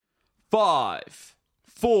5,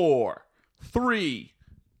 4, 3,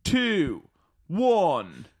 2,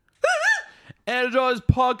 1. Energized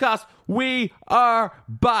Podcast. We are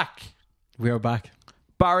back. We are back.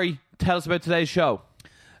 Barry, tell us about today's show.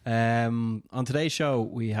 On today's show,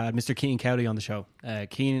 we had Mr. Cian Cowley on the show.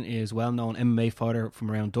 Cian is a well-known MMA fighter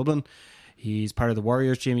from around Dublin. He's part of the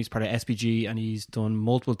Warriors gym, he's part of SBG, and he's done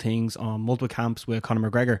multiple things on multiple camps with Conor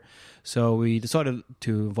McGregor. So we decided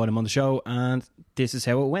to invite him on the show, and this is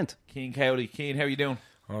how it went. Cian Cowley. Cian, how are you doing?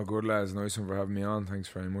 Oh, good lads. Nice one for having me on. Thanks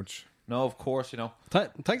very much. No, of course,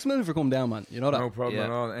 Thanks a million for coming down, man. You know that? No problem Yeah. at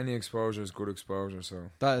all. Any exposure is good exposure. So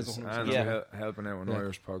That is... and Yeah. helping out an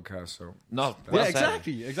Irish podcast. So No, Yeah, well said.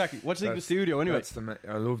 exactly. What do you think of the studio anyway?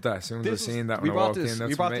 I love that. As soon as I seen that we when I walked brought this, in, that's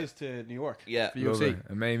we brought what this to New York. Yeah. for love UFC. it.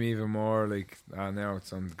 It made me even more like. Now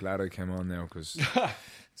I'm glad I came on now because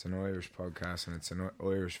it's an Irish podcast and it's an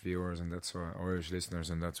Irish viewers and that's what Irish listeners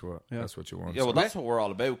and that's what you want. Yeah, well, So- that's what we're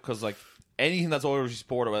all about, because, like, anything that's Irish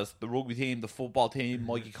supported us, the rugby team, the football team,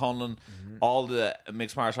 Mikey Conlon, all the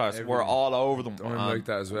mixed martial arts, we're all over them. I'm and like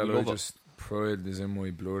that as well. we I love it. just pride is in my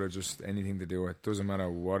blood. Or just anything to do with it. Doesn't matter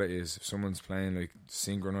what it is. If someone's playing like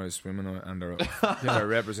synchronized swimming and they're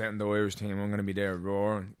representing the Irish team, I'm going to be there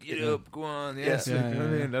roaring. Get up, go on, yes. Yeah, Like, you know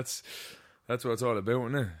what I yeah. mean? That's what it's all about,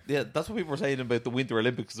 isn't it? Yeah, that's what people were saying about the Winter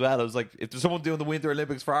Olympics as well. I was like, if there's someone doing the Winter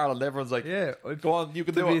Olympics for Ireland, everyone's like, Yeah, go on, you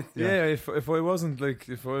can do it. If I wasn't like,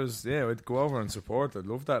 if I was, I'd go over and support. I'd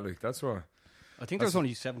love that. Like that's what. I think there's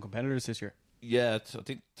only 7 competitors this year. Yeah, I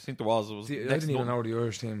think there was. It was See, I next didn't even to know the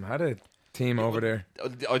Irish team had a team over there.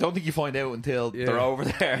 none. I don't think you find out until Yeah. they're over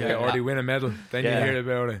there. Yeah, or they win a medal. Then Yeah. you hear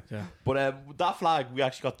about it. Yeah. But that flag we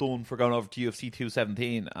actually got done for going over to UFC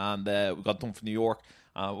 217, and we got done for New York.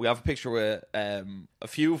 We have a picture with a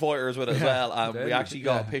few fighters with it as well, and we actually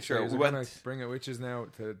got a picture. So we we're went. gonna bring it with us now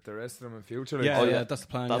to the rest of them in future. Like, Yeah, Oh, yeah, yeah. that's the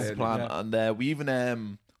plan. That's yeah. the plan, Yeah. and we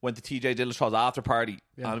even went to TJ Dillashaw's after party,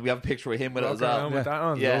 Yeah. and we have a picture with him with it walk as well. around with that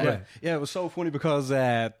on. Yeah. lovely. Yeah, it was so funny because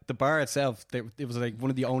the bar itself, it was like one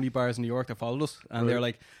of the only bars in New York that followed us, and they were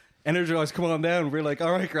like, "Energize, come on down." We're like,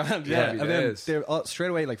 "All right, grand, yeah." Happy And then days. they're straight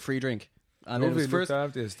away like free drink, and it Lovely, was first. looked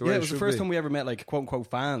after us, the Yeah, way it it was the should first be. time we ever met like quote unquote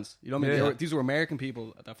fans. You know what I mean? Yeah. These were American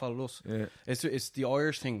people that followed us. Yeah. It's the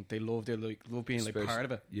Irish thing. They love being like Special. part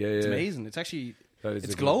of it. Yeah, It's yeah. amazing. It's actually That is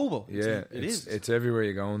it's the- global. Yeah, it is. It's everywhere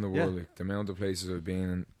you go in the world. Yeah. Like the amount of places I've been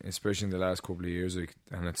in, especially in the last couple of years, like,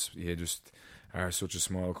 and it's just are such a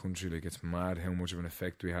small country. Like it's mad how much of an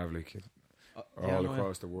effect we have. Like all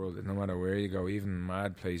across the world, no matter where you go, even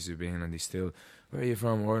mad places you've been, and they still, where are you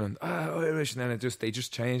from? Ireland? Irish, and then they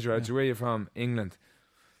just change right. So where are you from? England.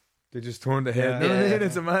 They just turned the head. Yeah. No, Yeah.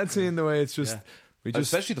 it's a mad scene the way it's just. Yeah. We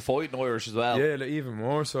just Especially the fighting Irish as well. yeah, like, even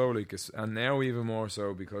more so, like, and now even more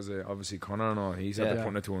so because obviously Conor and all, he's had to Yeah.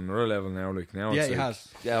 put it to another level now. Like now, Yeah, it's he like, has.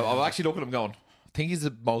 Yeah, I'm actually looking at him going, I think he's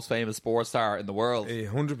the most famous sports star in the world.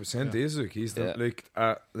 100% is like he's the,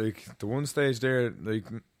 Yeah. like the one stage there, like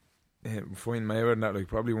fighting Mayweather and that, like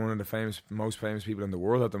probably one of the most famous people in the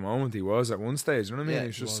world at the moment. He was at one stage, you know what I mean? Yeah,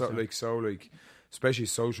 He's just he was, so like especially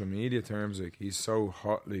social media terms, like he's so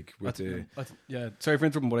hot, like with Yeah, sorry for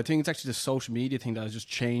interrupting, but I think it's actually the social media thing that has just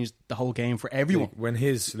changed the whole game for everyone. like, when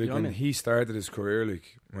his like You know what I when mean? he started his career,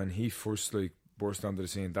 like when he first like burst onto the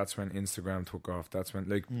scene, that's when Instagram took off. That's when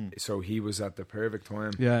like so he was at the perfect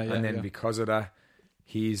time. Yeah, yeah, and then yeah. because of that,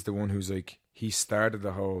 he's the one who's like he started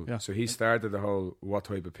the whole. Yeah. So he started the whole what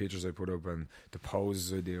type of pictures I put up and the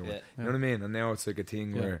poses I do. Yeah. You know what I mean? And now it's like a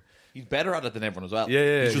thing Yeah. where He's better at it than everyone as well.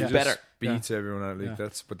 yeah, He's he just just better. beats everyone at like Yeah.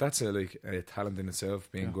 that's a talent in itself,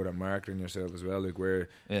 being good at marketing yourself as well. Like where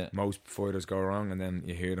Yeah. most fighters go wrong, and then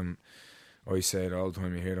you hear them. I say it all the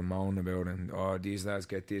time. You hear them moan about it, and these lads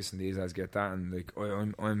get this and these lads get that, and like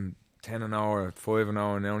I'm 10 an hour, 5 an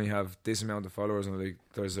hour, and they only have this amount of followers, and like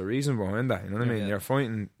there's a reason behind that. You know what I mean? Yeah. You're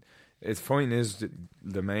fighting. Fighting is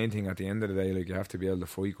the main thing at the end of the day. Like you have to be able to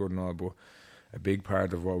fight good and all, but a big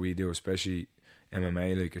part of what we do, especially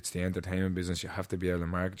MMA, like it's the entertainment business. You have to be able to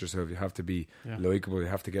market yourself. You have to be likeable. You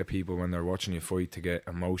have to get people when they're watching you fight to get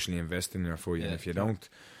emotionally invested in your fight. Yeah. And if you don't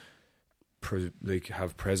like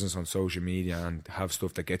have presence on social media and have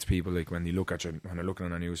stuff that gets people, like when they look at you, when they're looking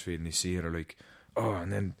on a newsfeed and they see it, they're like, oh,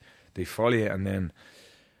 and then they follow you, and then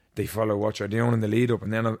they follow what you're doing in the lead up,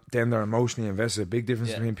 and then they're emotionally invested. A big difference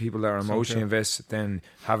Yeah. between people that are So emotionally true. invested than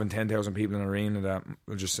having 10,000 people in an arena that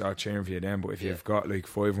will just start cheering for you then. But if you've got like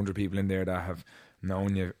 500 people in there that have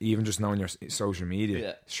known you, even just knowing your social media,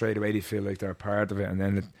 Yeah. straight away they feel like they're part of it. And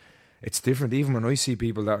then it's different. Even when I see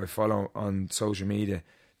people that I follow on social media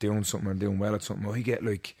doing something or doing well at something, I get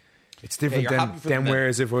like it's different you're happy for than them.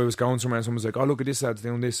 whereas if I was going somewhere and someone's like, oh, look at this lad's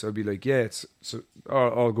doing this, I'd be like, yeah, it's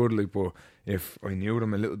all good, like, but if I knew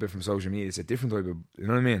them a little bit from social media, it's a different type of, you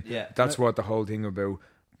know what I mean? Yeah. That's what the whole thing about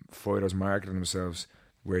fighters marketing themselves,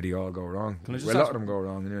 where they all go wrong. Can I just Well, a lot ask, of them go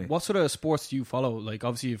wrong anyway. what sort of sports do you follow? Like,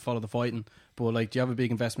 obviously you follow the fighting, but like, do you have a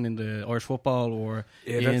big investment in the Irish football or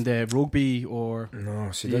in the rugby or?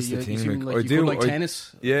 No, see, that's the thing. Like, I you do like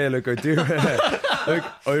tennis. Yeah, like I do. Like,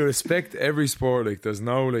 I respect every sport. Like, there's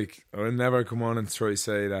no, like, I'll never come on and try to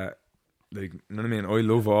say that, like, you know what I mean? I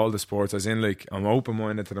love all the sports, as in, like, I'm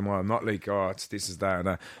open-minded to them all. I'm not like, oh, it's this is that or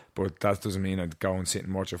that, but that doesn't mean I'd go and sit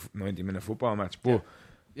and watch a 90-minute football match, but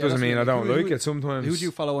doesn't mean I don't like it sometimes. Who do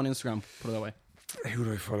you follow on Instagram, put it that way? Who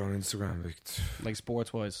do I follow on Instagram? Like,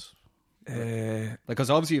 sports-wise? Like,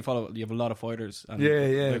 because obviously you have a lot of fighters and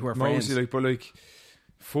yeah, like, we're mostly friends. like, but like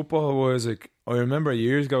football was like, I remember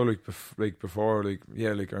years ago, like before, like,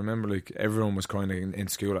 yeah, like I remember like everyone was kind of in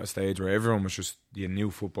school at a stage where everyone was just, you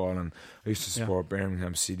knew football, and I used to support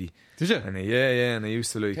Birmingham City. Did you? And and I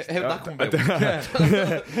used to like, How'd that come about?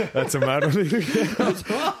 that's a mad one.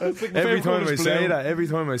 Like Every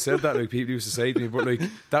time I said that, like, people used to say to me, but like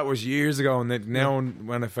that was years ago, and then now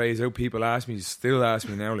when I phase out, people still ask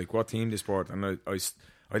me now, like, what team do you support? And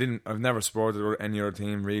I've never supported any other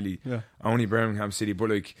team really. Yeah. Only Birmingham City,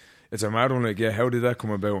 but like, it's a mad one. Like, yeah, how did that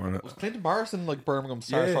come about? And Was Clinton Barson like Birmingham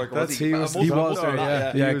star striker? That's he was there,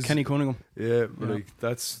 yeah. Yeah, Kenny Cunningham. Yeah, but like,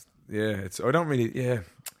 that's, it's, I don't really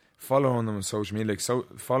following them on social media. Like, so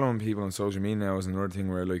following people on social media now is another thing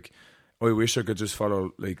where, like, I wish I could just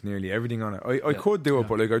follow like nearly everything on it. I could do it,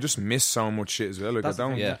 but like, I just miss so much shit as well. Like,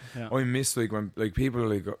 I miss like when like people are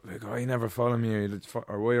like, oh, you never follow me,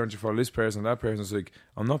 or why aren't you follow this person, that person? It's like,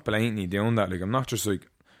 I'm not blatantly doing that. Like, I'm not just like,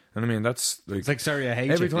 you know what I mean? That's like, it's like, sorry, I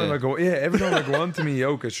hate every you. time I go, every time I go on to me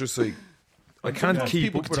yoke, it's just like, I can't keep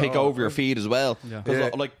people up can with take it all. over your feed as well. Yeah.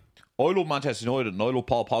 Like, I love Manchester United and I love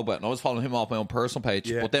Paul Pogba, and I was following him off my own personal page.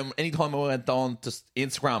 Yeah. But then anytime I went on to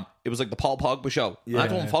Instagram, it was like the Paul Pogba show. And I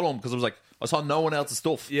don't follow him because I was like, I saw no one else's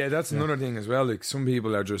stuff. Yeah, that's another thing as well. Like, some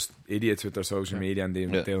people are just idiots with their social media, and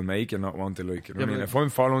they'll make you not want to, like, you know what I mean? If I'm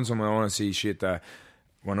following someone, I want to see shit that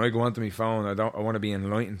when I go onto my phone, I want to be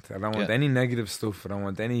enlightened. I don't want any negative stuff. I don't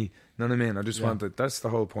want any, you know what I mean? I just want it. That's the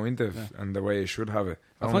whole point of and the way I should have it.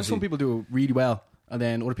 I find some people do it really well, and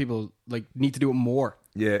then other people like need to do it more.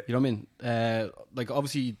 Yeah, you know what I mean? Like,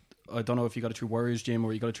 obviously, I don't know if you got it through Warriors Gym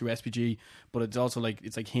or you got it through SPG, but it's also like,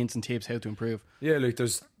 it's like hints and tips how to improve. Yeah, like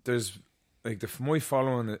there's like my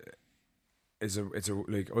following it's a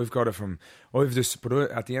like, I've got it from, I've just, but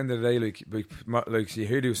at the end of the day, like you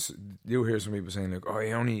hear some people saying like, oh,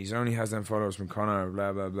 he only has them followers from Conor,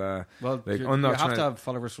 blah blah blah. Well, like, I'm not have to have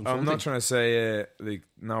followers from something. I'm not trying to say like,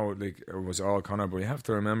 no, like it was all Conor, but you have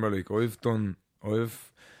to remember, like,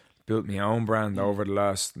 I've built my own brand over the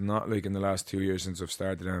last, not like in the last 2 years since I've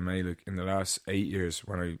started MMA, like in the last 8 years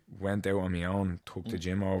when I went out on my own, took the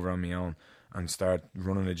gym over on my own, and start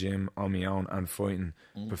running a gym on my own and fighting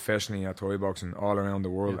professionally at Thai boxing all around the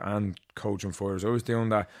world and coaching fighters. I was doing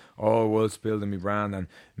that all whilst building my brand and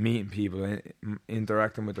meeting people,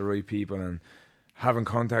 interacting with the right people and having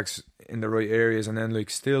contacts in the right areas, and then like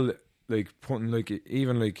still like putting like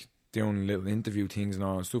even like doing little interview things and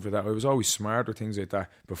all and stuff like that. I was always smart with things like that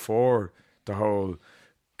before the whole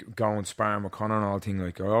going sparring with Conor and all thing.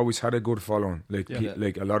 Like, I always had a good following, like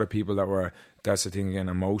like a lot of people that were, that's the thing again,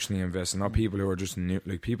 emotionally invested, not people who are just new,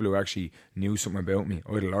 like people who actually knew something about me.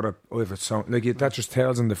 I had a lot of, that just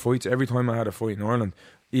tells in the fights. Every time I had a fight in Ireland,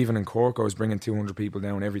 even in Cork, I was bringing 200 people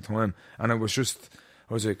down every time, and it was just,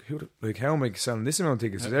 I was like, how am I selling this amount of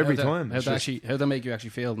tickets every time? How'd that make you actually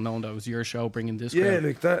feel, knowing that it was your show, bringing this crowd?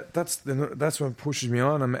 Like that's what pushes me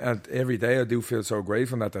on. Every day I do feel so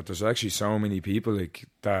grateful that there's actually so many people like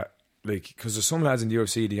that. Like, because there's some lads in the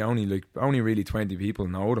UFC, only really 20 people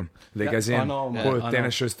know them. Like, as in, but then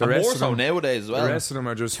it's just the rest of them nowadays as well. The rest of them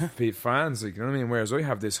are just fans. Like, you know what I mean? Whereas I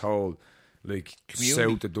have this whole, like, community.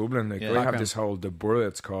 South of Dublin, like, I have this whole, the borough,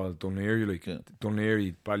 it's called Dunleary, like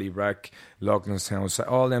Dunleary, Ballybrack,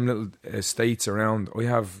 Loughlinstown, all them little estates around. I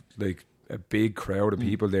have like a big crowd of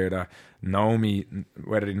people there that know me,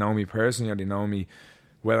 whether they know me personally or they know me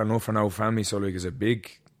well enough or know family. So like, it's a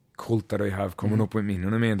big cult that I have coming up with me. You know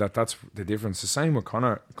what I mean? That's the difference. The same with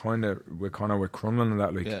Conor, with Crumlin and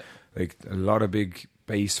that. Like a lot of big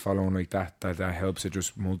base following like that helps it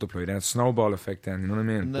just multiply. Then snowball effect. Then, you know what I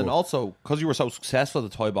mean? And then also, because you were so successful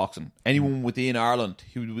at Thai boxing, anyone within Ireland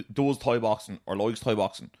who does Thai boxing or likes Thai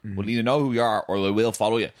boxing will either know who you are or they will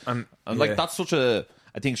follow you. And like, that's such a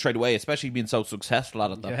thing straight away, especially being so successful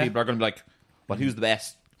at it, that people are going to be like, well, who's the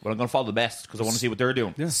best? Well, I'm going to follow the best because I want to see what they're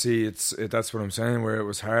doing. Yeah. See, that's what I'm saying. Where it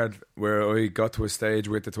was hard, where I got to a stage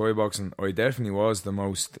with the toy boxing, I definitely was the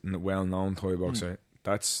most well-known toy boxer.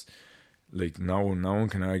 That's like no one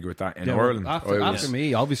can argue with that in Ireland. After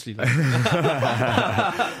me, obviously. Like.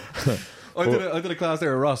 I did a class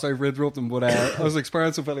there at Ross. I interrupted him, but I was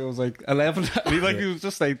experiencing some fella who was like 11. And he was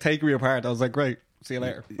just like taking me apart. I was like, great, see you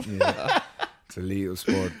later. Yeah. It's a little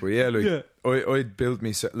sport, but yeah, like I'd built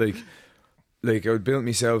myself like I built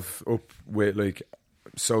myself up with like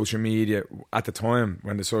social media at the time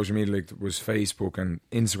when the social media like was Facebook and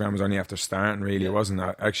Instagram was only after starting. Really, it wasn't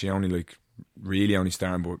actually only like really only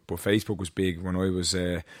starting, but Facebook was big when I was.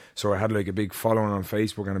 So I had like a big following on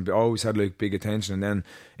Facebook, and I always had like big attention. And then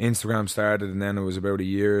Instagram started, and then it was about a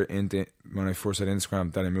year into when I first had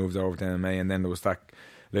Instagram that I moved over to MMA, and then there was that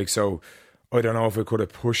like so. I don't know if I could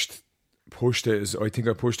have pushed it I think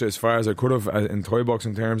I pushed it as far as I could have in toy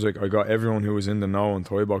boxing terms. Like I got everyone who was in the know in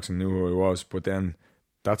toy boxing knew who I was, but then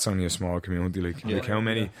that's only a small community. Like how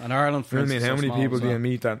many in Ireland, for instance, how many people do you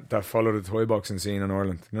meet that follow the toy boxing scene in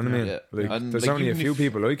Ireland? You know what I mean? Like there's only a few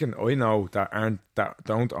people I know that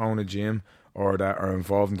don't own a gym or that are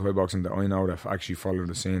involved in toy boxing that I know that actually follow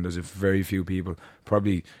the scene. There's a very few people,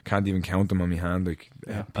 probably can't even count them on my hand. Like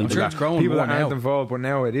people that aren't involved, but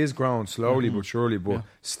now it is growing slowly but surely, but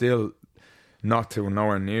still not to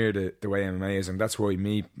nowhere near the way MMA is. And that's why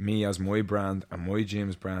me as my brand and my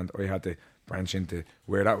gym's brand, I had to branch into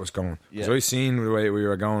where that was going. Because I seen the way we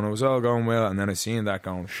were going, it was all going well, and then I seen that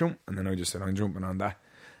going shoom, and then I just said I'm jumping on that.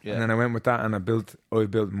 And then I went with that, and I've built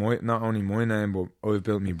my, not only my name, but I've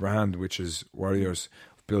built my brand, which is Warriors.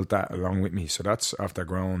 I've built that along with me. So that's after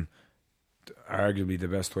growing arguably the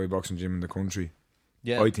best toy boxing gym in the country.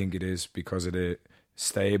 I think it is because of the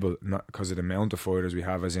stable, not because of the amount of fighters we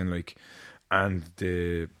have, as in like, and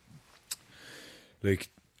the like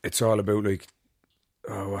it's all about like,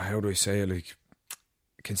 how do I say it, like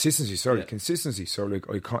consistency. Consistency. So like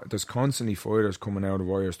there's constantly fighters coming out of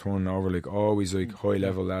Warriors turning over, like always like high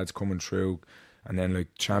level lads coming through, and then like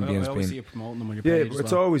champions I being see you promoting them on your page.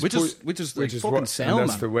 It's always which is fucking sound, and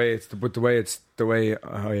that's man. the way the way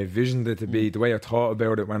I envisioned it to be, the way I thought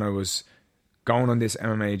about it when I was going on this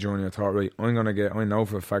MMA journey. I thought, right, I know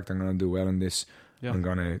for a fact I'm gonna do well in this. I'm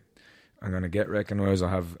gonna get recognised. I'll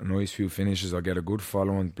have a nice few finishes. I'll get a good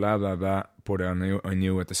following. Blah blah blah. But I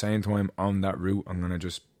knew at the same time on that route, I'm gonna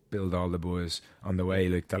just build all the boys on the way.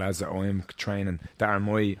 Like the lads that I'm training, that are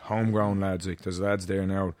my homegrown lads. Like there's lads there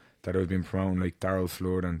now that I've been promoting, like Daryl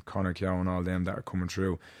Flood and Conor Keogh and all them that are coming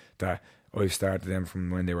through. That I've started them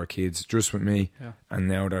from when they were kids, just with me, and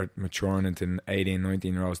now they're maturing into 18,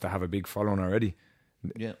 19-year-olds that have a big following already.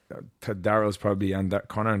 Yeah, Daryl's probably and that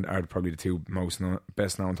Conor are probably the two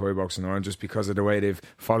best known toy boxers in Ireland, just because of the way they've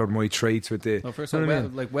followed my traits with the. No, first of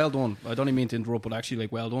all, well done. I don't even mean to interrupt, but actually,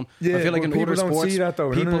 like, well done. Yeah, I feel like in other sports,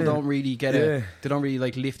 people don't really get it. They don't really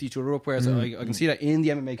like lift each other up. Whereas I can see that in the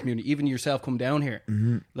MMA community, even yourself come down here,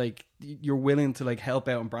 like you're willing to like help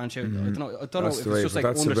out and branch out. I don't know if it's just like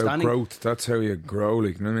that's understanding. About growth. That's how you grow.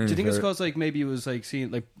 Like, you know what I mean? Do you think it's because like maybe it was like seeing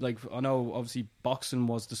like I know obviously boxing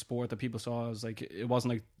was the sport that people saw as like it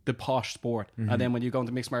wasn't like the posh sport, and then when you go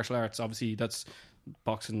into mixed martial arts, obviously that's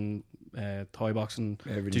boxing, Thai boxing,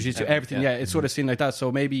 jiu-jitsu, everything. Yeah, it's sort of seen like that.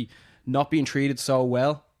 So maybe not being treated so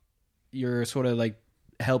well, you're sort of like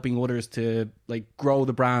helping others to like grow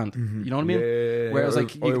the brand. You know what I mean? Whereas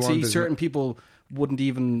like you can see certain people wouldn't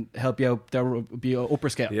even help you out. There would be an upper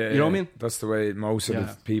scale. You know what I mean? That's the way most of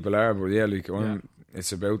the people are. But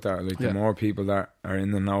it's about that. Like the more people that are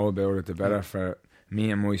in the know about it, the better for me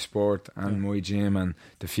and my sport and my gym and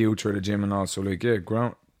the future of the gym and all. So like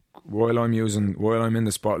while I'm in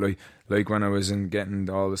the spotlight, like when I was in getting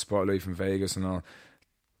all the spotlight from Vegas and all,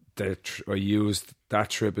 I used that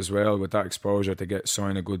trip as well with that exposure to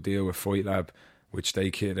sign a good deal with Fight Lab, which they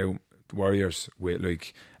kit out Warriors with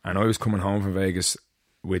like. And I was coming home from Vegas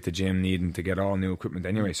with the gym needing to get all new equipment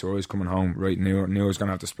anyway, so I was coming home knew I was going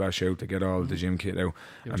to have to splash out to get all the gym kit out.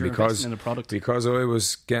 And because I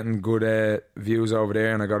was getting good views over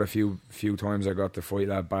there, and I got a few times I got the Fight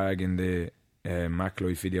Lab bag in the Mac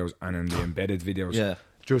Life videos and in the embedded videos,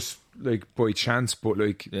 just like by chance, but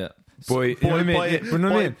like by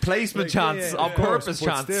placement chance, on purpose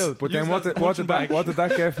chance. Still, but then what did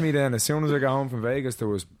that give me then? As soon as I got home from Vegas, there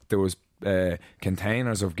was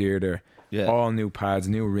containers of gear there. All new pads,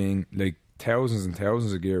 new ring, like thousands and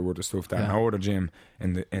thousands of gear worth of stuff that no other gym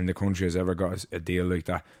in the country has ever got a deal like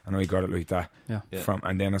that, and I got it like that.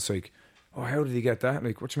 And then it's like, oh, how did he get that?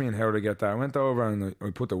 Like, what do you mean, how did I get that? I went over and I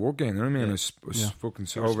put the work in. You know what I mean? I was fucking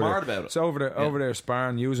so over smart there. about it. So over there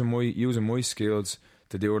sparring, using my skills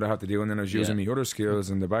to do what I have to do, and then I was using my other skills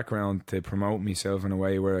in the background to promote myself in a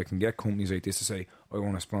way where I can get companies like this to say, I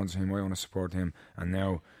want to sponsor him, I want to support him. And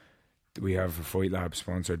now we have a Fight Lab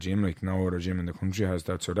sponsored gym, like no other gym in the country has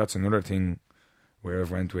that. So that's another thing where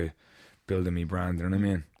I've went with building my brand, you know what I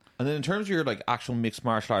mean? And then in terms of your like actual mixed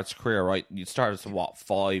martial arts career, right? You started at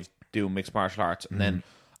 5 doing mixed martial arts, and then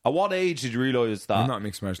at what age did you realise that? I'm not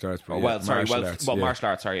mixed martial arts, but martial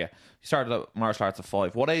arts. Sorry, you started at martial arts at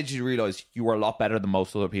 5. What age did you realise you were a lot better than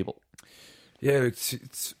most other people? Yeah,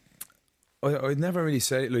 it's I'd never really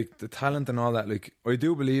say like the talent and all that. Like I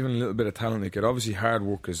do believe in a little bit of talent. Like it obviously hard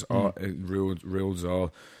work is all it rules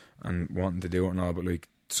all, and wanting to do it and all. But like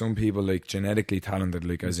some people like genetically talented,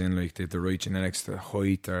 like as in like they have the right genetics, the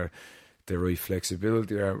height or the right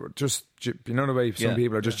flexibility, or just you know the way some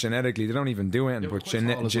people are just genetically they don't even do anything, but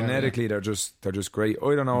genetically they're just great.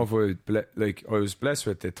 I don't know if I was blessed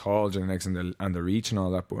with the tall genetics and the reach and all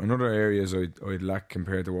that, but in other areas I'd lack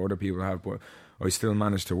compared to what other people have. But I still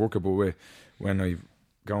managed to work it. But when I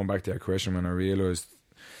going back to that question, when I realised,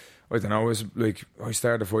 I don't know, it was like I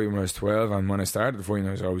started fighting when I was 12, and when I started fighting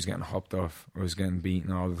I was always getting hopped off. I was getting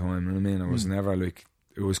beaten all the time, you know what I mean? I was never like,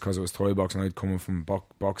 it was because it was Thai boxing. I'd come from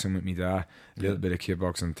boxing with me dad, a little bit of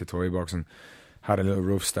kickboxing to Thai boxing, had a little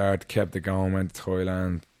rough start, kept it going, went to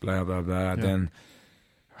Thailand, blah blah blah, then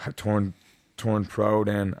turned pro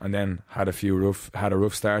then, and then had a rough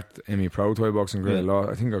start in my pro Thai boxing career.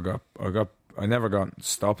 I think I never got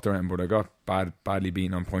stopped or anything, but I got badly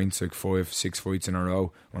beaten on points, like 5-6 fights in a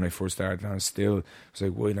row when I first started, and I was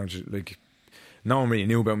like, why don't you, like, no one really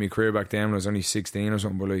knew about my career back then when I was only 16 or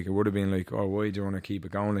something, but like it would have been like, oh, why do you want to keep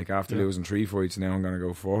it going? Like after losing 3 fights, now I'm going to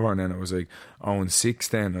go 4, and then it was like 0-6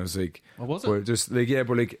 then. I was like, what was it? But just like, yeah,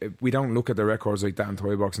 but like we don't look at the records like that in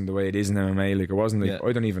Thai boxing the way it is in MMA. Like it wasn't like,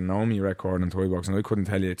 I don't even know my record in Thai boxing. I couldn't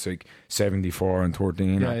tell you it's like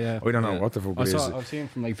 74-13. I don't know what the fuck it is. I've seen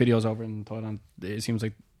from like videos over in Thailand, it seems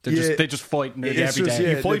like they just fight nearly every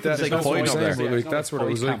day. You fight for the sake of fighting over there. Like that's what it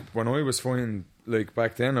was like when I was fighting. Like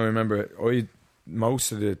back then, I remember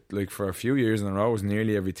most of it, like for a few years in a row, was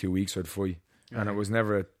nearly every 2 weeks I'd fight, and it was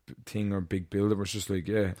never a thing or big build up. It was just like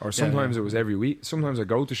or sometimes it was every week. Sometimes I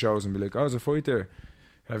go to shows and be like, oh, there's a fight there,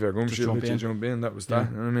 have your gum shield, jump in. That was that.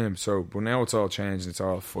 You know what I mean? So, but now it's all changed. It's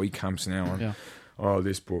all fight camps now and all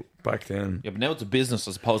this. But back then, but now it's a business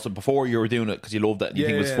as opposed to before you were doing it because you loved it and you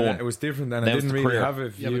think it was fun. It was different, and I didn't really have a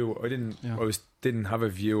view. I didn't have a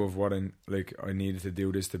view of what I needed to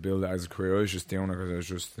do this to build it as a career. I was just doing it because I was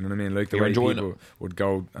just, you know what I mean, like the way people would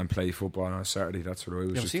go and play football on a Saturday. That's what I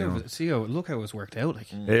was just doing. Look how it's worked out. Like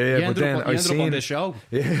but then I ended up on this show.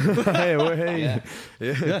 But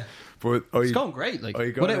it's going great. Like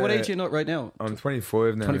what age are you not right now? I'm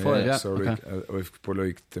 25 now. 25, yeah. So like, but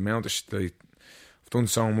like the amount of I've done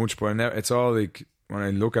so much, but now it's all like when I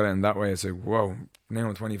look at it in that way, it's like, wow. Now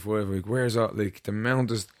I'm 25. Like where's that? Like the amount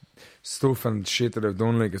of stuff and shit that I've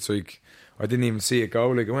done, like it's like I didn't even see it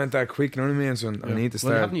go. Like it went that quick, you know what I mean? So I need to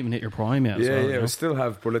start. Well, you haven't even hit your prime yet. I still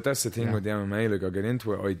have, but like, that's the thing with the MMA. Like I get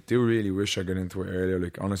into it, I do really wish I got into it earlier.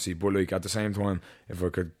 Like honestly, but like at the same time,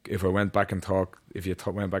 if I went back and talked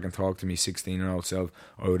to me 16-year-old self,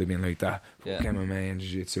 I would have been like that. Fuck MMA and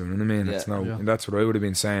jiu-jitsu, you know what I mean? It's and that's what I would have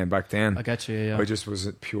been saying back then. I get you. Yeah. I just was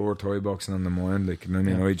pure Thai boxing on the mind, like, you know what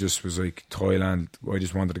I mean? I just was like Thailand. I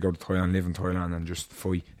just wanted to go to Thailand, live in Thailand, and just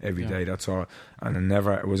fight every day. That's all. And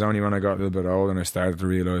it was only when I got a little bit older and I started to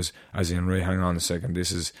realise, as in, right, hang on a second,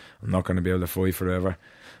 I'm not going to be able to fight forever.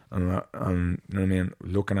 And you know what I mean?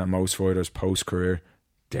 Looking at most fighters post career,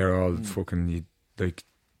 they're all fucking like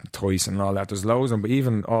Tyson and all that. There's loads of them, but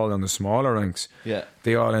even all on the smaller ranks,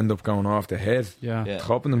 they all end up going off the head,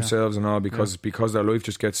 topping themselves and all because their life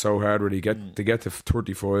just gets so hard where they get to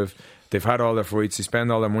 35. They've had all their fights, they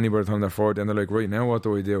spend all their money by the time they're 40, and they're like, right, now what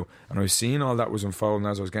do I do? And I was seeing all that was unfolding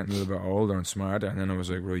as I was getting a little bit older and smarter, and then I was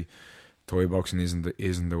like, right, Thai boxing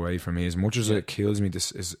isn't the way for me. As much as it kills me,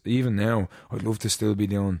 this is, even now, I'd love to still be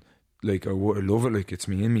doing, like, I love it, like, it's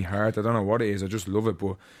me in my heart. I don't know what it is, I just love it,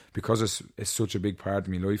 but because it's such a big part of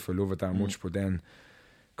my life, I love it that much. But then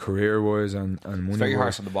career wise and money, it's very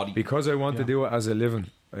harsh on the body, because I want to do it as a living.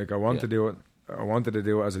 Like I wanted to do it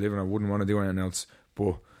as a living. I wouldn't want to do anything else,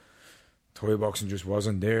 but Thai boxing just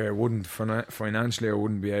wasn't there. I wouldn't financially, I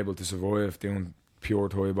wouldn't be able to survive doing pure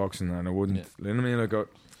Thai boxing, and I wouldn't, you know what I mean? Like,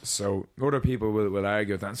 so other people will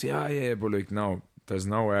argue that and say, but like, no, there's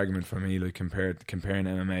no argument for me, like, comparing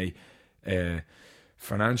MMA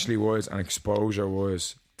financially wise and exposure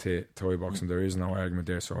wise to Thai boxing. There is no argument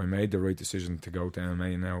there. So I made the right decision to go to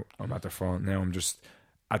MMA. Now I'm at the front. Now I'm just,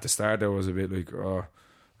 at the start I was a bit like,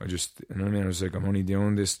 I just, you know what I mean? I was like, I'm only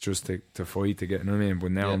doing this just to fight, to get, you know what I mean?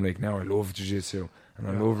 But now I'm like, now I love jiu-jitsu and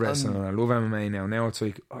I love wrestling and I love MMA now. Now it's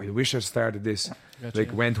like, I wish I started this.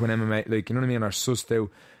 Like, went to an MMA, like, you know what I mean? Or sussed out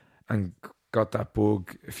and got that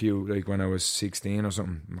bug like when I was 16 or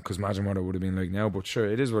something. Because imagine what it would have been like now. But sure,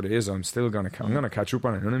 it is what it is. I'm still I'm gonna catch up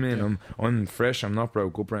on it. You know what I mean? I'm fresh. I'm not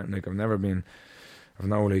broke up. Like, I'm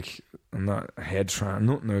not head trained.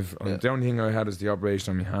 Nothing. The only thing I had is the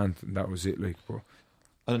operation on my hand. And that was it. Like, but.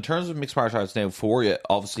 And in terms of mixed martial arts now for you,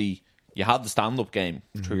 obviously you had the stand-up game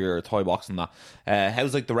through your Thai boxing and that.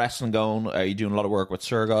 How's like the wrestling going? Are you doing a lot of work with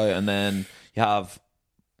Sergei? And then you have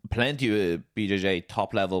plenty of BJJ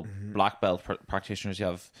top-level black belt practitioners. You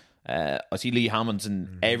have I see Lee Hammonds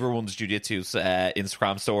in everyone's jiu-jitsu's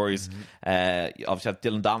Instagram stories. You obviously have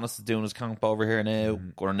Dylan Donis doing his camp over here now.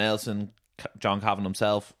 Gordon Nelson, John Cavan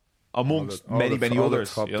himself. Amongst many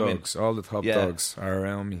others. All the top dogs are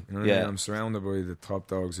around me. You know what I mean? I'm surrounded by the top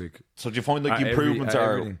dogs. Like, so do you find like the improvements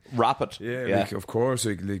are rapid? Yeah. Like, of course.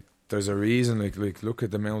 Like there's a reason. Like look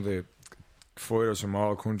at the amount of fighters from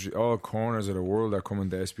all corners of the world are coming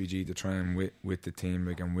to SBG to train with the team,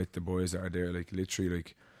 like, and with the boys that are there. Like, literally,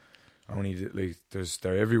 like,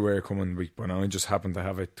 they're everywhere coming, but I just happen to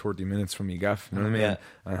have 30 minutes from me gaff, you know what I mean?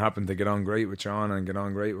 And I happen to get on great with John and get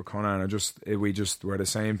on great with Conor, and we're the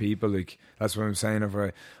same people. Like, that's what I'm saying. If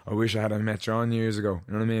I wish I had met John years ago,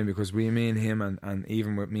 you know what I mean? Because me and him, and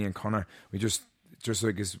even with me and Conor, we just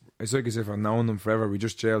like it's like as if I've known them forever. We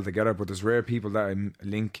just gel together. But there's rare people that I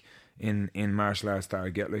link in martial arts that I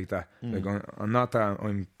get like that. Like, I'm not that.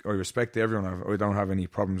 I respect everyone. I don't have any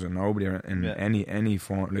problems with nobody in any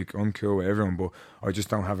form. Like, I'm cool with everyone, but I just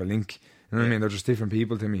don't have a link. You know what I mean? They're just different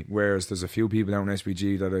people to me. Whereas there's a few people out in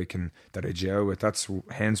SBG that I gel with. That's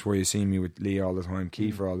hence where you see me with Lee all the time,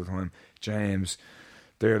 Kiefer all the time, James.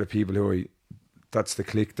 They're the people who that's the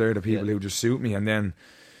clique. They're the people who just suit me. And then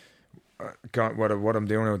got what I'm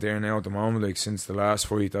doing out there now at the moment. Like, since the last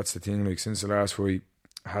fight, that's the thing. Like, since the last fight,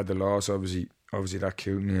 I had the loss. Obviously that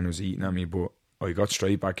killed me and it was eating at me. But I got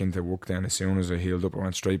straight back into work then. As soon as I healed up, I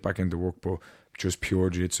went straight back into work. But just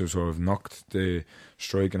pure jiu-jitsu. So I've knocked the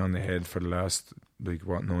striking on the head for the last 9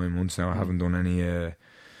 months now. I haven't done any.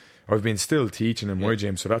 I've been still teaching in my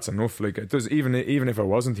gym, so that's enough. Like, it does, even if I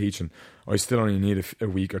wasn't teaching, I still only need a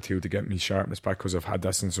week or two to get me sharpness back, because I've had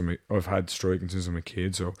that I've had striking since I'm a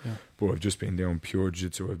kid. So, but I've just been doing pure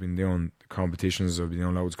jiu-jitsu. I've been doing competitions. I've been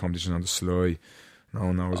doing loads of competitions on the sly. No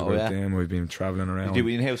one knows about them. I've been travelling around. You do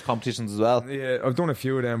in-house competitions as well? Yeah, I've done a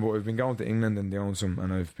few of them, but I've been going to England and doing some,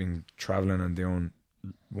 and I've been travelling and doing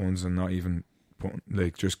ones and not even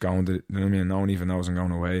just going to, you know what I mean? No one even knows I'm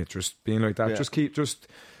going away. Just being like that. Just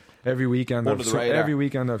every weekend I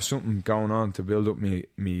have something going on to build up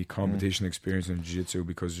me competition experience in jiu-jitsu,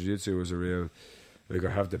 because jiu-jitsu is a real, like,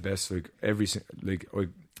 I have the best,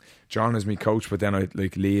 John is my coach, but then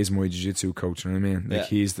Lee is my jiu-jitsu coach, you know what I mean? Like,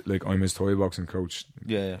 he's I'm his Thai boxing coach.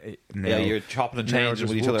 Now, you're chopping and changing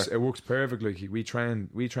with each other. It works perfect. Like, we train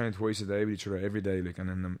twice a day with each other every day. Like, and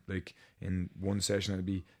then in one session it'll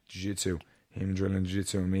be jiu-jitsu, him drilling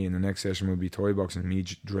jiu-jitsu and me, and the next session will be Thai boxing, me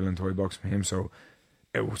drilling Thai boxing with him. So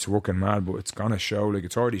it's working mad, but it's gonna show. Like,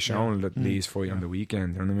 it's already shown that Lee's fight on the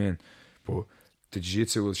weekend, you know what I mean? But the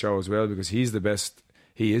jiu-jitsu will show as well, because he's the best.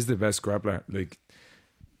 He is the best grappler. Like,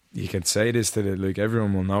 you can say this to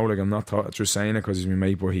everyone will know. Like, I'm not just saying it because he's my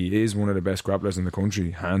mate, but he is one of the best grapplers in the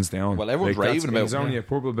country, hands down. Well, everyone's raving about him. He's only a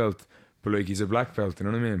purple belt, but he's a black belt. You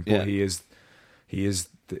know what I mean? But he is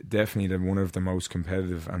definitely one of the most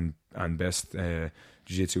competitive and best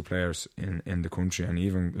jiu-jitsu players in the country, and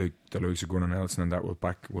even the likes of Gunnar Nelson and that will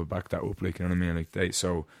back that up. Like, you know what I mean?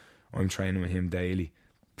 So I'm training with him daily.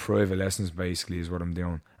 Private lessons basically is what I'm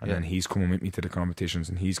doing, and then he's coming with me to the competitions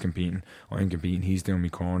and he's competing, I'm competing, he's doing me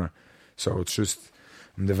corner. So it's just,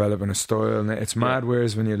 I'm developing a style, and it's mad.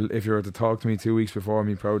 Whereas if you were to talk to me 2 weeks before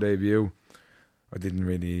my pro debut, I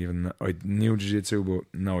knew jiu-jitsu, but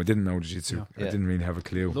no, I didn't know jiu-jitsu. I didn't really have a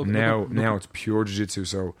clue. Now it's pure jiu-jitsu,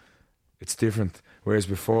 so it's different. Whereas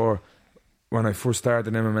before, when I first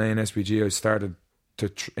started MMA and SBG, I started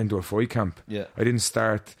into a fight camp. I didn't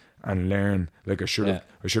start and learn like I should have.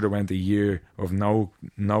 I should have went a year of no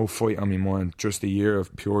fight on my mind, just a year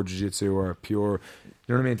of pure jiu-jitsu or pure,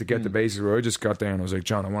 you know what I mean, to get the basics. Where I just got there and I was like,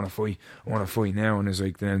 John, I want to fight now. And it's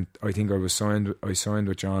like, then I think I signed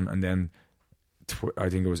with John, and then I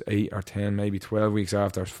think it was 8 or 10, maybe 12 weeks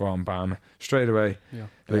after, I was fought Bama straight away.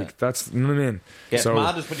 That's, you know what I mean? It's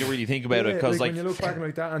mad just when you really think about it, because when you look back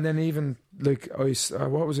like that, and then even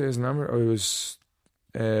what was it as an amateur? I was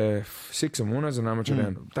 6-1 as an amateur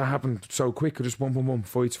then. That happened so quick. I just boom,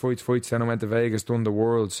 fights. Then I went to Vegas, done the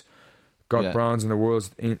Worlds, got bronze in the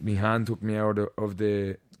Worlds. My hand took me out of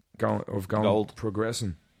the Gold.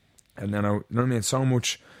 progressing, and then you know what I mean, so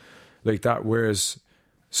much like that. Whereas,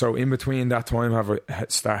 so in between that time,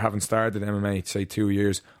 having started MMA, say 2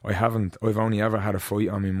 years, I've only ever had a fight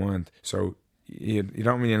on my mind. So you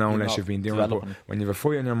don't really know unless you've been doing it. But when you have a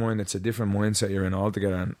fight on your mind, it's a different mindset you're in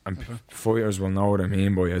altogether. And fighters will know what I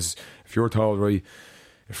mean by, as if you're told, right,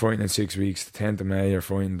 you're fighting in 6 weeks, the 10th of May, you're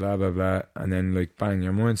fighting blah blah blah, and then like bang,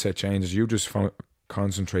 your mindset changes. You just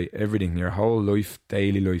concentrate everything, your whole life,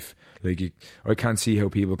 daily life. Like I can't see how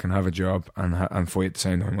people can have a job and fight at the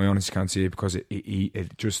same time. I honestly can't see it, because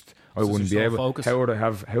it just, I wouldn't be able. Focus.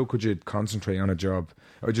 How could you concentrate on a job?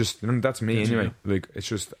 That's me anyway. Like it's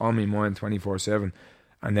just on my mind 24/7,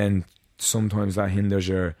 and then sometimes that hinders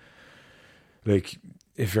your, like,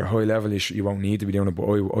 if you're high level, you won't need to be doing it. But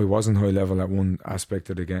I wasn't high level at one aspect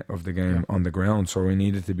of the game on the ground, so I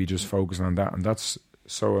needed to be just focused on that, and that's.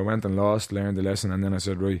 So I went and learned the lesson, and then I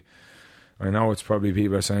said, right, I know it's probably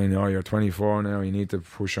people are saying, oh, you're 24 now, you need to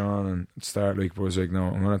push on and start, like, but I was like, no,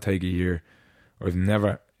 I'm going to take a year. I've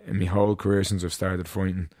never, in my whole career since I've started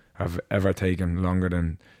fighting, have ever taken longer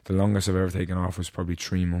than, the longest I've ever taken off was probably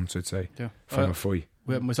 3 months, I'd say, from a fight.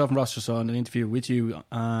 Myself and Ross just saw an interview with you,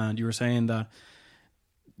 and you were saying that,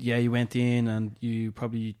 you went in and you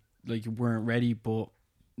probably, like, you weren't ready, but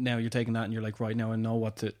now you're taking that and you're like, right, now I know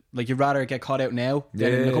what to, like, you'd rather get caught out now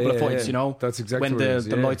than in a couple of fights, you know. That's exactly when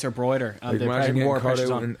the lights are brighter and like, imagine the more getting caught pressure's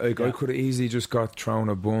out on. and, like, I could have easily just got thrown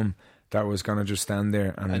a bum that was gonna just stand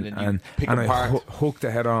there and I hooked the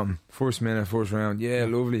head on first minute, first round.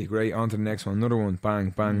 Lovely, great, on to the next one, another one,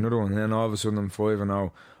 bang, another one, and then all of a sudden I'm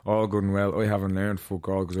 5-0, all good and well. I haven't learned fuck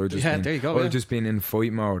all, because I've just been in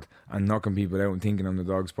fight mode and knocking people out and thinking I'm the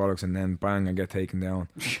dog's bollocks, and then bang, I get taken down.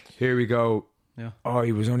 Here we go. Yeah. Oh,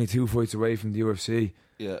 he was only 2 fights away from the UFC.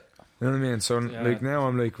 Yeah. You know what I mean? So like now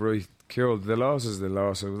I'm like, right, cool. The loss is the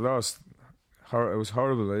loss. I was lost. It was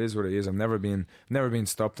horrible. It is what it is. I've never been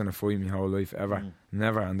stopped in a fight my whole life ever.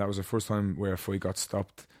 Never. And that was the first time where a fight got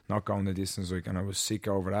stopped, not going the distance, like, and I was sick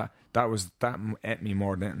over that. That ate me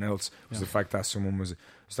more than anything else. Was the fact that someone was.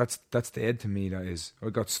 That's dead to me. That is. I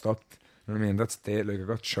got stopped. You know what I mean? That's dead. Like, I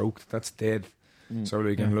got choked. That's dead. So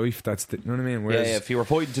like in life, that's you know what I mean. Whereas, if you were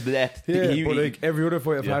fighting to the death, but like every other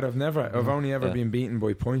fight I've had, I've only ever been beaten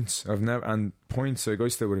by points. And points, like, I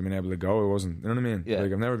still would have been able to go. I wasn't, you know what I mean?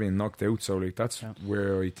 Like, I've never been knocked out. So like that's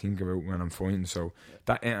where I think about when I'm fighting. So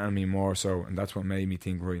that ate on me more so, and that's what made me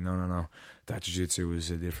think, right, no, that jiu-jitsu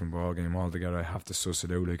is a different ball game altogether. I have to suss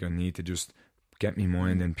it out. Like, I need to just get my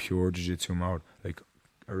mind in pure jiu-jitsu mode. Like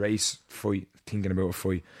a race fight, thinking about a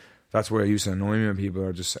fight. That's where I used to annoy me when people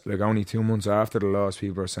are just, like, only 2 months after the loss,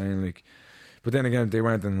 people are saying, like, but then again, they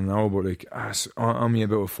weren't in the know, but like, on me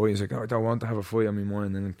about a fight. It's like, oh, I don't want to have a fight on my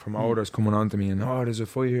mind. And promoters coming on to me and, oh, there's a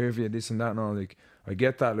fight here for you, this and that and all. Like, I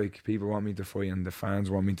get that, like, people want me to fight and the fans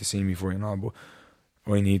want me to see me fight and all, but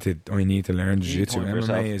I need to learn jiu-jitsu.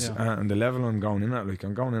 MMA is, and the level I'm going in at, like,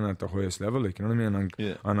 I'm going in at the highest level, like, you know what I mean?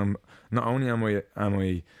 And I'm, not only am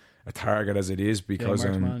I a target as it is because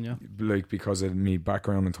because of me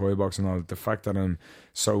background in Thai boxing and all, the fact that I'm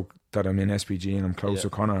in SPG and I'm close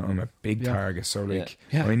to Conor, I'm a big target. So like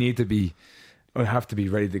I have to be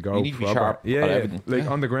ready to go. You need to be sharp.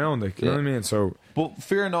 On the ground, like, you know what I mean. So, but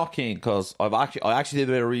fear not, King, because I actually did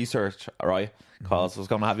a bit of research, right? Because I was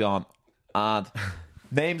going to have you on and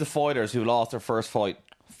name the fighters who lost their first fight: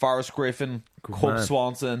 Forrest Griffin, Cub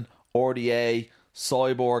Swanson, RDA,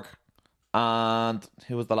 Cyborg. And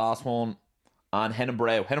who was the last one? And Henan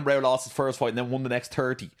Brau. Henan Brau lost his first fight and then won the next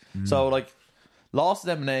 30. So like, losses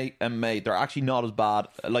in MMA, they're actually not as bad.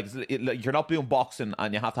 Like, you're not doing boxing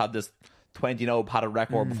and you have to have this 20-0 padded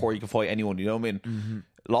record before you can fight anyone. You know what I mean?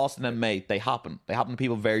 Lost in MMA, they happen. They happen to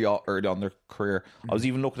people very early on in their career. I was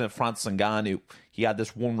even looking at Francis Ngannou. He had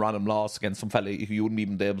this one random loss against some fella who you wouldn't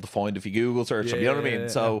even be able to find if you Google search him. You know what I mean?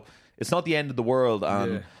 So it's not the end of the world.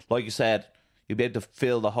 And like you said, you'll be able to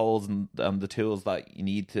fill the holes and the tools that you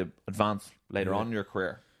need to advance later on in your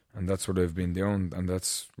career. And that's what I've been doing, and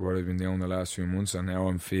that's what I've been doing the last few months. And now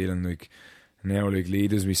I'm feeling like,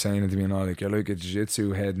 leaders be saying it to me and all, like, you're like a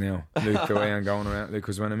jiu-jitsu head now, like the way I'm going around. Like,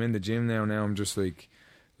 because when I'm in the gym now I'm just like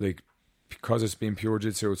because it's been pure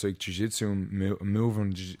jiu-jitsu, it's like jiu-jitsu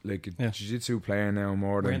moving like a jiu-jitsu player now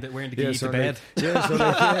more than wearing the gi to bed.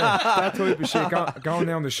 That type of shit, going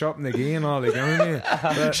down the shop in the gi and all, like, you know what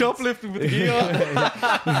I mean? Shoplifting with the gi on.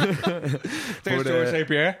 There's George St.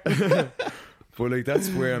 Pierre. But like, that's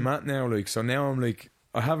where I'm at now. Like, so now I'm like,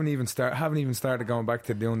 I haven't even started going back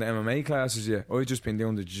to doing the MMA classes yet. I've just been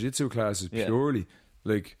doing the jiu-jitsu classes purely.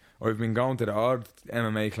 Like, I've been going to the odd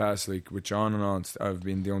MMA class, like with John and all. I've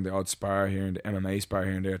been doing the odd spar here and the MMA spar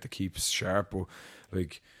here and there to keep sharp. But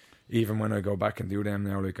like, even when I go back and do them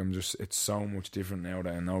now, like it's so much different now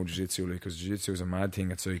that I know jiu-jitsu, like, because jiu-jitsu is a mad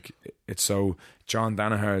thing. It's like, it's so, John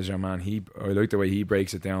Danaher is your man. I like the way he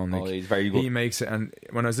breaks it down. Like, he's very good. He makes it, and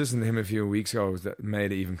when I was listening to him a few weeks ago, that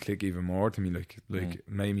made it even click even more to me. Like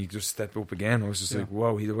made me just step up again. I was just like,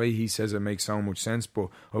 whoa, the way he says it makes so much sense. But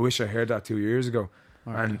I wish I heard that 2 years ago.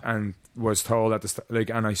 And was told at the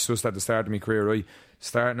and I sussed at the start of my career, right,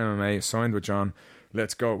 starting MMA, signed with John,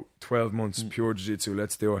 let's go, 12 months pure jiu-jitsu,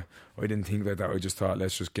 let's do it. I didn't think like that. I just thought,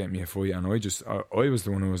 let's just get me a fight. And I was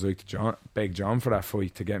the one who was like to beg John for that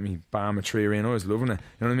fight to get me bam a 3 arena. I was loving it,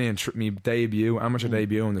 you know what I mean? Me debut, amateur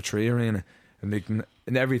debut in the 3 arena, and like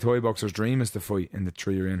in every Thai boxer's dream is to fight in the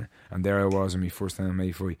 3 arena. And there I was in my first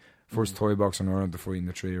MMA fight. First Thai boxer in Ireland to fight in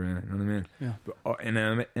the 3 arena, you know what I mean? Yeah. But in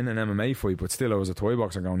an MMA fight, but still I was a Thai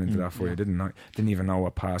boxer going into that fight. I didn't even know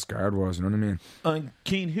what pass guard was, you know what I mean? And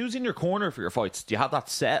Cian, who's in your corner for your fights? Do you have that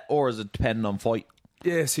set, or is it depending on fight?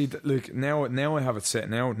 Yeah, see, like now I have it set.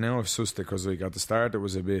 Now I've sussed it, because like at the start it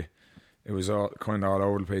was all kind of all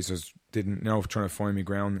over the place. I didn't know, trying to find my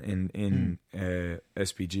ground in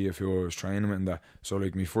SPG of who I was training with and that. So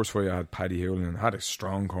like my first fight I had Paddy Hewlin, and I had a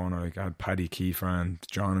strong corner. Like I had Paddy Kiefer and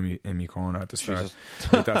John in my corner at the start.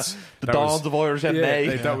 Like, the dawns of Irish MMA.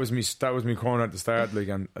 Like, that was my corner at the start. Like,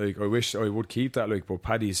 and like I wish I would keep that. Like, but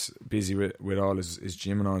Paddy's busy with all his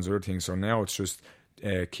gym and all his other things. So now it's just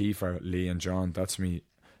Kiefer, Lee, and John. That's me.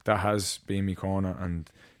 That has been my corner, and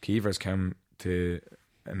Kiefer's come to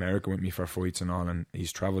America with me for fights and all, and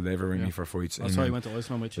he's travelled everywhere with me for fights. That's why he went to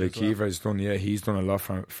Iceland with you. Like Kiefer's he's done a lot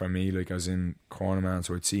for me, like as in corner man.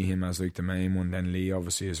 So I'd see him as like the main one, then Lee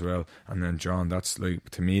obviously as well, and then John. That's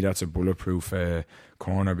like, to me, that's a bulletproof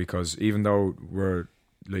corner, because even though we're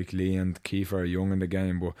like Lee and Kiefer are young in the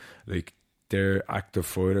game, but like they're active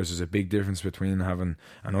fighters. There's a big difference between having,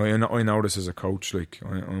 and I know this as a coach, like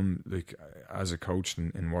I'm like as a coach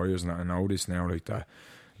in Warriors, and I know this now, like that,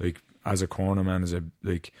 like as a corner man, it's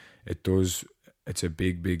a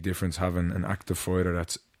big difference having an active fighter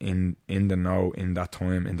that's in the know, in that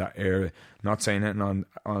time, in that era. Not saying it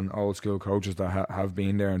on old school coaches that have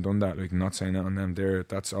been there and done that, like not saying it on them there.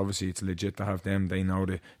 That's obviously, it's legit to have them, they know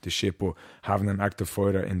the shit, but having an active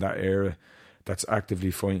fighter in that era that's actively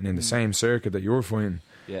fighting in the same circuit that you're fighting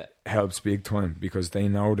helps big time, because they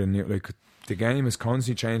know the game is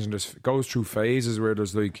constantly changing. It goes through phases where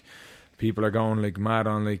there's like people are going like mad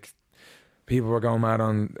on like people were going mad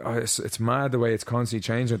on. It's mad the way it's constantly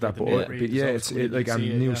changing like that. But it's like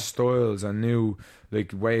new styles and new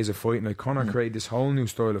like ways of fighting. Like Conor created this whole new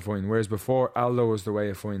style of fighting, whereas before Aldo was the way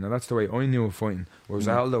of fighting. Now that's the way I knew of fighting. Was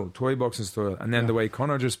Aldo Thai boxing style, and then the way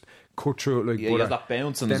Conor just cut through it like he has that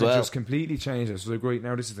bouncing then as well. It just completely changes. So like, right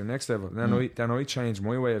now this is the next level. Then I changed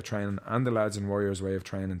my way of training and the lads in Warriors' way of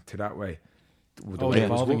training to that way. The way it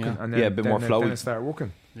was working, and then, a bit more flowy. Then it started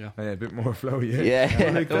working. A bit more flowy.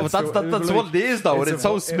 Like, that's what it is, though. It's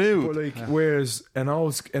so smooth. Whereas an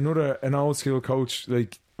old school coach,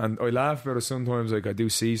 like, and I laugh about it sometimes. Like I do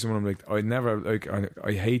see someone, I'm like, I never like.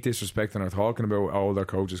 I hate disrespecting or talking about older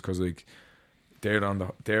coaches, because like they're on.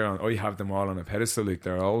 I have them all on a pedestal. Like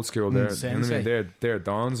they're old school. They're you know what I mean. They're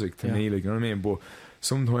dons. Like to me, like you know what I mean. But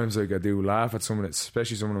sometimes like I do laugh at some of it,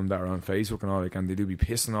 especially some of them that are on Facebook and all, like, and they do be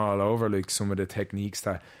pissing all over like some of the techniques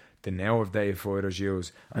that the nowadays fighters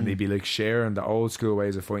use, and they'd be like sharing the old school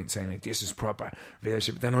ways of fighting, saying like this is proper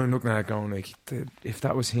leadership. Then I'm looking at it going like, if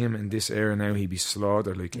that was him in this era now, he'd be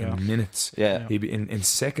slaughtered like in minutes. He'd be in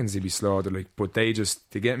seconds. He'd be slaughtered. Like, but they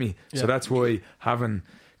get me. So that's why having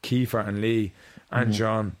Kiefer and Lee and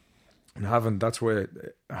John. And having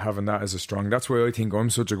that as a strong, that's why I think I'm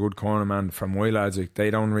such a good corner man for my lads. Like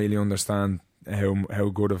they don't really understand how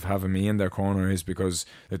good of having me in their corner is, because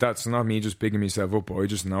like, that's not me just bigging myself up, but I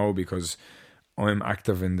just know because I'm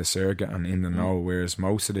active in the circuit and in the know. Whereas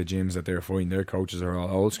most of the gyms that they're fighting, their coaches are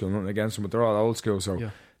all old school. Nothing against them, but they're all old school.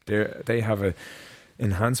 So they have a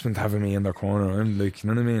enhancement having me in their corner. I'm like, you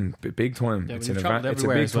know what I mean? Big time. It's a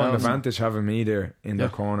big time advantage having me there in their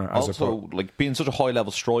corner. Also, like being such a high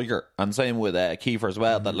level striker, and same with Kiefer as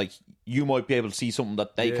well, that like you might be able to see something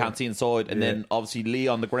that they can't see inside, and then obviously Lee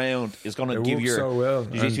on the ground is going to give you your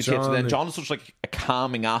jiu-jitsu tips, and then John is such like a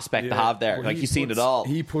calming aspect to have there. Like he's seen it all.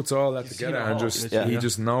 He puts all that together, and he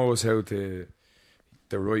just knows how to.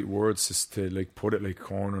 The right words is to like put it like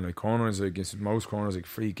corner. Like corner is like most corners like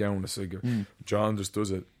freak out. It's like John just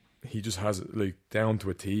does it. He just has it like down to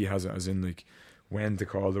a T. He has it as in like when to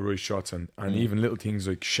call the right shots and even little things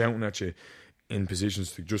like shouting at you in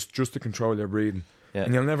positions to just to control your breathing.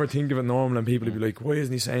 And you'll never think of it normal, and people will be like, why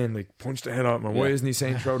isn't he saying like punch the head out, man? Why isn't he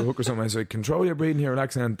saying throw the hook or something? I was like, control your breathing here,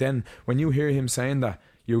 relax. And then when you hear him saying that,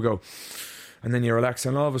 you go, and then you relax,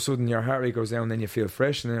 and all of a sudden your heart rate goes down, and then you feel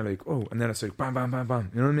fresh, and then you're like, oh, and then it's like bam, bam, bam,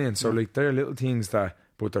 bam. You know what I mean? So like they're little things they're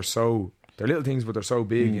little things, but they're so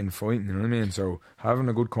big in fighting. You know what I mean? So having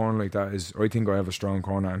a good corner like that is, I think I have a strong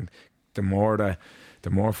corner, and the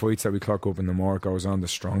more fights that we clock up and the more it goes on, the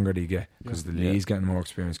stronger they get, because the Lee's getting more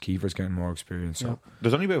experience, Kiefer's getting more experience. So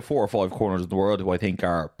there's only about 4 or 5 corners in the world who I think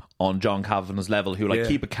are on John Kavanagh's level, who like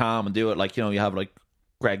keep it calm and do it. Like, you know, you have like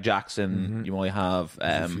Greg Jackson, you might have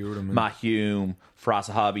Matt Hume, Faraz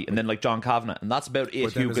Sahabi, and then like John Kavanagh, and that's about it.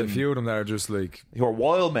 But then there's a few of them that are just like, who are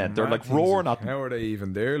wild men. They're like roaring at them. How are they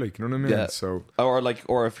even there? Like, you know what I mean? Yeah. So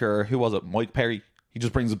or if you're, who was it, Mike Perry? He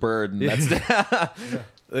just brings a bird and that's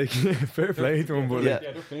like fair play to him, but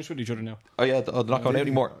they're finished with each other now. oh yeah, they're not going out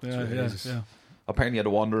anymore. Yeah. Apparently, he had a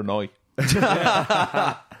wandering eye.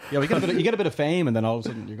 Yeah, you get a bit of fame, and then all of a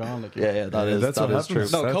sudden you're gone. Like, that's what happens. True.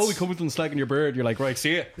 No, That's... Colby Covington slagging your bird. You're like, right,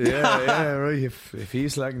 see it. Yeah, right. If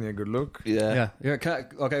he's slagging you, good luck. Yeah.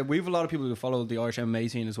 Okay, we have a lot of people who follow the Irish MMA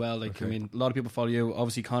scene as well. Like, I mean, a lot of people follow you.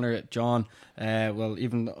 Obviously, Conor, John. Well,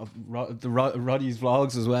 even the Roddy's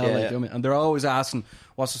vlogs as well. Yeah, like, I mean, and they're always asking,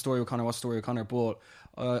 "What's the story with Conor? What's the story with Conor?" But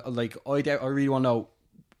like, I really want to know,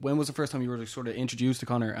 when was the first time you were like, sort of introduced to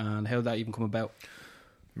Conor, and how did that even come about?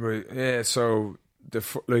 Right. Yeah. So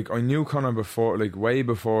I knew Conor before, like way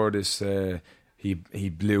before this. He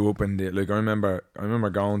blew up in the, like, I remember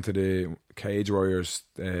going to the Cage Warriors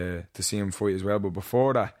to see him fight as well. But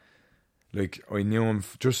before that, like, I knew him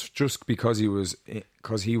just because he was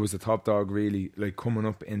the top dog, really, like, coming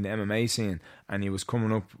up in the MMA scene, and he was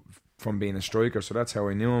coming up from being a striker. So that's how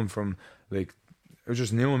I knew him from, like. I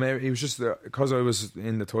just knew him. He was just because I was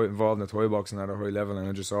involved in the toy boxing at a high level, and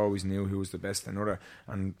I just always knew who was the best and other.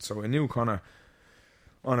 And so I knew Conor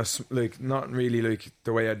on a, like, not really like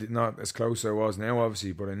the way I did, not as close as I was now,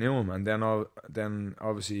 obviously, but I knew him. And then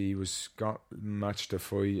obviously he matched the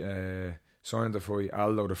fight, signed the fight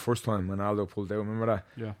Aldo the first time when Aldo pulled out. Remember that?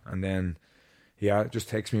 Yeah. And then he just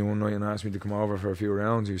texted me one night and asked me to come over for a few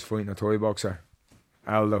rounds. He was fighting a toy boxer,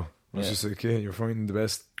 Aldo. I was just like, yeah, you're fighting the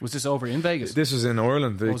best. Was this over in Vegas? This was in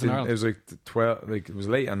Ireland. It was in Ireland. It was like 12. Like, it was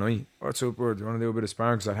late at night. What's up, bro? Do you want to do a bit of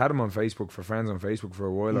sparring? Because I had him on Facebook, for friends on Facebook, for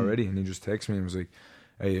a while already, and he just texted me and was like,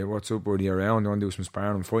 "Hey, what's up, bro? Are you around? Do you want to do some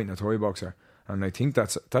sparring? I'm fighting a toy boxer." And I think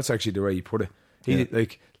that's actually the way he put it. He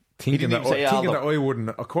like thinking that I wouldn't.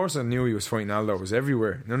 Of course, I knew he was fighting Aldo. It was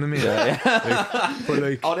everywhere. You know what I mean? Like, but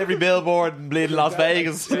like on every billboard in bleeding Las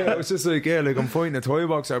Vegas. Yeah, it was just like, like, I'm fighting a toy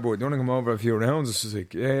boxer, but do you want to come over a few rounds? It's just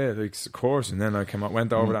like, like, of course. And then I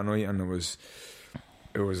went over that night, and it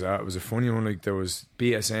was a funny one. Like, there was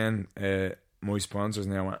BSN, my sponsors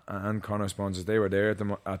now, and Conor sponsors. They were there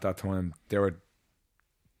at that time. They were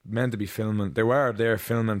meant to be filming. They were there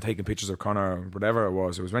filming, taking pictures of Conor, or whatever it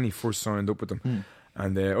was. It was when he first signed up with them.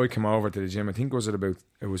 And I came over to the gym. I think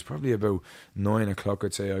it was probably about 9 o'clock,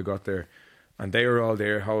 I'd say. I got there, and they were all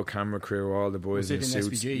there, whole camera crew, all the boys in suits.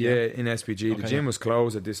 SPG, yeah, in SPG. Okay, the gym was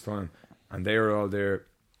closed at this time, and they were all there.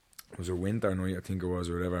 It was a winter night, I think it was,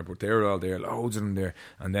 or whatever, but they were all there, loads of them there.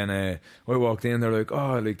 And then I walked in, they're like,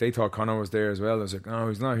 oh, like, they thought Conor was there as well. I was like, no,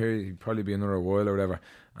 he's not here, he'd probably be another while or whatever.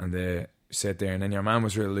 And sat there, and then your man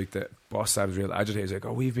was real, like, the boss side was real agitated. He's like,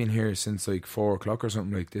 oh, we've been here since like 4 o'clock or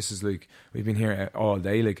something, like, this is like, we've been here all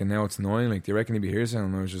day, like, and now it's 9, like, do you reckon he'd be here soon?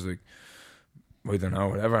 And I was just like, I don't know,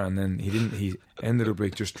 whatever. And then he ended up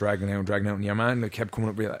like just dragging out, and your man like kept coming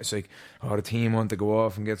up with it. It's like, oh, the team want to go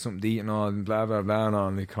off and get something to eat and all, and blah blah blah and all.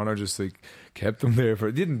 And like, Conor just like kept them there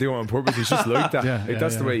he didn't do it on purpose, he's just like that.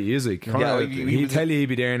 That's the way he is. Like, Conor, like, he'd tell you he'd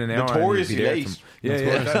be there in an hour, notoriously late.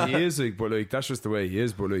 That he is, like, but like, that's just the way he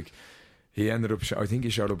is. But like, he ended up, I think he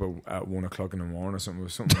showed up at 1 o'clock in the morning or something. It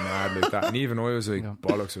was something mad like that. And even I was like,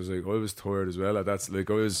 bollocks. I was tired as well. That's like,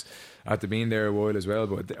 I was after being there a while as well,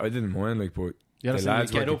 but I didn't mind, like, but the lads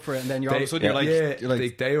get up for it, and then all of a sudden you're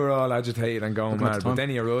like, they were all agitated and going mad. But then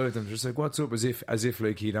he arrived and just like, what's up? As if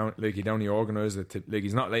like he'd only organised it. Like,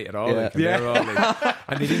 he's not late at all. Like, and they were all like,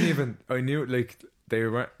 and he didn't even. I knew, like, they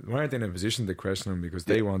weren't in a position to question him because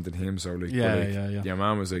they wanted him. So like, your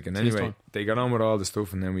man was like, and anyway, they got on with all the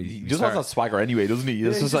stuff, and then he just wants that swagger anyway, doesn't he? He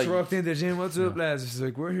just like walked into the gym. What's up, lads? He's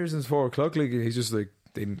like, we're here since 4 o'clock. Like, he's just like,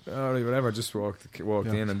 whatever, just walked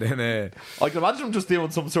in, and then I can imagine him just doing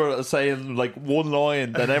some sort of saying like one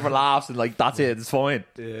line that never laughs, and like, that's it, it's fine.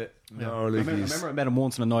 No, like, I remember I met him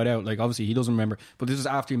once on a night out. Like, obviously he doesn't remember, but this is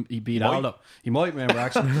after he beat Aldo. He might remember,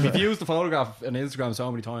 actually. He's used the photograph on Instagram so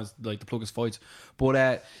many times, like, to plug his fights.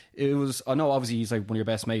 But it was, I know obviously he's like one of your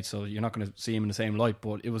best mates, so you're not going to see him in the same light,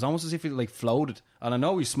 but it was almost as if he like floated. And I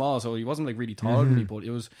know he's small, so he wasn't like really taller than me, but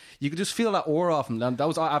it was, you could just feel that aura off him. And that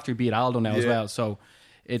was after he beat Aldo now as well. So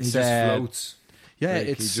it's, he just floats. Yeah, Like,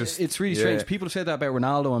 it's really strange. People have said that about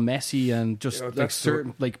Ronaldo and Messi and just like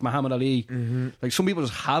certain like Muhammad Ali. Like some people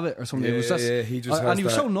just have it or something. Yeah, It was just, he just has and he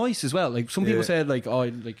was that. so nice as well. Like some people said like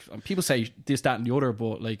people say this, that, and the other,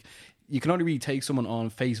 but like you can only really take someone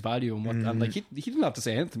on face value and what and like he didn't have to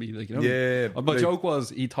say anything to me. Like my joke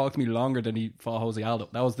was he talked to me longer than he fought Jose Aldo.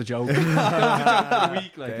 That was the joke. That was the joke of the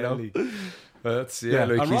week. Like That's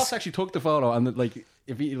like and Ross actually took the photo and like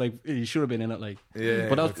if he should have been in it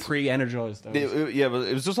but that was pre-energized. But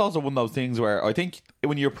it was just also one of those things where I think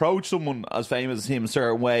when you approach someone as famous as him a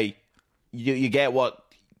certain way, you get what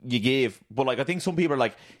you give. But like I think some people are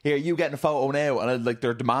like, here, you getting a photo now, and like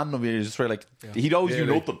they're demanding of you. It's just really like he owes you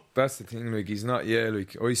nothing. That's the thing. Like he's not. Yeah,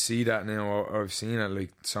 like I see that now. I've seen it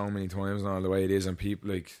like so many times now. The way it is, and people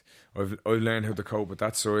like. I've learned how to cope with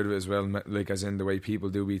that side of it as well. Like as in the way people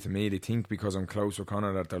do be to me, they think because I'm close with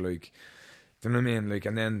Conor that they're like, do you know what I mean? Like,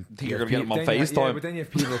 and then think you're gonna get him on FaceTime. Yeah, but then you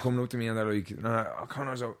have people coming up to me and they're like, nah,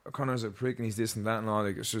 Conor's a prick and he's this and that and all.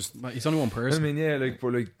 Like it's just, he's only one person. I mean, yeah, like,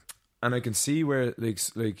 but like, and I can see where like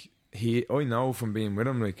I know from being with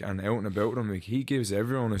him, like, and out and about with him, like, he gives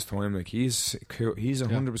everyone his time. Like, he's cool, he's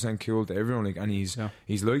 100% cool to everyone. Like, and he's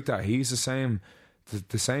like that. He's the same.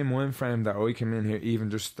 The same mind frame that I came in here,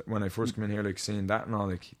 even just when I first came in here, like seeing that and all,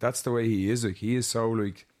 like that's the way he is. Like he is so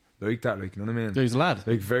like that, like, you know what I mean? He's a lad.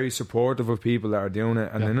 Like very supportive of people that are doing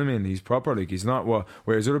it, and you know what I mean? He's proper. Like he's not what.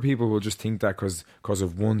 Whereas other people will just think that because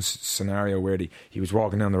of one scenario where he was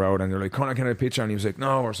walking down the road and they're like, "Conor, can I have a picture?" And he was like,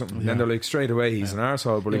 "No," or something. Then they're like, straight away, he's an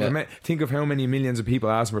arsehole. But like, think of how many millions of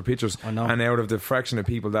people ask for pictures, and out of the fraction of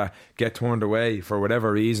people that get turned away for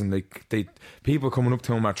whatever reason, like people coming up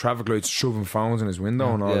to him at traffic lights, shoving phones in his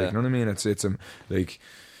window and all. Like, you know what I mean? It's like.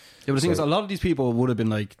 Yeah, but the thing is, a lot of these people would have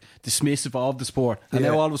been like dismissive of the sport, and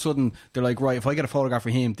now all of a sudden they're like, right, if I get a photograph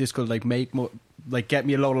of him, this could like get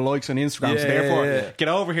me a load of likes on Instagram. So therefore, get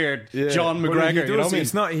over here, John McGregor. You know what I mean?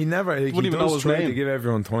 It's not. He never. Like, he does try to give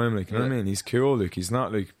everyone time. Like, you know what I mean? He's cool. Like, he's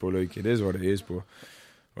not like, but like, it is what it is. But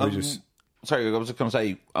sorry, I was just going to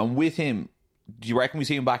say, and with him, do you reckon we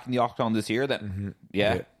see him back in the octagon this year? Then,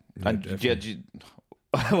 yeah. And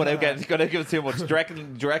without going to give it too much, do you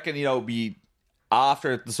reckon be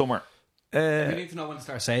after the summer? We need to know when to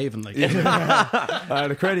start saving. Like,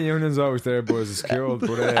 the credit union's always there, boys. It's cool,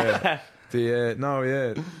 but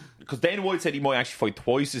because Dana White said he might actually fight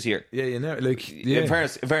twice this year. Yeah, you know, like in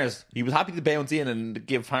fairness, he was happy to bounce in and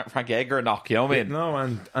give Frankie Edgar a knock. You know what I mean? No,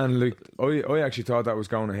 and like I actually thought that was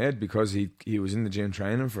going ahead because he was in the gym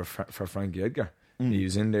training for Frankie Edgar. He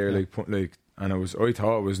was in there and I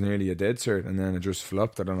thought it was nearly a dead cert, and then it just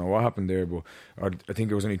flopped. I don't know what happened there, but I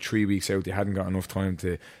think it was only 3 weeks out. They hadn't got enough time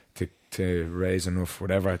to raise enough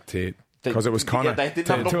whatever because it was Conor. Yeah, they didn't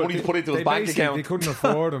have enough money to put into his bank account. They couldn't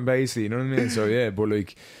afford him, basically. You know what I mean? So yeah, but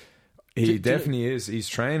like. He definitely is. He's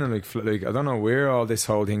training like I don't know where all this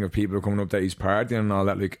whole thing of people are coming up that he's partying and all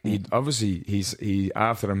that. Like he obviously he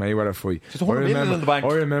after the Mayweather fight. Just $100 million in the bank. I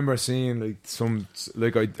remember seeing like some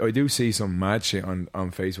like I do see some mad shit on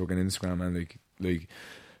Facebook and Instagram and like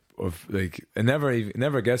of like it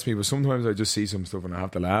never gets me. But sometimes I just see some stuff and I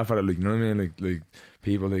have to laugh at it. Like, you know what I mean? Like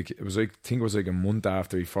people like it was like I think it was like a month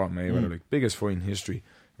after he fought Mayweather. Like biggest fight in history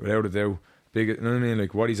without a doubt. You know what I mean?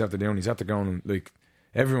 Like what he's after doing. He's after going and like.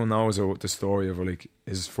 Everyone knows the story of like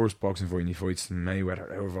his first boxing fight and he fights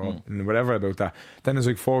Mayweather and whatever about that. Then it's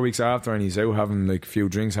like 4 weeks after and he's out having like a few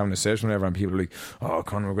drinks, having a session, whatever, and people are like, "Oh,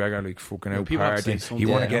 Conor McGregor like fucking out partying. He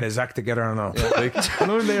want to get his act together and all." Like,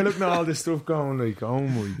 and I'm there looking at all this stuff, going like, "Oh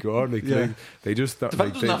my god!" Like, they just the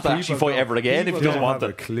fact doesn't have to actually fight ever again if he doesn't want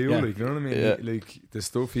a clue. Like, you know what I mean? Like the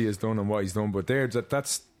stuff he has done and what he's done. But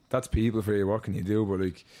that's people for you. What can you do? But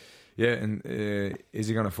like. Yeah, and is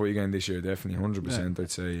he going to fight again this year? Definitely, 100%. I'd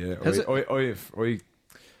say.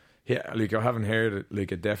 Yeah, like I haven't heard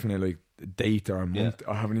like a definite like date or a month.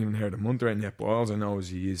 I haven't even heard a month right yet. But all I know is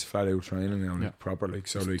he is flat out training now, like proper. Like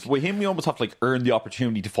so, like with him, you almost have to like earn the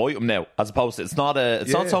opportunity to fight him now, as opposed to it's not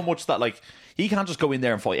so much that like he can't just go in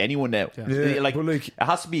there and fight anyone now. Like it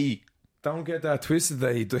has to be. Don't get that twisted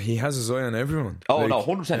that he has his eye on everyone. Oh, like, no,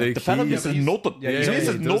 100%. Like the fella misses nothing. He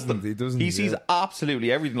misses nothing. He doesn't. He sees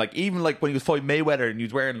absolutely everything. Like even like when he was fighting Mayweather and he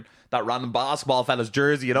was wearing that random basketball fella's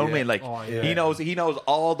jersey, you know what I mean? Like he knows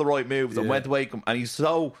all the right moves and when to wake him. And he's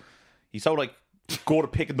so like good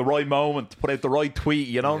at picking the right moment to put out the right tweet,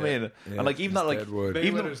 you know what I mean? And like even that like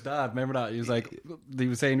Mayweather's dad, remember that? He was like he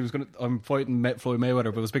was saying he was I'm fighting Floyd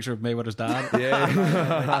Mayweather, but it was a picture of Mayweather's dad.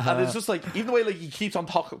 And it's just like even the way like he keeps on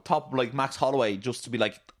top of like Max Holloway just to be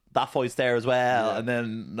like that fight's there as well, and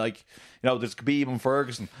then like there's Khabib and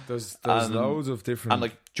Ferguson. There's loads of different, and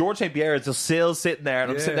like George St. Pierre is just still sitting there,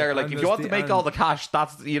 and I'm sitting there like, if you want to make all the cash,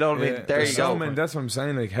 that's what I mean. There you go. That's what I'm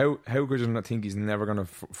saying. Like how could you not think he's never gonna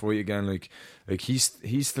fight again? Like he's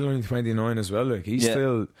still only 29 as well. Like he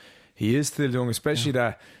is still young, especially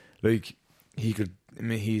that like he could. I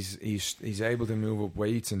mean, he's able to move up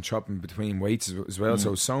weights and chop in between weights as well.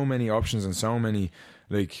 So many options and so many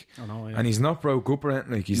like, and he's not broke up or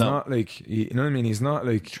anything. Like he's not like, you know what I mean. He's not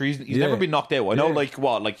like he's never been knocked out. I know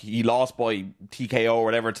like he lost by TKO or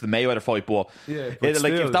whatever to the Mayweather fight, but like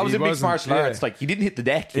if that was in mixed martial arts, like he didn't hit the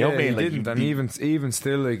deck. You know what I mean? He didn't, and even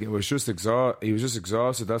still, like it was just he was just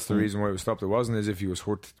exhausted. That's the reason why it was stopped. It wasn't as if he was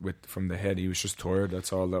hurt from the head. He was just tired.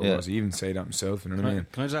 That's all that was. He even say that himself. You know what I mean?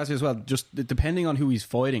 Can I just ask you as well? Just depending on who he's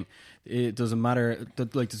fighting, it doesn't matter.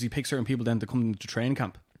 Like, does he pick certain people then to come into training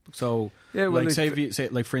camp? So, say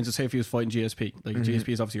for instance, say if he was fighting GSP, like GSP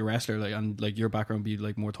is obviously a wrestler, like, and like your background would be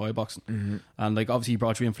like more Thai boxing, and like obviously he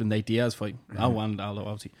brought you in for the Nate Diaz fight, and Aldo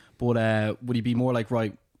obviously, but would he be more like,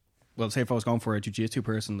 right, well, say if I was going for a jiu-jitsu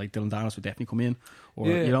person, like Dylan Danis would definitely come in, or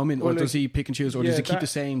you know what I mean, or does he pick and choose, or does he keep the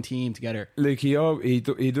same team together? Like he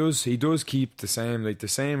does keep the same, like the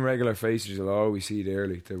same regular faces you'll always see there,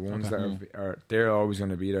 like the ones that are they're always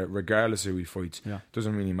going to be there regardless of who he fights.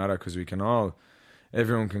 Doesn't really matter because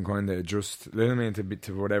everyone can kind of adjust, you know what I mean,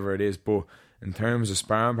 to whatever it is. But in terms of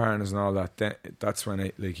sparring partners and all that, that's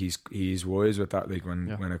when he's wise with that. Like when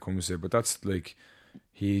it comes to it. But that's like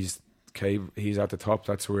he's at the top.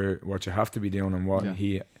 That's what you have to be doing and what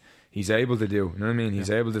he's able to do. You know what I mean? He's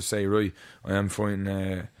able to say, right, I am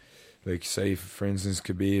fighting, like say for instance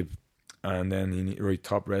Khabib. And then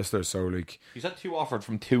top wrestler, so like he's had 2 offered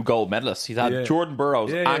from 2 gold medalists. He's had Jordan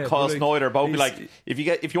Burroughs and Kyle Snyder both be like, if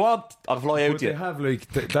you want, I'll fly out to you. They have like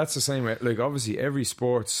that's the same way. Like obviously every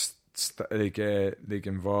sports like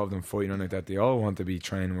involved in fighting and like that, they all want to be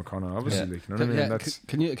training with Conor. Obviously, like, you know what I mean. That's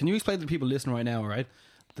can you explain to the people listening right now, right?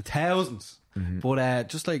 The thousands. But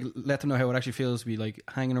just like let them know how it actually feels to be like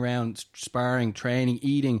hanging around, sparring, training,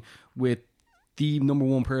 eating with the number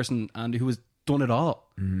one person and who has done it all.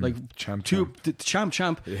 Like champ, the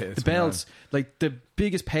the belts, like the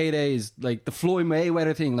biggest paydays, like the Floyd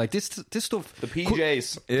Mayweather thing, like this stuff. The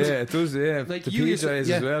PJs, it does, like the PJs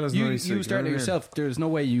as well as nice. You started it yourself. There's no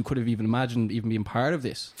way you could have even imagined even being part of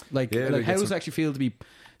this. Like how does it actually feel to be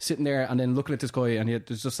sitting there and then looking at this guy and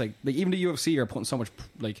there's just like even the UFC are putting so much,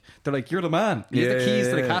 like they're like, you're the man, you're the keys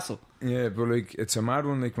to the castle. Yeah, but like it's a mad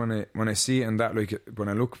one. Like when I see it and that, like when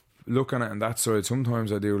I look on it and that side,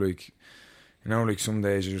 sometimes I do like. You know, like some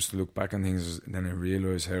days you just look back on things and then I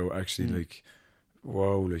realise how actually like,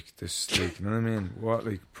 whoa, like this, like, you know what I mean? What,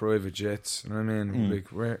 like private jets, you know what I mean? Like,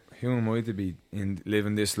 who am I to be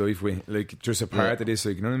living this life with? Like, just a part of this,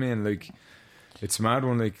 like, you know what I mean? Like, it's mad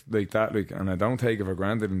one like that, like, and I don't take it for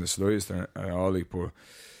granted in the slightest at all, like, but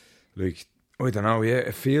like, I don't know,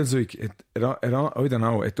 it feels like I don't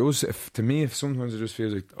know, it does, to me, sometimes it just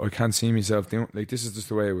feels like I can't see myself doing, like, this is just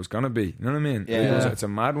the way it was gonna be, you know what I mean? It's a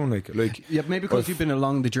mad one, like maybe because you've been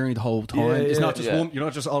along the journey the whole time. It's not just one, you're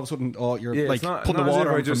not just all of a sudden you're like putting the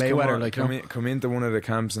water on for Mayweather, like come into one of the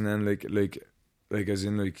camps and then like as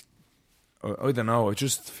in like I don't know, I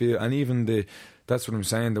just feel, and even that's what I'm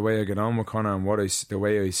saying, the way I get on with Conor and the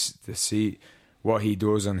way I see what he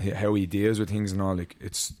does and how he deals with things and all, like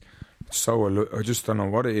it's so I just don't know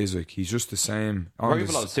what it is. Like he's just the same. Very a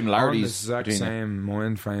lot of similarities. On the exact same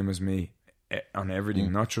mind frame as me on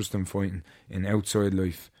everything, not just in fighting, in outside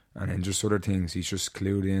life, and in just other things. He's just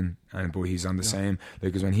clued in, but he's on the same.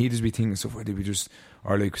 Like, because when he just be thinking stuff, would be just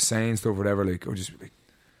or like saying stuff, whatever. Like, or just be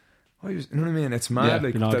like, you know what I mean? It's mad.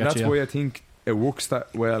 Like that's why I think it works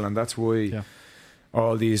that well, and that's why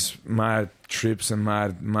all these mad trips and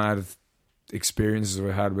mad experiences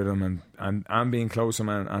we had with him, and I'm being close to him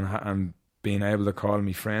and being able to call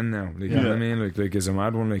me friend now, like, you know what I mean, like it's a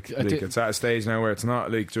mad one, like it's at a stage now where it's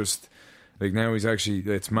not like just like now he's actually,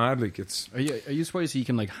 it's mad, like it's. Are you surprised he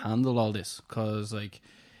can like handle all this? Because like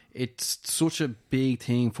it's such a big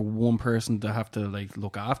thing for one person to have to like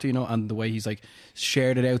look after, you know, and the way he's like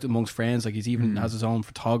shared it out amongst friends, like he's even has his own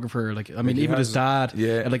photographer, like I mean, like even his dad,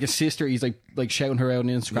 and like his sister, he's like shouting her out on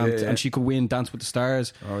Instagram, and she could win Dance with the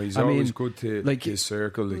Stars. Oh, he's always good to like his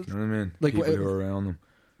circle, like, you know what I mean, like people who are around him.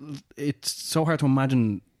 It's so hard to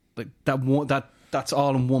imagine like that's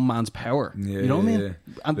all in one man's power. You know what I mean?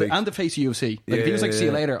 And the face of UFC. Like if he was like, see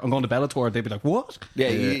you later, I'm going to Bellator, they'd be like, what? Yeah,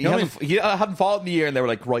 he hadn't fought in the year and they were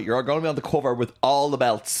like, right, you're going to be on the cover with all the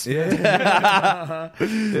belts. Yeah.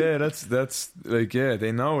 that's like,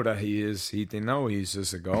 they know that he is, they know he's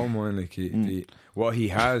just a gold mine, like what he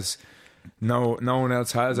has, no one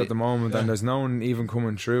else has at the moment, and there's no one even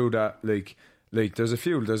coming through that like there's a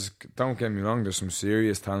few. Don't get me wrong, there's some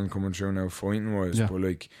serious talent coming through now fighting wise, but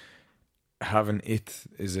like having it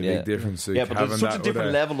is a big difference. Like, but there's such a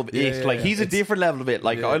different level of it. Like he's a different level of it.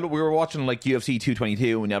 Like we were watching like UFC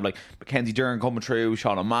 222, and you have like Mackenzie Dern coming through,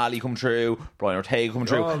 Sean O'Malley coming through, Brian Ortega coming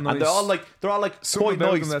through, and they're all like quite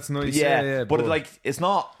nice. That's nice. But like it's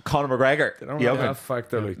not Conor McGregor. They don't have that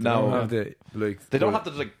factor. Like they don't have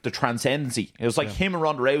the transcendency. It was like him and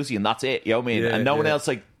Ronda Rousey, and that's it. You know what I mean? And no one else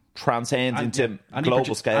like transcends into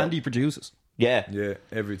global scale. And he produces. Yeah,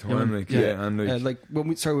 every time, and like when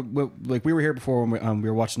we were here before when we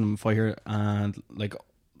were watching them fight here, and like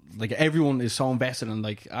everyone is so invested, and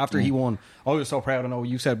like after he won, I was so proud. I know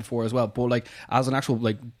you said before as well, but like as an actual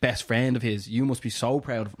like best friend of his, you must be so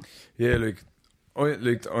proud of him. Yeah,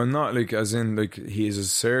 I'm not like as in like he has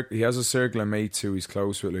a circle of mates who he's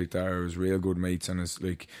close with, like that are his real good mates, and it's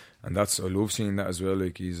like, and that's I love seeing that as well.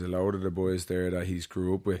 Like he's a lot of the boys there that he's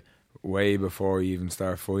grew up with way before he even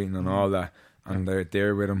started fighting and all that. And they're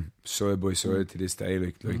there with him side by side to this day.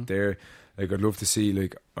 Like they're like, I'd love to see,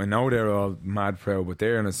 like, I know they're all mad proud, but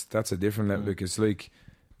that's a different level. Like it's like,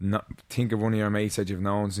 not think of one of your mates that you've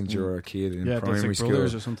known since you were a kid in primary like school,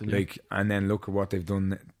 or something, like, and then look at what they've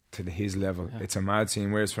done to his level. It's a mad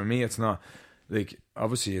scene. Whereas for me, it's not. Like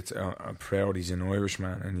obviously, it's I'm proud he's an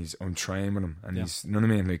Irishman and I'm trained with him, and he's, you know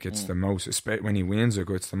what I mean. Like it's the most, especially when he wins, like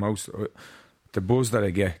it's the most. The buzz that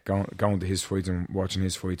I get going to his fights and watching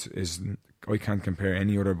his fights is, I can't compare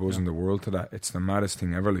any other buzz in the world to that. It's the maddest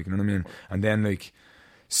thing ever, like, you know what I mean? And then like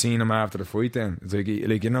seeing him after the fight, then it's like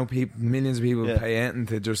you know, millions of people pay anything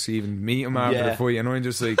to just even meet him after the fight, and I'm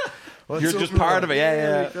just like, you're just part of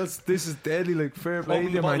it, Like, this is deadly, like, fair play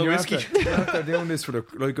to you, man. You're after doing this for the,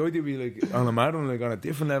 like, I'd be like on a mad one, like on a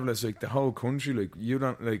different level. It's like the whole country, like you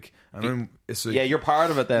don't like, and it's like, you're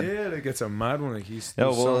part of it then. Yeah, like it's a mad one. Like he's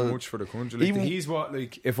so much for the country. Like he's what,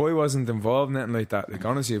 like if I wasn't involved in anything like that, like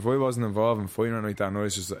honestly, if I wasn't involved in fighting or like that, and I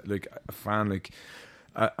was just like a fan, like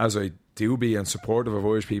as I do be and supportive of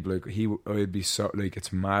Irish people, like I'd be so, like,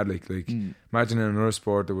 it's mad, like imagine in another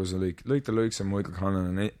sport there was like the likes of Michael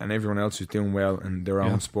Conlan and everyone else who's doing well in their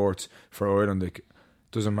own sports for Ireland. Like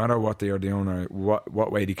doesn't matter what they are doing or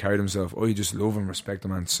what way they carry themselves, I just love and respect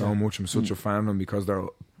them, and so much. I'm such a fan of them because they're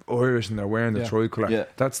Irish and they're wearing the tricolour.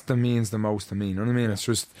 That's the means the most to me, you know what I mean? It's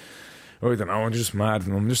just, I don't know, I'm just mad.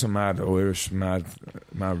 I'm just a mad Irish, mad.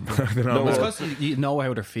 I don't know. It's because you know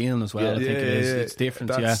how they're feeling as well. I think it is. It's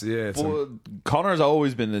different. But Conor's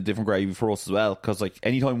always been a different gravy for us as well, because like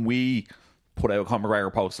anytime we put out a Conor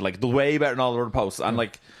McGregor post, like the way better than all the other posts, and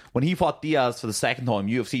like when he fought Diaz for the second time,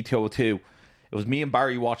 UFC 202, it was me and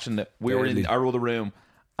Barry watching it. We were in our other room,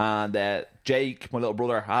 and Jake, my little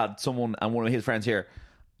brother, had someone and one of his friends here,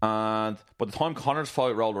 and by the time Conor's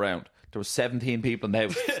fight rolled around, there was 17 people in the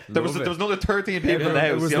house. There was another 13 people in the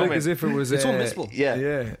house. It was like as if it was it's unmissable. Yeah.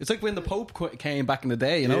 It's like when the Pope came back in the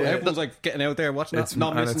day. You know, everyone's like getting out there watching that,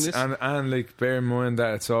 not missing this. And like bear in mind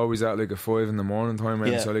that it's always at like a 5 a.m.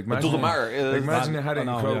 time. So like, imagine, it doesn't matter. Like imagine you had it in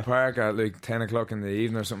Croke Park at like 10 o'clock in the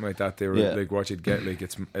evening or something like that. They were like what you'd get. Like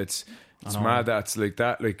it's mad. That's like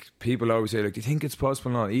that. Like people always say, like, do you think it's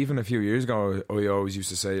possible? Not even a few years ago, I always used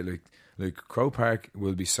to say like Croke Park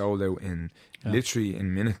will be sold out in literally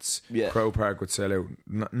in minutes. Croke Park would sell out.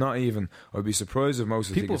 Not even. I'd be surprised if most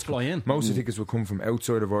of the tickets fly in. Most of the tickets will come from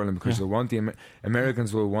outside of Ireland because they'll want the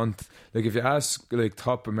Americans will want, like, if you ask like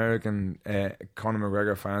top American Conor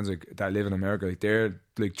McGregor fans like that live in America, like their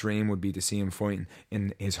like dream would be to see him fighting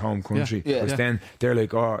in his home country. Because then they're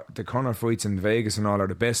like, oh, the Conor fights in Vegas and all are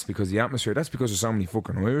the best because the atmosphere. That's because there's so many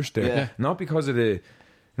fucking Irish there, not because of the.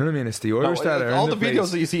 You know what I mean? It's the Irish that are all in the videos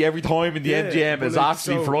place. that you see every time in the MGM is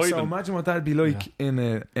actually frightening. So imagine what that'd be like in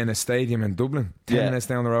a stadium in Dublin, 10 minutes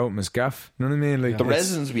down the road, Misgaff. You know what I mean? Like the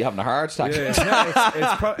residents would be having a heart attack.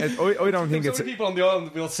 I don't think it's. People on the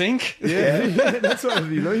island will sink. That's what it'd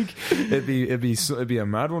be like. It'd be a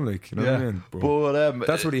mad one, like, you know what I mean? But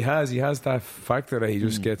that's what he has. He has that factor that he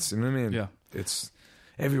just gets. You know what I mean? Yeah. It's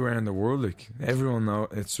everywhere in the world. Like everyone know.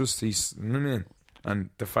 It's just he's. You know what I mean? And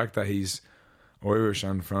the fact that he's Irish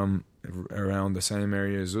and from around the same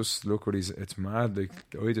area as us, look what it's mad. Like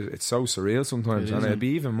it's so surreal sometimes, and it'd be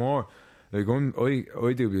even more like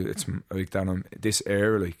I do. It's like that on this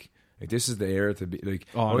era, like this is the era to be like.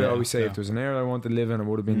 I always say if there was an era I wanted to live in, it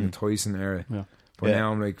would have been the Tyson era. But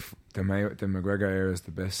now I'm like the McGregor era is the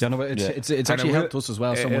best. Yeah, no, but it's actually helped us as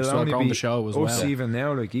well so much. So on the show as well. Us even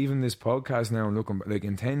now, like even this podcast now, looking like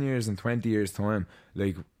in 10 years and 20 years time,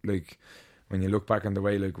 like when you look back on the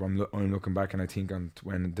way, like I'm looking back and I think on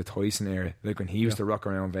when the Tyson era, like when he used to rock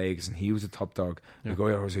around Vegas and he was the top dog, like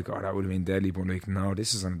I was like, oh, that would have been deadly, but like no,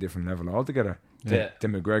 this is on a different level altogether. The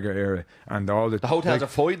McGregor era and all the hotels are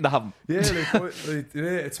fighting to have him. Yeah,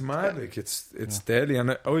 it's mad. Like it's deadly.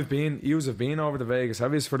 And I've been, you have been over to Vegas.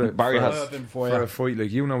 Have you for the Barry for, has been before, for a fight?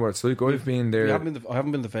 Like you know what it's like. I've been there. I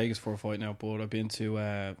haven't been to Vegas for a fight now, but I've been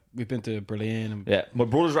to we've been to Berlin. And yeah, my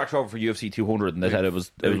brothers were actually over for UFC 200, and they said it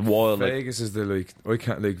was wild. Vegas is the I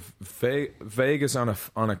can't Vegas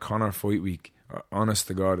on a Conor fight week. Honest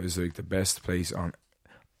to God, is like the best place on.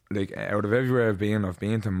 Like out of everywhere I've been to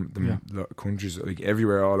the countries like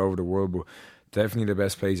everywhere all over the world, but definitely the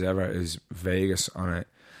best place ever is Vegas on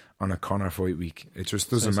a Conor fight week. It just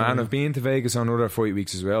doesn't matter. I've been to Vegas on other fight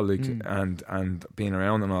weeks as well, like and being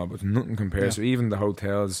around and all, but nothing compares. So even the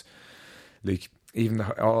hotels, like even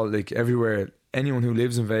everywhere. Anyone who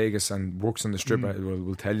lives in Vegas and works on the strip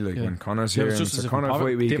will tell you, like when Conor's here, and it's a Conor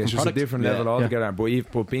fight week, it's just a different level altogether.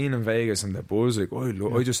 But being in Vegas and the buzz, like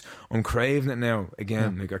I'm craving it now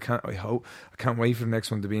again. Like I can't wait for the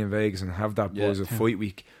next one to be in Vegas and have that buzz of fight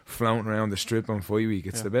week floating around the strip on fight week.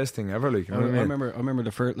 It's the best thing ever. Like I remember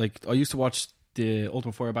the first, like I used to watch the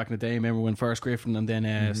Ultimate Fighter back in the day. I remember when Forrest Griffin and then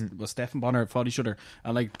was Stephen Bonner fought each other,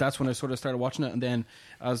 and like that's when I sort of started watching it. And then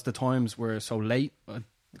as the times were so late,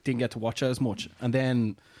 didn't get to watch it as much, and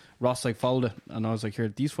then Ross like followed it, and I was like, here,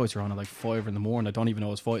 these fights are on at like 5 in the morning, I don't even know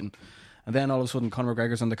I was fighting. And then all of a sudden Conor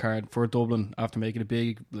McGregor's on the card for Dublin after making a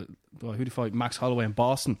big who did he fight? Max Holloway in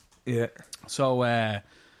Boston. So I'm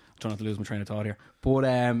trying not to lose my train of thought here,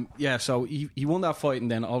 but so he won that fight, and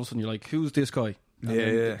then all of a sudden you're like, who's this guy?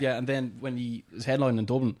 And then when he was headlining in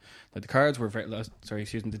Dublin, like the cards were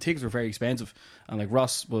the tickets were very expensive, and like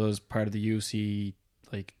Ross was part of the UFC,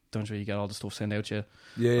 like don't you get all the stuff sent out to you?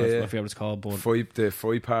 I forget what it's called, but the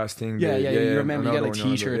fight pass thing. You remember you get like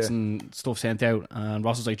t-shirts and stuff sent out, and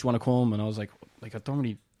Ross was like, do you want to come? And I was like I don't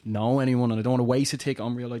really know anyone, and I don't want to waste a ticket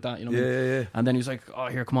on real like that, you know? Yeah. And then he was like, oh,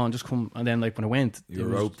 here, come on, just come. And then like when I went, you were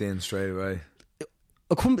roped in straight away.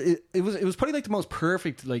 It was probably like the most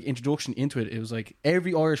perfect like introduction into it. It was like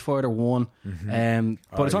every Irish fighter won.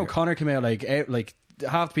 By the time Conor came out, like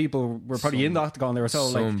half the people were probably in the octagon. They were so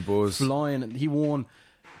like buzz. Flying, and he won.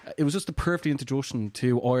 It was just the perfect introduction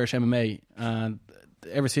to Irish MMA, and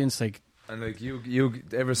ever since, like, and like you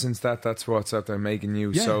ever since that's what's out there making you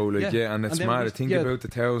and it's mad to think about the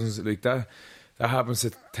thousands like that happens to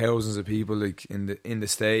thousands of people like in the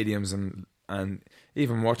stadiums and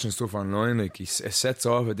even watching stuff online, like it sets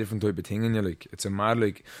off a different type of thing in you. Like it's a mad,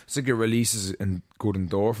 like it's like it releases good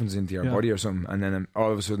endorphins into your body or something, and then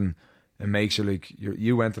all of a sudden it makes you like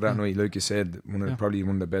you went to that night, like you said, probably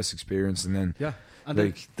one of the best experiences, and then and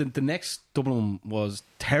like the next Dublin was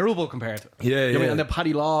terrible compared to it. And then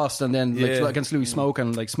Paddy lost, and then like against Louis Smoke,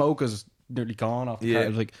 and like Smoke is nearly gone off the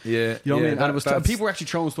card. Like you know what I mean? And it was people were actually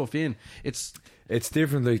throwing stuff in. It's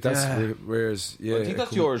different, like that's whereas I think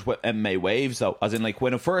that's yours with MMA waves though, as in like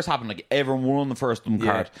when it first happened, like everyone won the first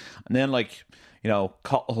card, and then like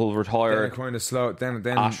Cottle retired, then kind of slow, then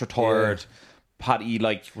Ash retired, Paddy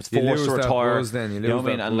like was forced to retire. You know what I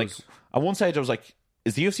mean? And like at one stage I was like,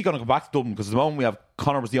 is the UFC going to go back to Dublin? Because at the moment we have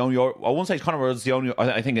Conor was the only. I won't say Conor was the only.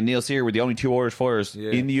 I think and Neil Sear were the only two Irish fighters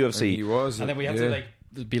in the UFC. And he was, and then we had to like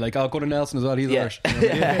be like, oh, Gunnar Nelson as well. He's Irish.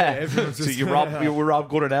 So you rob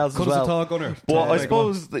Gunnar Nelson as well. Talk Gunnar. But I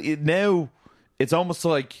suppose now it's almost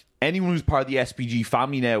like anyone who's part of the SPG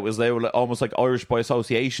family now is almost like Irish by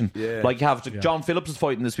association. Like you have John Phillips is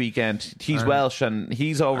fighting this weekend. He's Welsh and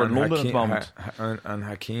he's over in London at the moment. And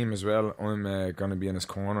Hakeem as well. I'm going to be in his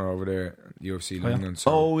corner over there, UFC London.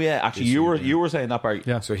 So actually you were saying that, Barry.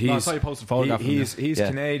 Yeah. So I saw you posted a photograph. He's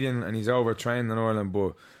Canadian and he's over trained in Ireland,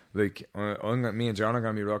 but like me and John are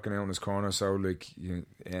going to be rocking out in his corner, so like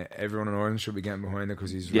everyone in Ireland should be getting behind it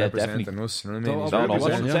because he's representing us. You know what I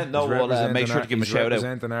mean? Make sure to give him a shout out. He's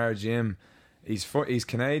representing our gym. He's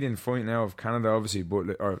Canadian fighting out of Canada, obviously,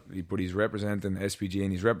 but he's representing SPG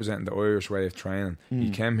and he's representing the Irish way of training. He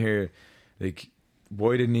came here, like,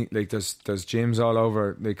 why didn't he? Like, there's gyms all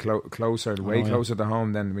over, like closer to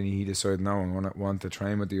home. Than when he decided, no, I want to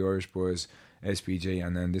train with the Irish boys, SPG,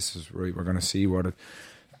 and then this is right. We're going to see what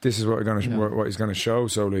he's going to show.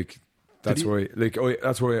 So like that's why I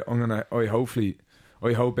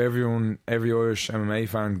hope every Irish MMA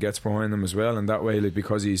fan gets behind him as well, and that way, like,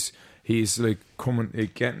 because he's like coming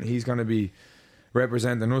again, he's going to be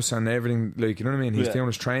representing us and everything, like, you know what I mean? He's doing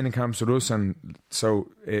his training camps with us, and so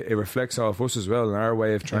it reflects off us as well and our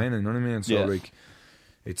way of training, you know what I mean? So like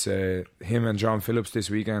it's him and John Phillips this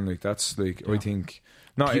weekend, like that's like I think.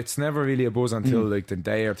 No, it's never really a buzz until like the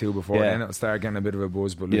day or two before, then it'll start getting a bit of a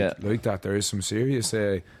buzz. But like that, there is some serious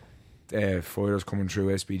fighters coming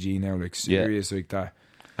through SBG now, like serious like that.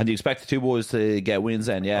 And you expect the two boys to get wins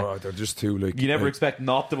then, yeah? Oh, they're just too like. You never expect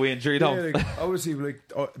not to win, sure you don't. Like, obviously,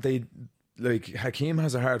 they. Like Hakeem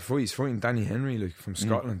has a hard fight. He's fighting Danny Henry, like from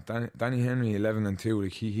Scotland. Danny Henry, 11-2.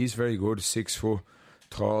 Like he's very good. 6 foot,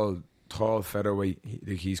 tall featherweight.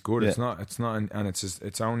 He's good. It's not, and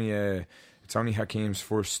it's only Hakeem's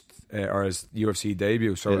first or his UFC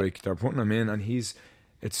debut. So like they're putting him in, and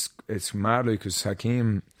it's mad because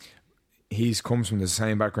Hakeem, he's comes from the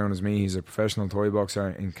same background as me. He's a professional Thai boxer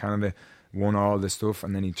in Canada, won all this stuff,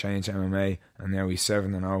 and then he changed MMA, and now he's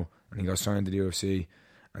 7-0, and he got signed to the UFC.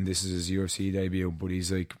 And this is his UFC debut, but he's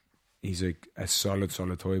like a solid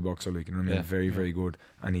Thai boxer, like, you know what I mean? Very, very good.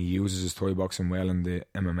 And he uses his Thai boxing well in the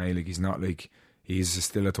MMA. Like, he's not like, he's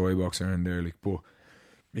still a Thai boxer in there, like, but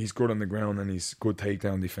he's good on the ground and he's good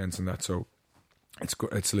takedown defense and that. So it's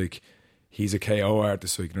good. It's like he's a KO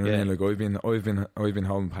artist, like, you know what I mean? Like, I've been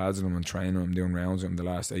holding pads on him and training him, doing rounds with him the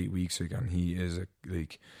last 8 weeks, like, and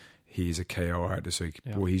he's a KO artist, like,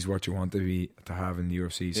 but he's what you want to have in the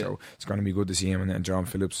UFC. So it's going to be good to see him, and then John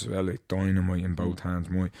Phillips as well, like dynamite in both hands.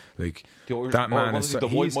 That man is the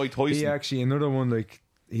white Mike Tyson. He actually another one, like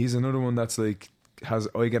he's another one that's like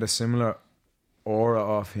I get a similar aura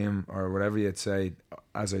off him or whatever you'd say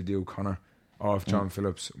as I do Conor off John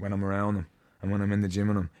Phillips when I'm around him and when I'm in the gym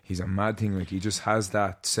with him. He's a mad thing, like he just has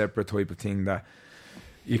that separate type of thing that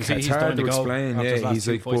it's hard to explain. Yeah, he's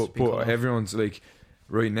like, but everyone's like.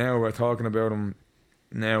 Right now, we're talking about him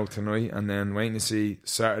now tonight, and then waiting to see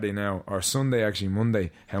Saturday now or Sunday, actually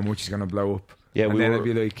Monday, how much he's going to blow up. Yeah, and then it'd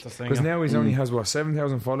be like because now he's only has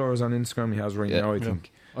 7,000 followers on Instagram. He has now, I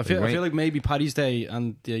think. I feel like maybe Paddy's Day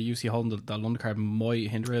and the UFC holding the London card might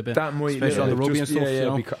hinder a bit. That might, especially on the rugby and stuff.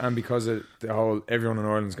 You know? Because of the whole, everyone in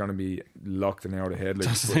Ireland's going to be locked in out of head. Like,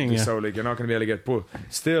 that's the thing, so like you're not going to be able to get. But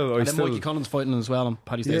still, and then Mikey Collins fighting as well on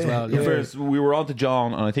Paddy's Day as well. Yeah. First, we were on to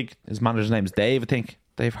John, and I think his manager's name is Dave. I think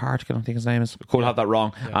Dave Hartigan, I think his name is. Could have that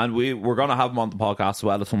wrong. And we're going to have him on the podcast as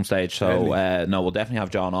well at some stage. So no, we'll definitely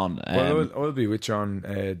have John on. Well, I'll be with John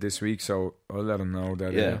this week, so I'll let him know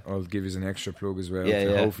that I'll give you an extra plug as well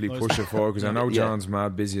to hopefully push it forward, because I know John's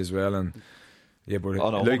mad busy as well, and but like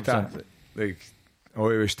 100%. That, like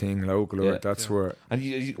Irish thing, local, that's where.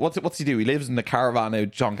 And what's he do? He lives in the caravan now.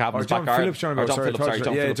 John Cavan's John backyard. Phillips,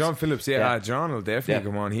 John Phillips. John will definitely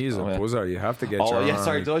come on. He's a buzzer. You have to get. John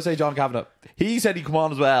sorry, did I say John Kavanagh? He said he'd come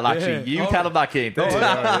on as well. Actually, you tell him that, Keane.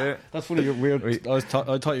 That's funny. You're weird.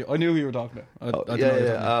 I knew who you were talking about.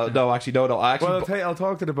 No. Actually, I'll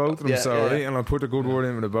talk to the both of them. And I'll put a good word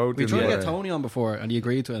in with the both. We tried to get Tony on before, and he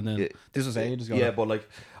agreed to it. And then this was ages ago. Yeah, but like,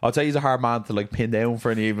 I'll tell you, he's a hard man to like pin down for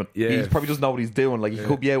an evening. He probably doesn't know what he's doing. Like, he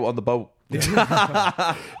could be out on the boat. He's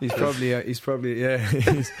probably but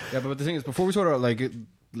the thing is, before we sort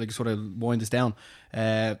of wind this down,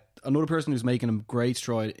 another person who's making a great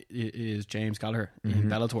stride is James Gallagher in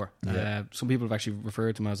Bellator. Some people have actually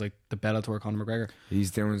referred to him as like the Bellator Conor McGregor.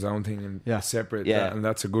 He's doing his own thing and separate, and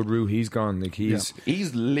that's a good route he's gone. Like he's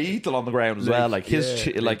lethal on the ground as well. Like his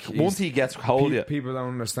once he gets hold of you, people don't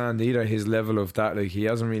understand either his level of that. Like he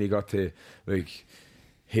hasn't really got to like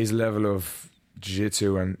his level of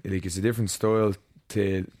jiu-jitsu, and like it's a different style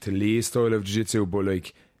to Lee's style of jiu-jitsu, but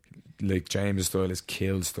like James' style is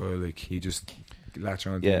kill style. Like he just latch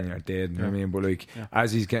on and you're dead. You know what I mean? But like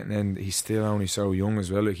as he's getting in, he's still only so young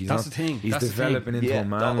as well. Like he's the thing. He's developing into a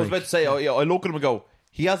man. I was about to say, I look at him and go,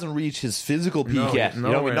 he hasn't reached his physical peak yet. You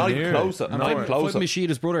know, not even close. Not even close.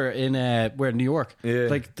 Mashida's brother in New York. Yeah,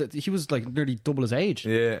 like he was like nearly double his age.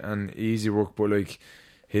 Yeah, and easy work, but like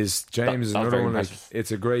his James is another one. Like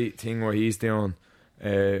it's a great thing what he's doing.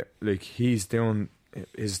 Like he's doing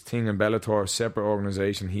his thing in Bellator, separate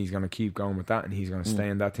organisation. He's going to keep going with that, and he's going to stay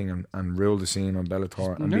in that thing and rule the scene on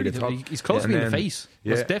Bellator and be the top. He's close to being the face.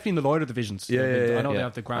 It's definitely in the lighter divisions. I know they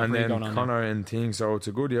have the Grand Prix going on. And then Conor and things, so it's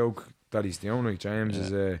a good yoke that he's doing. Like James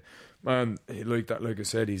is man, like that. Like I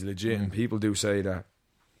said, he's legit, and people do say that.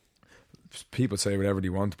 People say whatever they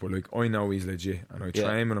want, but like I know he's legit, and I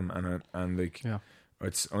train with him, and like. Yeah.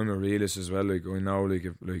 I'm a realist as well. Like I know,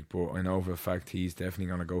 but I know for a fact he's definitely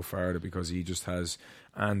gonna go farther because he just has.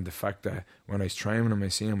 And the fact that when I was training him, I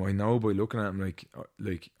see him. I know by looking at him,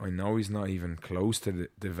 like I know he's not even close to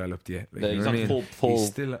developed yet. Like, he's not full.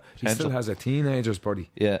 He still has a teenager's body.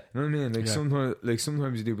 Yeah, you know what I mean. Like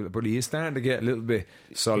sometimes you do, but he is starting to get a little bit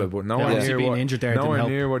solid. But nowhere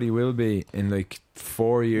near what he will be in like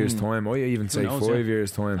 4 years' time. I even say 5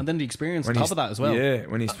 years' time. And then the experience on top of that as well. Yeah,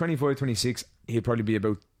 when he's 25, 26, he'll probably be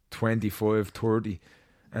about 25, 30,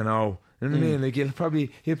 and all. You know what I mean? Like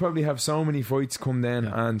he'll probably have so many fights come then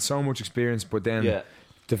and so much experience, but then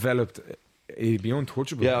developed, he'd be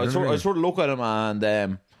untouchable. Yeah, I sort of look at him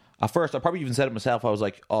and at first, I probably even said it myself. I was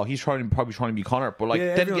like, "Oh, he's probably trying to be Conor." But like,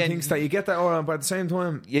 yeah, then everyone again, thinks that you get that all on, but at the same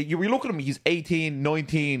time, yeah, you look at him. He's 18,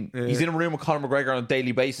 19. He's in a room with Conor McGregor on a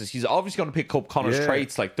daily basis. He's obviously going to pick up Conor's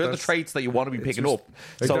traits. Like they're the traits that you want to be picking up.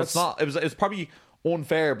 Like so it's not. It was probably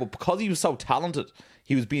unfair, but because he was so talented,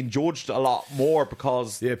 he was being judged a lot more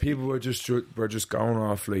because people were just going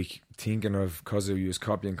off like thinking of because he was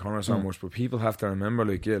copying Conor so much. But people have to remember,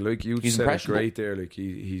 like like you said it great there. Like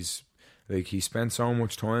he spent so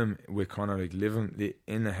much time with Conor, like living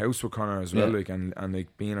in the house with Conor as well, like and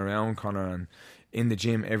like being around Conor and in the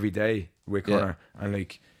gym every day with Conor, and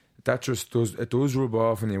like that just does rub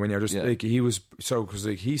off on you when you're just like he was so because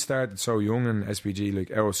like he started so young in SPG,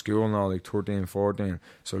 like out of school and all, like 13, 14.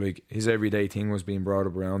 So like his everyday thing was being brought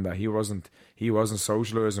up around that. He wasn't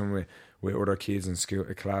socialising with other kids in school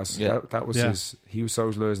class. That was he was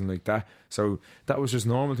socialising like that. So that was just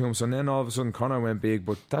normal to him. So then all of a sudden Conor went big,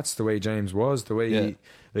 but that's the way James was. The way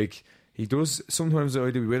he does. Sometimes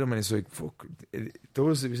I do with him, and it's like fuck. It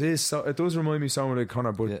does remind me somewhat like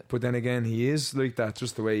Conor, but then again, he is like that,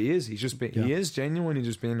 just the way he is. He's just he is genuinely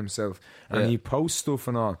just being himself, and he posts stuff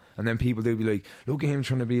and all, and then people do be like, look at him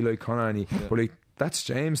trying to be like Conor, and but like that's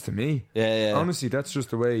James to me. Honestly, that's just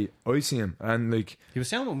the way I see him, and like he was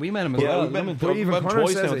saying when we met him as well. But even Conor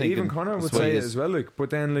says it. Even Conor would say it as well. Like, but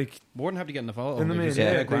then like more than happy to get in the photo. You know what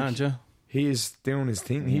I mean? He's doing his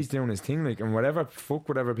thing. He's doing his thing, like, and whatever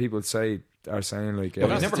people are saying, like, but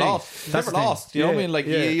he's never lost. He's never lost. You know what I mean? Like,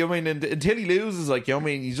 you know what I mean? Until he loses, like, you know what I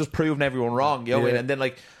mean? He's just proving everyone wrong. You know what I mean? And then,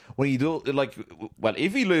 like, when he do, like, well,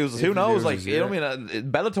 if he loses, who knows? Like, you know what I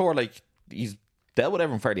mean? Bellator, like, he's dealt with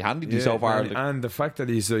everyone fairly handily so far. And the fact that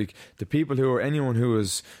he's like the people anyone who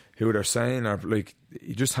they're saying are like,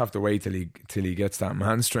 you just have to wait till he gets that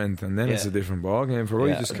man strength, and then it's a different ball game for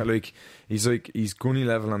right. Just like he's gunny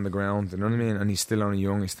level on the ground, you know what I mean? And he's still only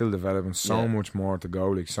young, he's still developing, so much more to go,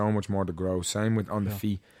 like so much more to grow. Same with on the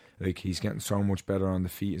feet, like he's getting so much better on the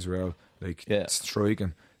feet as well, like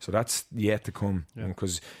striking. So that's yet to come,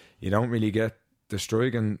 because you don't really get the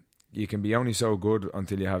striking. You can be only so good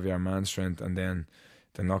until you have your man strength, and then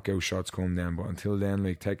the knockout shots come then. But until then,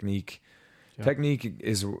 like technique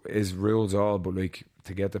is rules all. But like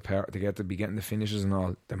to get the power, to be getting the finishes and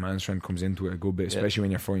all, the man strength comes into it a good bit, especially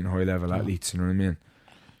when you're fighting high level athletes. You know what I mean?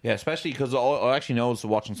 Yeah, especially because I actually noticed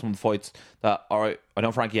watching some of the fights that, alright, I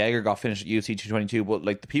know Frankie Edgar got finished at UFC 222, but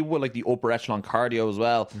like the people with like the upper echelon cardio as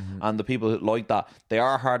well, and the people that like that, they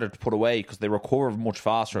are harder to put away because they recover much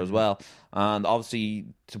faster as well. And obviously,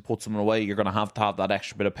 to put someone away, you're going to have that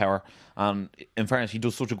extra bit of power. And in fairness, he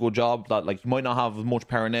does such a good job that like he might not have as much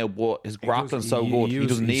power now, but his grappling's so good, he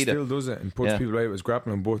doesn't need it. He still does it and puts people away with his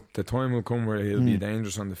grappling. But the time will come where he'll be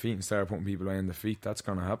dangerous on the feet and start putting people away on the feet. That's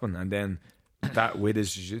going to happen, and then that with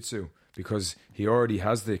his jiu-jitsu, because he already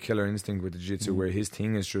has the killer instinct with the jiu-jitsu where his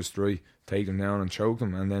thing is just take them down and choke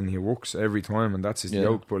them, and then he works every time, and that's his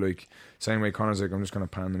yoke. But like same way Conor's like, I'm just going to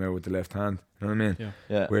pan them out with the left hand, you know what I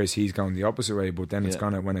mean? Whereas he's going the opposite way, but then it's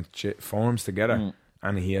gonna, when it forms together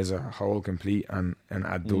and he has a whole complete and an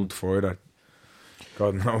adult fighter,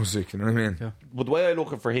 God knows, like, you know what I mean? But the way I look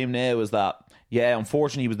at it for him now is that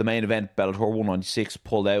unfortunately he was the main event. Bellator 196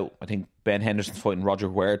 pulled out. I think Ben Henderson's fighting Roger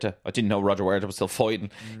Huerta. I didn't know Roger Huerta was still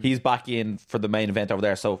fighting. He's back in for the main event over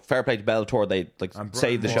there. So fair play to Bellator. They like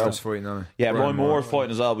saved the show. Fighting on it. Yeah, Ryan Moore's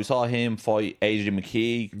fighting as well. We saw him fight AJ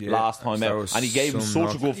McKee last time out, and he gave him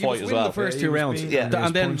such a good fight as well. The first two rounds,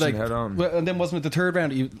 and then like, and then wasn't it the third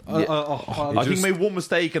round? I think he made one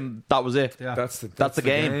mistake, and that was it. That's the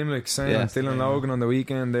game. Like saying Dylan Logan on the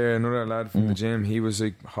weekend there, another lad from the gym. He was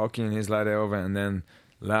like hockeying his lad over, and then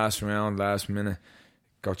last minute,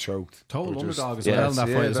 got choked. Total underdog as well in that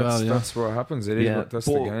fight as well. That's what happens. It is. That's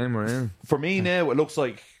the game we're in. For me now, it looks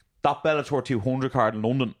like that Bellator 200 card in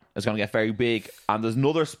London is going to get very big, and there's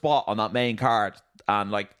another spot on that main card,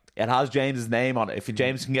 and like it has James's name on it. If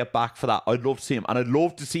James can get back for that, I'd love to see him, and I'd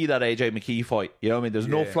love to see that AJ McKee fight. You know what I mean? There's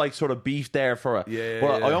enough like sort of beef there for it.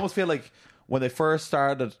 But I almost feel like when they first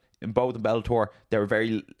started in both in Bellator, they were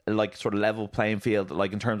very like sort of level playing field,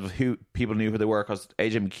 like in terms of who people knew who they were, because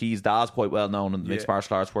AJ McKee's dad's quite well known in the mixed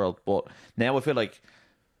martial arts world. But now I feel like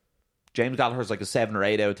James Gallagher's like a 7 or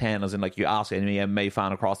 8 out of 10, as in like you ask any MMA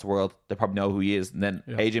fan across the world, they probably know who he is. And then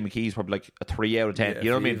AJ McKee's probably like a 3 out of 10.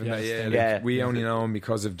 You know what I mean? Like, we only know him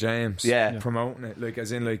because of James promoting it, like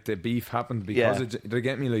as in like the beef happened because of, they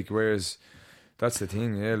get me, like, whereas that's the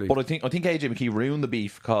thing, like. But I think AJ McKee ruined the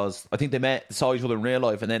beef because I think they saw each other in real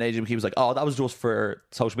life, and then AJ McKee was like, "Oh, that was just for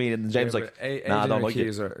social media," and James was like, "Nah, I don't like it."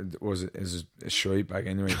 Is a shy bag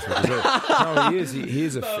anyway. No, he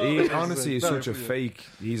is. Honestly, he's such a fake.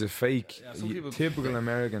 He's a fake. Typical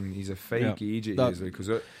American. He's a fake idiot. Because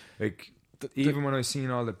like even when I seen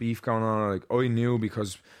all the beef going on, like I knew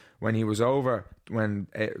because when he was over, when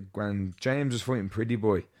James was fighting Pretty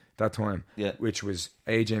Boy that time, which was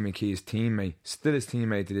AJ McKee's teammate, still his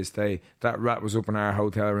teammate to this day. That rat was up in our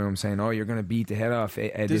hotel room saying, "Oh, you're going to beat the head off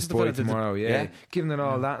this boy tomorrow." Giving it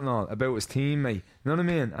all that and all about his teammate. You know what I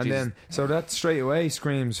mean? And then so that straight away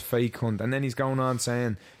screams fake cunt. And then he's going on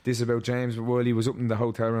saying this about James while he was up in the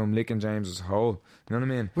hotel room licking James's hole. You know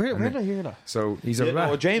what I mean? Where did I hear that? So he's a rat.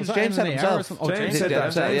 Oh, James said himself. James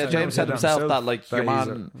said himself that like your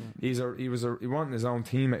man. He wanted his own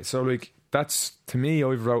teammate. So like that's to me.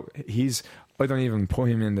 I don't even put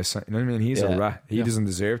him in the same. You know what I mean? He's a rat. He doesn't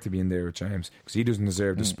deserve to be in there with James because he doesn't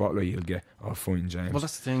deserve the spotlight he'll get off fighting James. Well,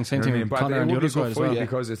 that's the thing. Same thing with But Conor on the other side as well.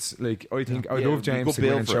 Because it's like I think I love James to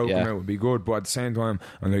go and choke him out. It would be good, but at the same time,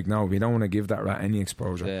 I'm like, no, we don't want to give that rat any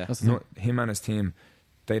exposure. Him and his team,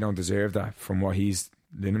 they don't deserve that from what he's.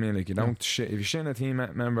 You know what I mean? Like you don't shit if you shit a team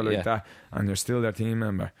member like that, and they're still their team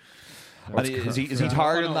member. And is he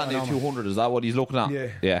targeting that new 200? Is that what he's looking at?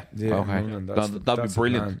 Yeah. Okay, that'd be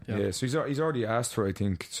brilliant. Yeah, so he's already asked for it, I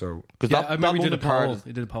think. So because I remember he did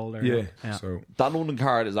a poll there. Yeah. So that London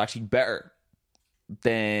card is actually better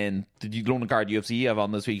than the London card UFC have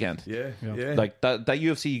on this weekend. Yeah. Like that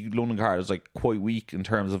UFC London card is like quite weak in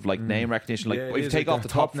terms of like name recognition. Like if you take off the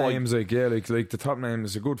top names, like the top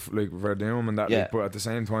names are good for, like Verdum and that. Like, but at the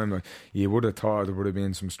same time, like you would have thought there would have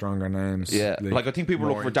been some stronger names. Yeah, like I think people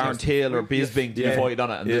look for Darren Till or Bisping to fight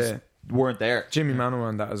on it, and just weren't there. Jimmy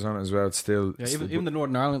Manawan that is on it as well. Still, even the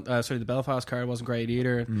Northern Ireland, the Belfast card wasn't great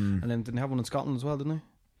either, and then didn't have one in Scotland as well, didn't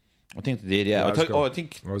they? I think they did. Yeah, I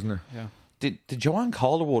think wasn't it? Yeah. Did Joanne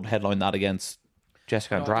Calderwood headline that against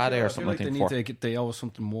Jessica Andrade or something? They owe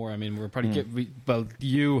something more. I mean, we're probably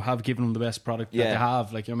you have given them the best product that they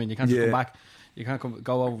have. Like, I mean, you can't just come back. You can't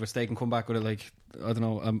go over steak and come back with it like I don't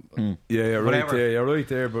know. You're right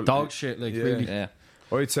there. But dog shit, like really. Yeah.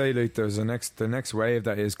 I'd say like there's the next wave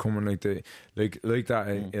that is coming like that.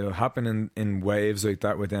 It'll happen in waves like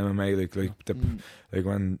that with MMA. Like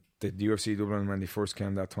when the UFC Dublin when they first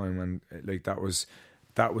came that time when like that was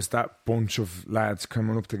that bunch of lads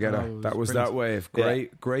coming up together. That was brilliant. That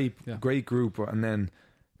wave. Great group. And then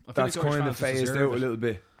that's kind of phased out a little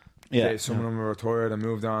bit. Yeah, some of them were retired and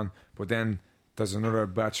moved on. But then there's another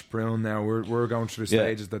batch brewing now. We're going through the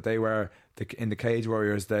stages that they were in the Cage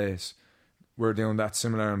Warriors days. We're doing that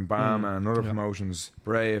similar in BAM and other promotions.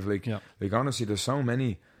 Brave, like honestly, there's so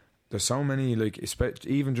many like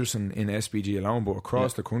even just in SBG alone, but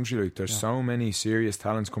across the country, like there's so many serious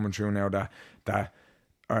talents coming through now that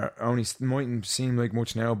are only mightn't seem like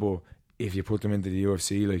much now, but if you put them into the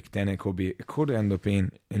UFC, like then it could end up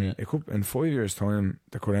being in 5 years' time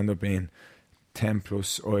there could end up being 10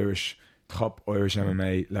 plus top Irish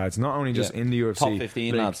MMA lads, not only just in the UFC, top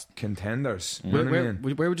 15 like lads, contenders.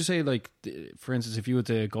 Where would you say, like, for instance, if you were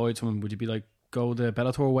to guide someone, would you be like go the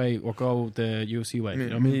Bellator way or go the UFC way?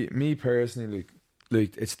 Me personally,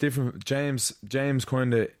 like it's different. James's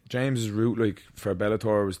route, like for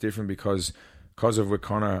Bellator, was different because of with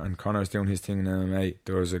Conor, and Conor's doing his thing in MMA.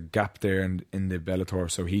 There was a gap there in the Bellator,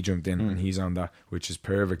 so he jumped in and he's on that, which is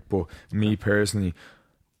perfect. But me personally,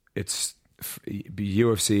 it's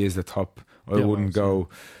UFC is the top. I wouldn't go.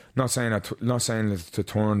 Not saying that to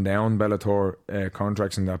turn down Bellator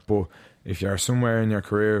contracts and that, but if you're somewhere in your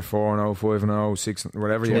career 4-0, 5-0, 6,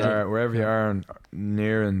 wherever you are, and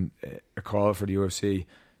near and a call for the UFC,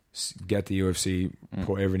 get the UFC,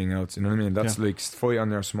 put everything else. You know what I mean? That's like fight on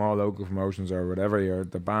their small local promotions or whatever.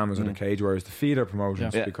 The BAMs or the Cage Warriors, the feeder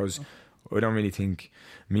promotions. Because I don't really think,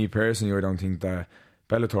 me personally, I don't think that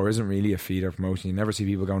Bellator isn't really a feeder promotion. You never see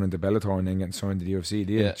people going into Bellator and then getting signed to the UFC.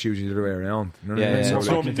 It's usually the other way around. You know what I mean?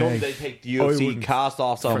 So they take the UFC cast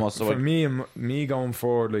off almost. For me going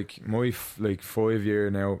forward, like my 5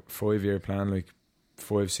 year plan, like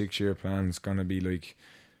 5-6 year plan is gonna be like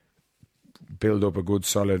build up a good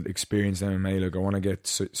solid experience in MMA. Like I want to get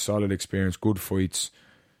solid experience, good fights,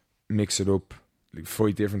 mix it up. Like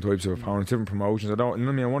fight different types of opponents, different promotions. I don't. You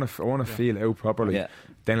know what I mean? I want to feel out properly.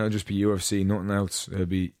 Then it'll just be UFC, nothing else. It'll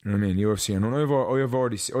be, you know what I mean? UFC, and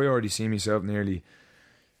I already see myself nearly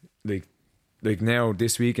like now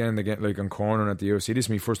this weekend again, like on corner at the UFC. This is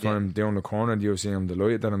my first time doing the corner at the UFC. I'm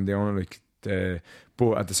delighted that I'm doing it.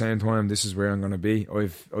 But at the same time, this is where I'm going to be.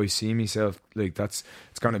 I see myself like it's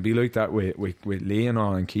going to be like that with Leon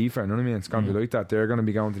and Kiefer. You know what I mean? It's going to be like that. They're going to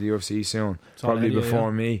be going to the UFC soon, probably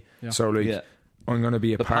before me. So like. I'm going to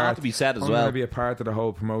be a part. To be said as I'm going to be a part of the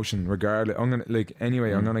whole promotion, regardless. I'm going to I'm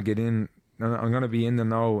going to get in. I'm going to be in the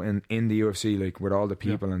know and in the UFC, like with all the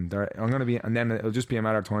people, and I'm going to be. And then it'll just be a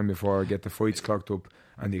matter of time before I get the fights clocked up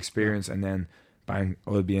and the experience, and then bang,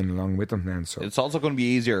 I'll be in along with them then. So it's also going to be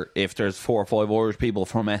easier if there's 4 or 5 Irish people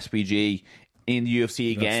from SBG in the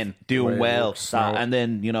UFC again, doing well, and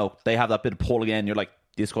then they have that bit of pull again. You're like,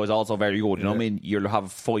 this guy's also very good. You know what I mean? You'll have a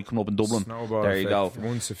fight coming up in Dublin. Snowball there you effect. go.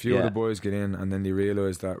 Once a few of the boys get in, and then they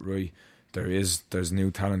realise that there's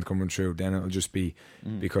new talent coming through. Then it'll just be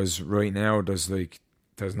because right now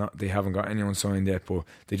they haven't got anyone signed yet, but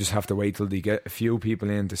they just have to wait till they get a few people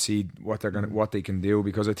in to see what they can do,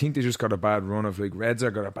 because I think they just got a bad run of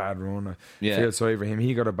Redzer got a bad run. I feel sorry for him.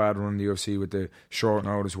 He got a bad run in the UFC with the short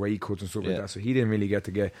notice weight cuts and stuff like that, so he didn't really get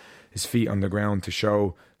to get his feet on the ground to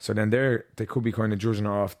show. So then they could be kind of judging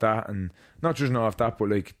off that, and not judging off that, but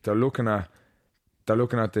they're looking at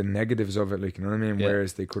the negatives of it, you know what I mean?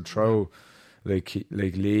 Whereas they could throw like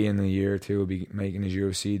Lee in a year or two will be making his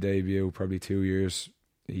UFC debut, probably 2 years,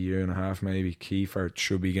 a year and a half maybe. Kiefer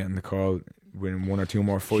should be getting the call, winning 1 or 2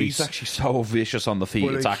 more fights. He's actually so vicious on the feet.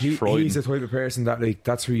 It's actually frightening. He's the type of person that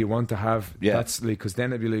that's who you want to have. That's because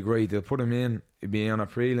then it'd be right, they'll put him in, it'd be on a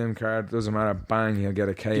prelim card, doesn't matter, bang, he'll get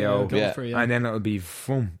a KO, and then it'll be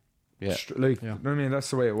fun. You know what I mean? That's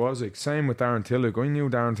the way it was. Same with Darren Till. I knew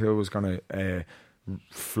Darren Till was gonna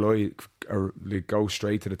fly or go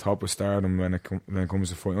straight to the top of stardom when it comes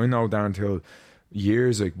to fight. I know Darren Till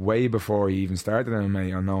years, way before he even started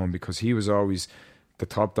MMA. I know him because he was always the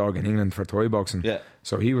top dog in England for Thai boxing.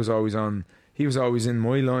 So he was always in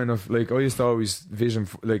my line of I used to always vision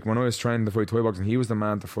when I was trying to fight Thai boxing, he was the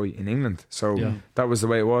man to fight in England. So that was the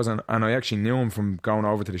way it was, and I actually knew him from going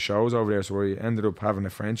over to the shows over there. So I ended up having a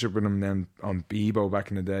friendship with him then on Bebo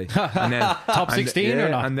back in the day. And then top 16 or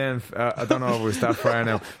not? And then I don't know if it was that far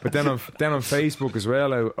now, but then on Facebook as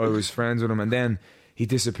well, I was friends with him, and then he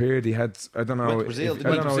disappeared. He had I don't know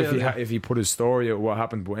if he put his story out what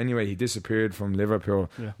happened, but anyway, he disappeared from Liverpool,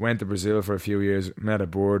 went to Brazil for a few years, met a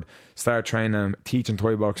board, started training, teaching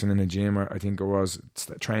Thai boxing in a gym, or I think it was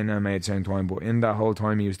training MMA at the same time. But in that whole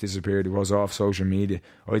time he was disappeared, he was off social media.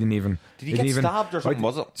 I didn't even. Did he get stabbed or something?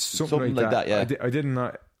 Was it something like that? Yeah, I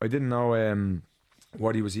didn't know.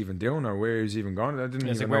 What he was even doing or where he was even gone. I didn't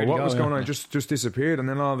even know what was going on. Just disappeared, and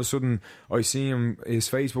then all of a sudden I see him. His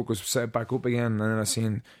Facebook was set back up again, and then I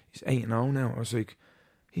seen he's 8-0 now. I was like,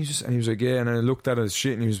 he was like, yeah. And I looked at his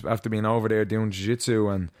shit, and he was after being over there doing jiu-jitsu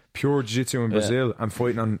and pure jiu-jitsu in Brazil and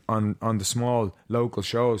fighting on the small local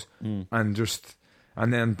shows, and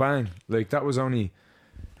then bang, that was only.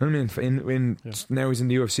 I mean, now he's in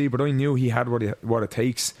the UFC, but I knew he had what it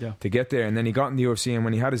takes to get there, and then he got in the UFC, and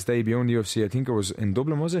when he had his debut in the UFC, I think it was in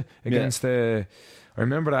Dublin, was it? Against I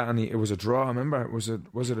remember that, and it was a draw. I remember was it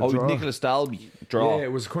a draw? Nicholas Dalby draw. Yeah,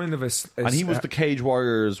 it was kind of a and he was the Cage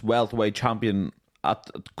Warriors welterweight champion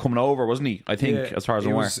coming over, wasn't he? I think, as far as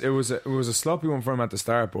I'm aware, it was a sloppy one for him at the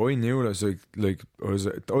start, but I knew it. I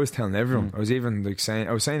was telling everyone. I was even saying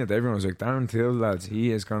it to everyone. I was like, Darren Till, lads,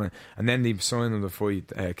 he is gonna. And then they signed him to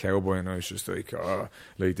fight Cowboy, and I was just like,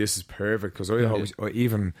 this is perfect, because I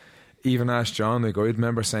even asked John. I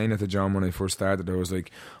remember saying it to John when I first started. I was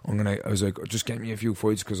like, just get me a few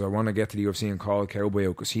fights, because I want to get to the UFC and call Cowboy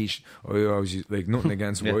out, because I was nothing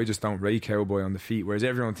against him. I just don't rate Cowboy on the feet, whereas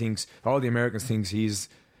everyone thinks, all the Americans thinks he's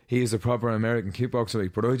a proper American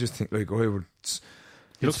kickboxer. But I just think I would.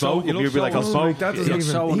 You'd be like, I'll smoke. That doesn't even.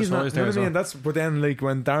 He's not. You know what I mean? That's. But then,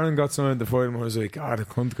 when Darren got someone to fight him, I was like, God, the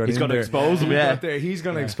cunt got in there. He's going to expose him. Yeah, he's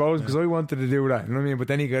going to expose him, because I wanted to do that. You know what I mean? But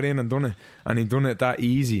then he got in and done it, and he done it that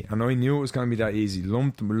easy. And I knew it was going to be that easy.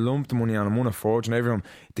 Lumped the money on him, won a fortune. Everyone,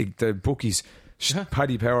 the bookies,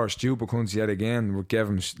 Paddy Power, stupid cunts yet again. Would give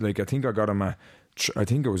him I think I got him I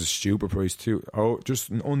think it was a stupid price too.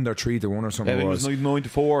 Just under 3-1 or something. Yeah, it was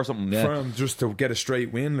 9-4 or something. Yeah, for him just to get a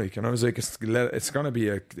straight win, and I was like, it's going to be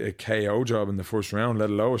a KO job in the first round, let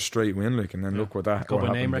alone a straight win, and then look what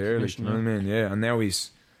happened there. You know what I mean? Yeah, and now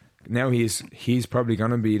he's probably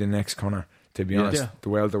going to be the next Conor, to be honest. The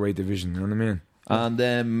welterweight division. You know what I mean?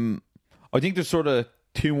 And I think there's sort of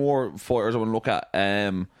 2 more fighters I want to look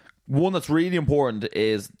at. One that's really important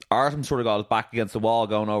is Artem sort of got his back against the wall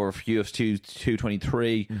going over for UFC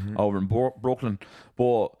 223 over in Brooklyn,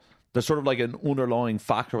 but there's sort of an underlying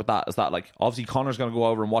factor with that, is that obviously Conor's going to go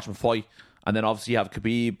over and watch him fight, and then obviously you have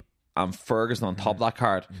Khabib and Ferguson on top of that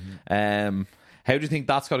card. How do you think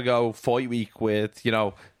that's going to go fight week with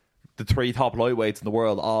the 3 top lightweights in the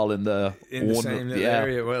world all in the same little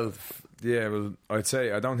area? Well, I'd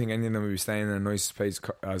say I don't think any of them will be staying in a nice place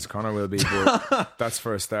as Conor will be, but that's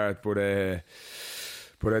for a start. But I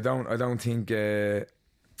don't think. I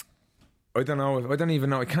don't know. I don't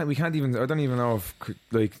even know. We can't even. I don't even know if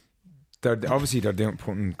they're obviously they're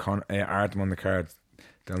putting Artem on the card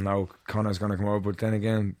they'll know Connor's going to come over. But then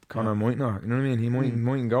again, Connor might not. You know what I mean? He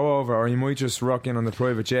mightn't go over, or he might just rock in on the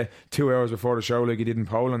private jet 2 hours before the show, like he did in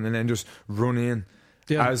Poland, and then just run in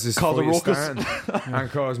as this cause fight a is ruckus starting and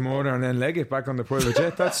cause murder, and then leg it back on the private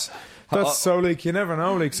jet. That's so like you never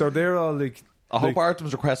know. Like so, they're all like. I hope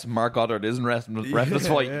Artem's requesting Mark Goddard isn't resting this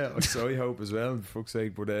fight. Yeah, so I hope as well, for fuck's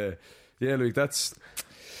sake. But yeah, like that's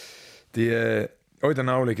the I don't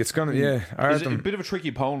know, like it's gonna He's a bit of a tricky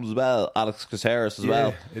opponent as well, Alex Caceres as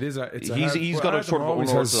well. It is. He's got a sort of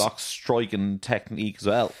unorthodox striking technique as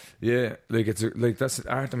well. Yeah, like that's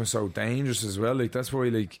Artem is so dangerous as well. Like that's why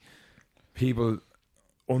like people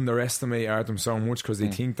underestimate Artem so much because they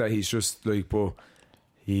think that he's just like, but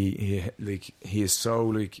he is so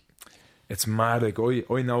like. It's mad. Like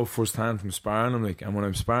I know firsthand from sparring him. Like, and when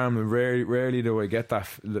I'm sparring him, rarely do I get that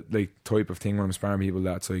like type of thing when I'm sparring people.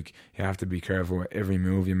 That's like you have to be careful with every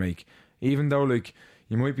move you make. Even though like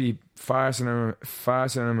you might be faster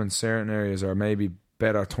than him in certain areas, or maybe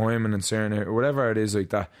better timing in certain areas, or whatever it is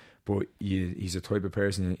like that. But he's a type of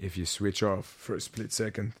person. If you switch off for a split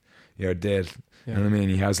second, you're dead. You know what I mean?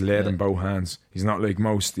 He has lead in both hands. He's not like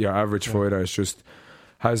most your average fighter. It's just.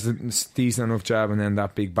 Has the decent enough jab and then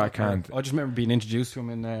that big backhand. I just remember being introduced to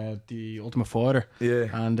him in the Ultimate Fighter. Yeah,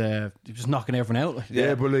 and he was knocking everyone out.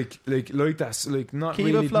 Yeah, but like that's like not Keep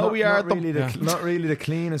really, it flowy, not really the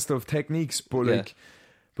cleanest of techniques. But like,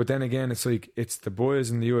 but then again, it's like it's the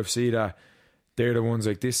boys in the UFC that they're the ones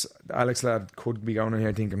like this. Alex lad could be going in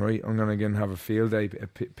here thinking, right, I'm gonna again have a field day,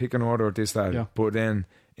 pick an order with this lad. Yeah. But then.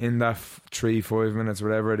 In that 3-5 minutes,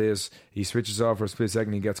 whatever it is, he switches off for a split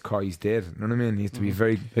second. He gets caught. He's dead. You know what I mean? He has to be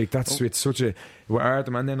very like that's. It's such a with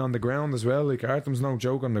Artem, and then on the ground as well. Like Artem's no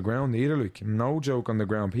joke on the ground either. Like no joke on the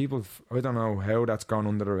ground. People, I don't know how that's gone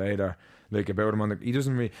under the radar. Like about him on the, he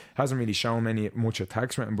hasn't really shown much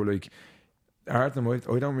attacks with him. But like Artem,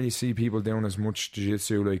 I don't really see people doing as much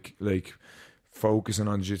jiu-jitsu like focusing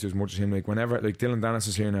on jiu-jitsu as much as him. Like whenever like Dylan Dennis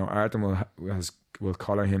is here now, Artem will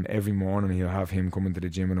collar him every morning. He'll have him coming to the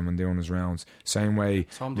gym with him and doing his rounds. Same way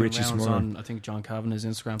Richie Smullen on I think John Cavanagh's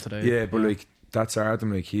Instagram today. Yeah, but like that's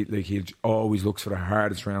Artem. Like he always looks for the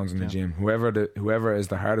hardest rounds in the gym. Whoever is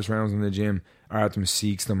the hardest rounds in the gym, Artem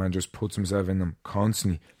seeks them and just puts himself in them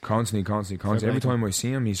constantly. Every time I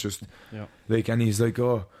see him, he's just like, and he's like,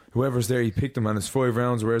 oh, whoever's there, he picked him and it's 5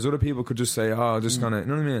 rounds. Whereas other people could just say, oh, just gonna, you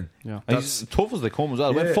know what I mean? Yeah, he's tough as they come as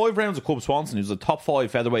well. Went 5 rounds of Cub Swanson. He was a top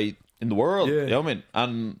 5 featherweight in the world. You know what I mean?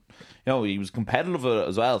 And you know he was competitive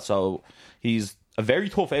as well. So he's a very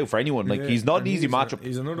tough out for anyone. Like he's not an easy matchup.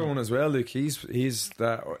 He's another one as well. Like he's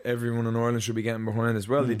that everyone in Ireland should be getting behind as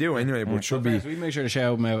well. They do anyway, but should be. We make sure to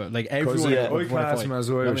shout him out. Like everyone, I class him as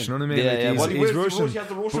Irish. You know what I mean? Yeah, like he's Russian. He has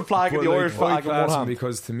the Russian flag and the Irish flag in one hand.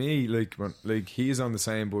 Because to me, like he's on the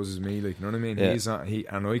same buzz as me. Like you know what I mean?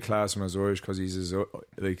 Yeah. And I class him as Irish because he's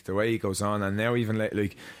like the way he goes on, and now even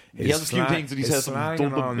like. He has a few things that he says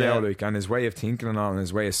and all now, like, and his way of thinking and all, and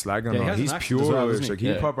his way of slagging and all. He's pure Irish. Like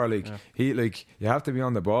he proper he like you have to be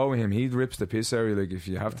on the ball with him. He rips the piss out of you. Like if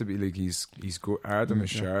you have to be like he's good. Artem is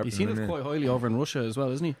sharp. He's seen it quite highly over in Russia as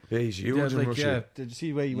well, isn't he? Yeah, he's huge in Russia. Yeah. Did you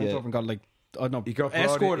see where he went over and got like? I don't know. He got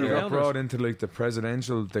brought into like the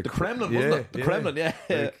presidential, the Kremlin, wasn't it? The Kremlin,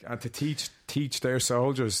 like, and to teach their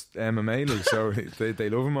soldiers MMA. Like so, they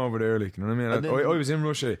love him over there. Like you know what I mean? I was in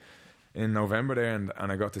Russia in November there, and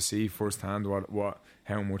I got to see firsthand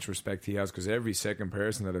how much respect he has, because every second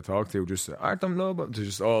person that I talked to just Artem Lobov, they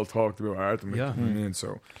just all talked about Artem. Yeah, you know what I mean?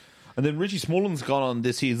 So, and then Richie Smullen's gone on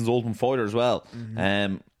this season's Ultimate Fighter as well.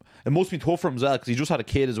 It must be tough for him as well because he just had a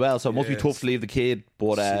kid as well, so it must be tough to leave the kid.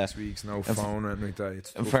 But 6 weeks, no phone or anything like that.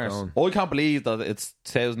 It's tough. I can't believe that it's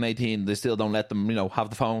 2018. They still don't let them,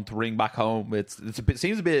 have the phone to ring back home. It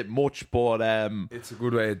seems a bit much, but it's a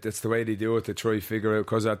good way. It's the way they do it to try to figure out,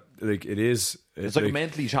 because it is. It's like a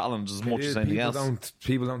mentally challenged as much as anything else.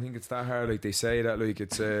 People don't think it's that hard. Like they say that, like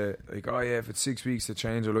it's like, oh yeah, if it's 6 weeks to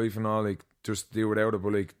change your life and all, like just deal without it.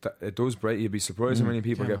 But like it does break. You'd be surprised how many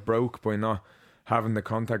people get broke by not having the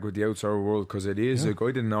contact with the outside world, because it is like I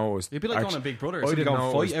didn't know it was. It'd be like on a Big Brother. I didn't know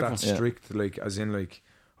it was that strict. Like as in, like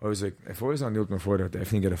I was like, if I was on the Ultimate Fighter, I'd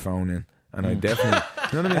definitely get a phone in, and I definitely,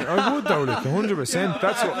 you know what I mean? I would though, like 100%.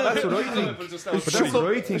 That's what I think. But that's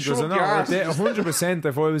what I think. Because I know 100%.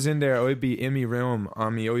 If I was in there, I'd be in my room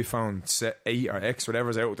on my iPhone 8 or X,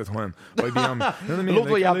 whatever's out at the time. I'd be on. You know what I mean? Love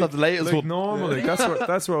you have that the latest one. Normal. Like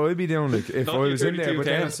that's what I'd be doing. Like if I was in there, but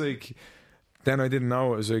then it's like. Then I didn't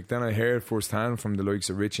know. It was like, then I heard firsthand from the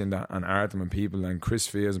likes of Richie and Artem and people and Chris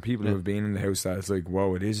Fields and people who have been in the house that it's like,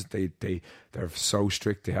 whoa, it is. They're so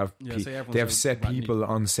strict. They have set people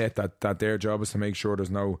on set that their job is to make sure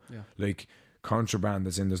there's no like contraband.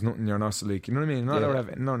 As in, there's nothing you're not like, you know what I mean. Not allowed to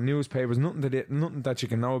have no newspapers, nothing that you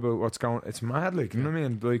can know about what's going. It's mad, like, you know what I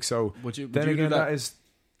mean. Like, so then again, that is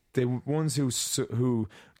the ones who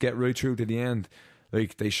get right through to the end.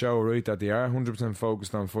 Like, they show right that they are 100%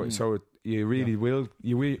 focused on fight. So you really will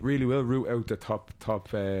root out the top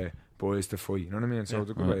boys to fight. You know what I mean? So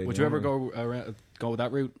it's a good way. Would you ever go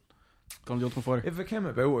that route? Go on the Ultimate Fighter? If it came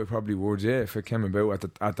about, I probably would. Yeah, if it came about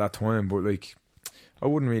at that time, but like, I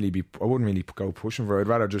wouldn't really go pushing for it. I'd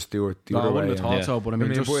rather just do it the other way. I wouldn't have thought so, but I mean,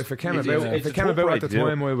 but if it came about at the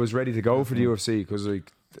time, I was ready to go for the UFC, because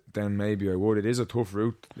like, then maybe I would. It is a tough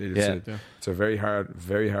route. It's a very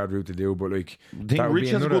hard route to do. But like, I think Rich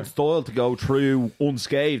has a good style to go through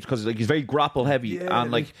unscathed, because like, he's very grapple heavy,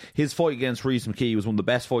 and like his fight against Rhys McKee was one of the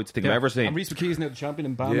best fights I think I've ever seen. And Rhys McKee's now the champion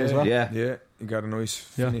in BAM as well. Yeah, he got a nice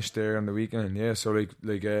finish there on the weekend. Yeah, so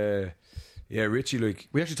Richie, like,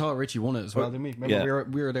 we actually thought Richie won it as well, didn't we? Remember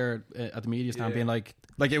we were there at the media stand being like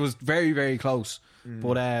it was very, very close,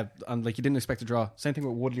 but and like, you didn't expect a draw. Same thing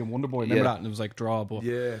with Woodley and Wonderboy. Remember that? And it was like draw, but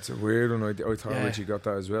it's a weird one. I thought Richie got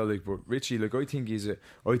that as well. Like, but Richie, like, I think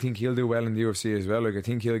he'll do well in the UFC as well. Like, I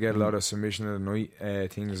think he'll get a lot of submission of the night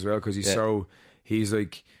things as well, because he's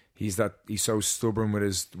so stubborn with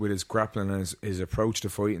his grappling and his approach to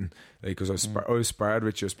fighting. Like, because I sparred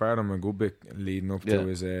Richie, I sparred him a good bit leading up to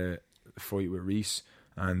his fight with Rhys,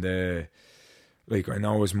 and like, I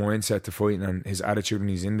know his mindset to fighting and his attitude when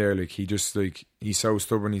he's in there. Like, he just, like, he's so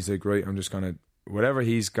stubborn. He's like, right, I'm just gonna, whatever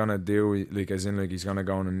he's gonna do, like, as in, like, he's gonna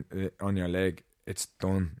go on your leg, it's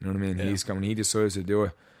done. You know what I mean? When he decides to do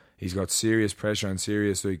it, he's got serious pressure and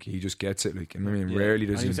serious, like, he just gets it. Like, you know what I mean? Rarely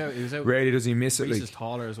does he miss it. Rhys like, is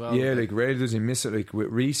taller as well. Yeah, like, rarely does he miss it. Like, with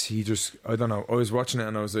Rhys, he just, I don't know, I was watching it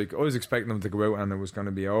and I was like, I was expecting him to go out and it was going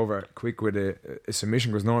to be over quick with a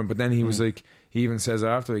submission, because no, but then he was like, he even says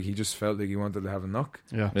after, like, he just felt like he wanted to have a knock.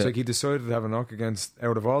 It's like, he decided to have a knock against,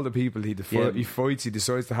 out of all the people he fights, he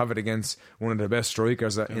decides to have it against one of the best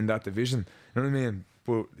strikers in that division. You know what I mean?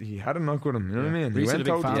 But he had a knock with him. You know what I mean? Rhys had a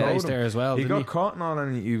big fan base there as well. He got caught and all,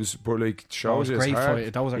 and he was, but like, shows his great heart.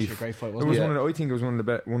 fight. That was actually a great fight. Wasn't it? I think it was one of the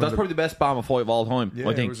best. That's probably the best BAMMA fight of all time. Yeah,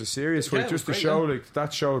 I think it was a serious fight, just to show like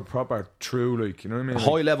that showed proper true, like, you know what I mean?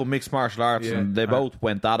 High level mixed martial arts, and they both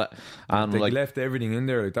went at it, and they like, left everything in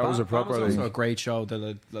there. Like, that was a proper. That was also a great show.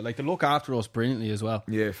 They look after us brilliantly as well.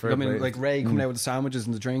 Yeah, fair I mean, play. like Ray coming out with the sandwiches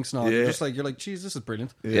and the drinks and all. You're just like, geez, this is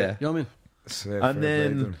brilliant. Yeah, you know what I mean? And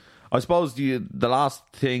then, I suppose the last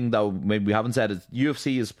thing that maybe we haven't said is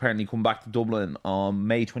UFC is apparently come back to Dublin on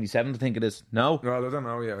May 27th, I think it is. No? Well, I don't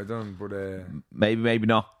know. Yeah, I don't. But maybe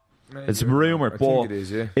not. Maybe, it's a rumour, but think it is,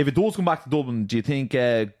 yeah. If it does come back to Dublin, do you think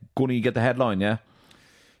Gunny get the headline? Yeah.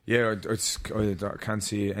 Yeah, I can't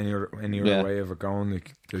see any other way of it going.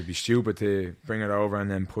 Like, it'd be stupid to bring it over and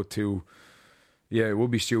then put two. Yeah, it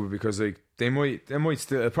would be stupid, because like, they might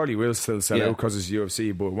still, it probably will still sell out because it's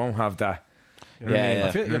UFC, but it won't have that. I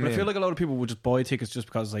feel like a lot of people would just buy tickets just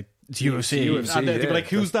because, like, it's UFC. And they'd be like,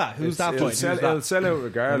 who's that? Who's that fight? It'll sell out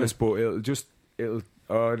regardless, but it'll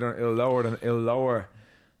lower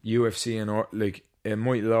UFC, and like, it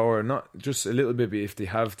might lower, not just a little bit, but if they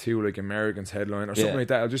have two, like, Americans headline or something like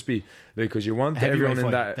that, it'll just be like, because you want everyone in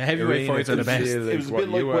that. The heavyweight fights are the best. It was a bit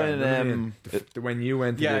like when you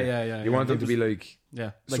went to you want them to be like,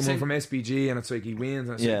 like someone from SBG, and it's like, he wins,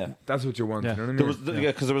 and like, that's what you want. You know what I mean?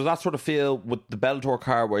 Because there was that sort of feel with the Bellator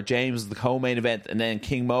card where James was the co-main event, and then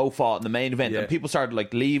King Mo fought in the main event, and people started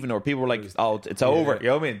like leaving, or people were like, "Oh, it's over." You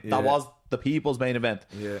know what I mean? That was the people's main event.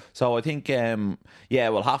 So I think,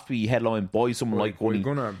 we'll have to be headlined by someone like Gunny.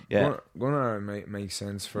 Gonna make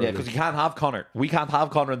sense for because you can't have Conor. We can't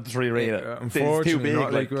have Conor in the 3 Arena. Unfortunately,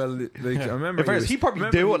 it's too big. I remember he probably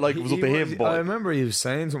do it like it was up to him. But I remember he was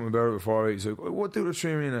saying something about it before. He's like, "What do the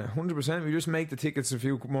 3 Arena? 100%. We just make the tickets a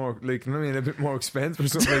few more, like, you know what I mean, a bit more expensive or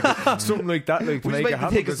something like that. Something like that. Like, to we make make it the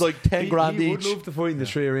happen. tickets like 10 grand he each. would love to fight in the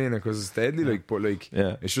 3 Arena because it's deadly. Like, but like,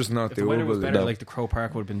 it's just not if the weather was doable. better, like the Crow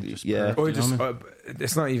Park would have been just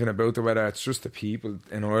it's not even about the weather. It's just the people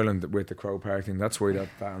in Ireland with the Crow Park thing. That's why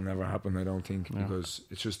that'll never happen, I don't think, because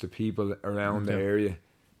it's just the people around the area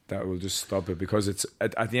that will just stop it. Because it's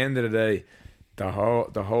at the end of the day, the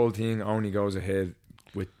whole thing only goes ahead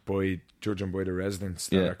judging by the residents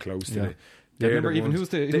that are close to it. Remember, even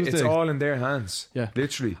it's all in their hands. Yeah,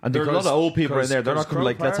 literally. And there are a lot of old people in there. They're not going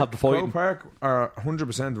to let's have the fight. Crow Park are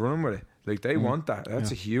 100% running with it. Like, they want that.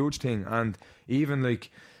 That's a huge thing. And even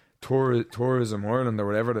like Tourism Ireland or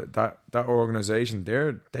whatever, that organisation,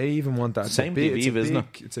 they even want that. Same thing, isn't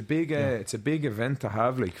it? It's a big event to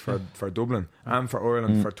have, like, for Dublin and for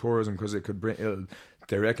Ireland for tourism, because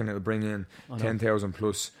they reckon it'll bring in 10,000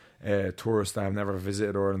 plus tourists that have never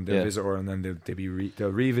visited Ireland. They'll visit Ireland, and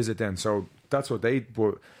they'll revisit then. So that's what they.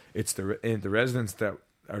 But it's the residents that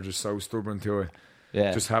are just so stubborn to it.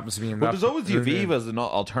 Yeah, just happens to be in but that. there's always the Aviva as an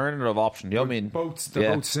alternative option. You know what I mean?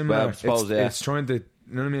 They're both similar. Well, I suppose, it's trying to.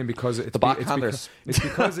 You know what I mean? Because it's the backhanders. It's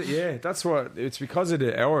because that's what it's because of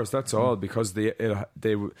the hours. That's all. Because the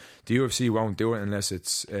UFC won't do it unless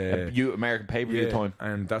it's American pay-per-view time,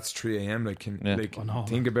 and that's 3 a.m. Like,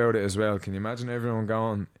 think about it as well. Can you imagine everyone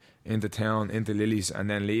going into town, into Lily's, and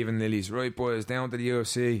then leaving Lily's? Right, boys, down to the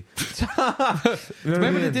UFC.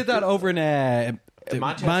 Remember they did that over in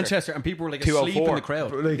Manchester, and people were like asleep in the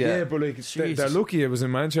crowd. But they're lucky it was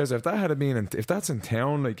in Manchester. If that had been, if that's in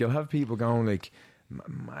town, like you'll have people going like.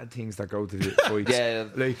 Mad things that go to the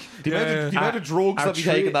fights. Like the amount of drugs that be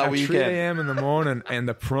taken that weekend. 3 a.m. in the morning, and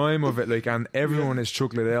the prime of it, like, and everyone is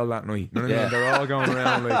chocolate ale that night. You know what I mean? They're all going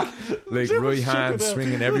around like right hands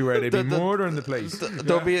swinging everywhere. They'd be murdering the place.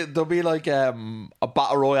 There'll be like a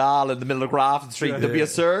battle royale in the middle of Grafton Street. There'll be a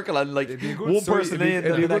circle and like one person in,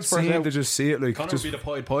 and the next person out. To just see it, like Conor would be the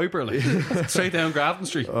Pied Piper, like straight down Grafton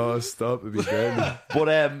Street. Oh, stop! It'd be deadly. But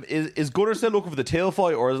is Gunnar still looking for the tail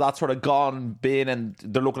fight, or is that sort of gone, been, and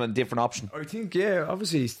they're looking at a different option? I think,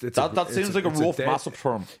 obviously that seems like a rough matchup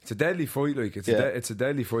for him. It's a deadly fight, like it's a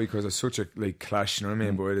deadly fight because it's such a like clash. You know what I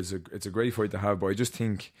mean? But it's a great fight to have. But I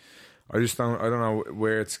don't know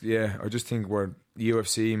where it's. I just think we're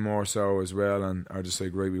UFC more so as well, and are just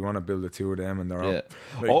like, right, we want to build the two of them, and they're all.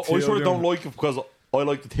 Like, I sort of don't like it because I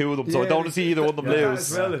like the two of them, so I don't want to see either one of them lose.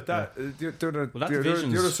 The other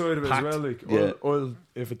side of it as well, like, I'll,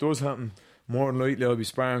 if it does happen, more than likely I'll be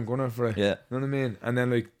sparring Gunnar for it. You know what I mean? And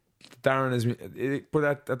then like Darren is, but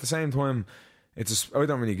at the same time, I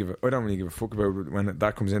don't really give a fuck about it when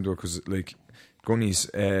that comes into it, because like Gunny's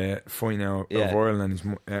fighting out of Ireland, and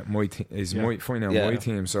he's fighting out my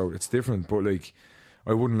team, so it's different. But like,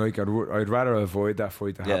 I wouldn't like. I'd rather avoid that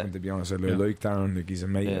fight to happen. To be honest, I like Darren. Like, he's a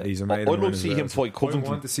mate. He's a mate. I'd love to see him fight Covington. I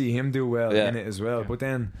want to see him do well in it as well. But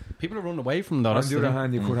then people are running away from that. On the other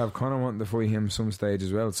hand, you could have Conor wanting to fight him some stage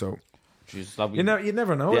as well. So you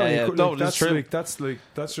never know. That's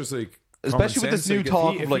just like. Especially with this new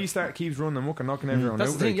talk if he keeps running amok and knocking everyone out.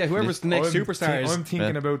 That's the thing, whoever's the next superstar is. I'm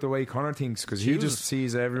thinking about the way Conor thinks, because he just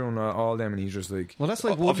sees everyone, all them, and he's just like. Well, that's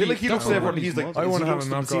like. I feel like he looks at everyone. He's like, I want to have a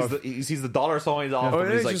knockoff. He sees the dollar signs off. Oh,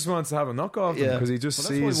 he just wants to have a knockoff because he just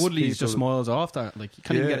sees. That's why Woodley just smiles off that. Like, you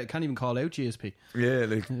can't even call out GSP. Yeah,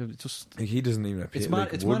 like just he doesn't even appear. It's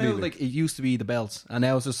mad how like it used to be the belts, and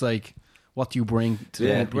now it's just like. What do you bring to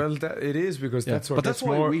the well, it is because that's what. But that's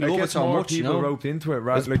why we love it so much. People roped into it,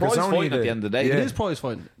 right? It's prize fighting at the end of the day. It is prize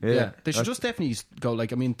fighting. Yeah, they should just definitely go.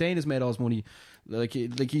 Like, I mean, Dana's made all his money. Like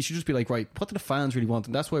he should just be like, right, what do the fans really want?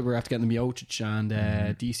 And that's why we're after getting the Miocic and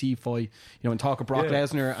DC fight. You know, and talk of Brock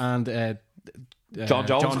Lesnar and. John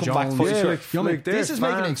Jones come back like this is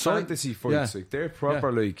making it exciting. Fantasy fights, like they're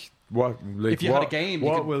proper like. If you had a game,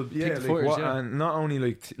 what will and not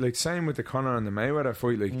only like same with the Conor and the Mayweather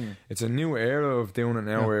fight, like it's a new era of doing it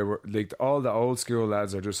now where like all the old school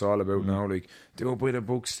lads are just all about now like do it by the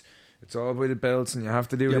books. It's all by the belts, and you have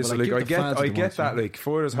to do this. Like, I get that. Like,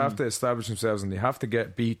 fighters have to establish themselves, and they have to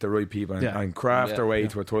beat the right people and craft their way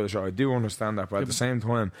to a title shot. I do understand that, but at the same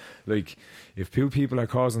time, like, if people are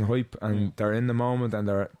causing hype and they're in the moment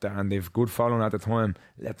and they've good following at the time,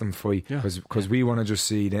 let them fight because we want to just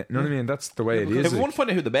see that. You know what I mean? That's the way it is. If we want to find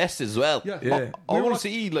out who the best is as well, I want to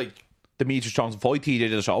see like. Demetrius Johnson fight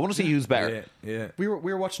TJ Dillashaw. I want to see who's better. We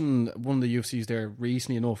were watching one of the UFCs there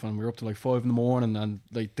recently enough, and we were up to like 5 a.m, and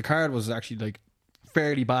like the card was actually like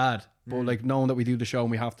fairly bad. But like knowing that we do the show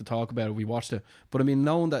and we have to talk about it, we watched it. But I mean,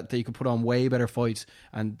 knowing that they could put on way better fights,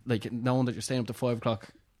 and like knowing that you're staying up to 5 o'clock.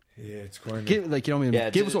 Yeah, it's quite give, like, you know what I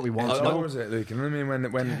mean? Give us what we want. It? Like, you know what I mean? When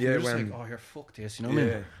like, oh, you're fucked this, you know what I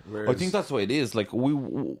mean? Whereas, I think that's the way it is. Like,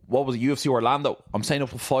 what was it, UFC Orlando? I'm staying up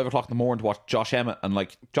till 5 o'clock in the morning to watch Josh Emmett, and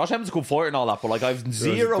like Josh Emmett's a good fighter and all that, but like I've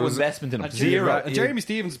zero investment in him. Zero. And Jeremy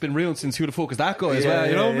Stevens has been ruined since who the fuck is that guy as well?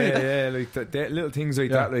 You know what I mean? Yeah, like little things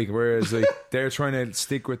like that. Like, whereas like they're trying to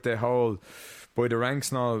stick with the whole by the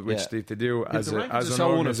ranks and all, which they do as an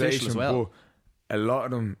organisation, but a lot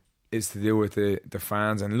of them is to do with the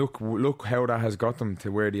fans, and look how that has got them to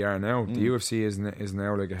where they are now. The UFC is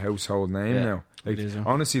now like a household name now. Like,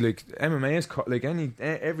 honestly, like MMA is like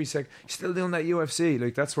every you're still doing that UFC.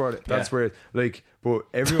 Like that's where like. But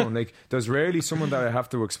everyone like there's rarely someone that I have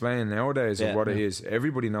to explain nowadays of what it is.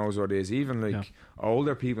 Everybody knows what it is, even like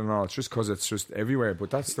older people and all. It's just because it's just everywhere.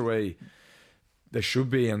 But that's the way they should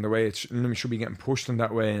be, and the way it should be getting pushed in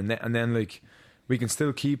that way. And then like we can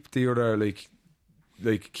still keep the other like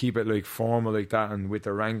like keep it like formal like that, and with the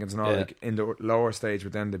rankings and all, like in the lower stage,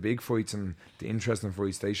 but then the big fights and the interesting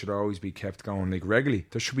fights, they should always be kept going like regularly.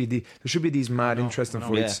 There should be these mad interesting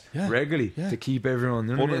fights regularly to keep everyone.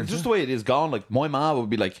 You know what I mean? Just the way it is gone, like my mom would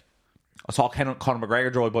be like, I saw Conor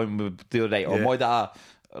McGregor drive by me the other day, or my dad,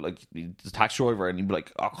 like the taxi driver, and he'd be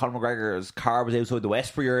like, "Oh, Conor McGregor's car was outside the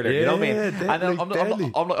Westbury earlier." You know what I mean?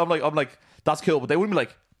 And I'm like, that's cool, but they wouldn't be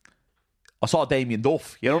like, I saw Damien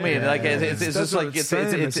Duff. You know what I mean? Like it's just like it's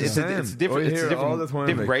different all the time,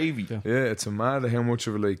 different like, gravy. Yeah, it's a mad how much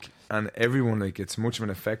of it, like, and everyone, like, it's much of an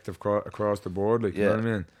effect across the board, like, you know what I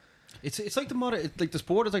mean? It's like the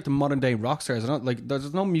sport is like the modern day rock stars. Not like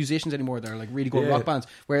there's no musicians anymore that are like really good rock bands.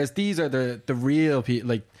 Whereas these are the real people,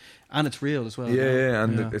 like, and it's real as well.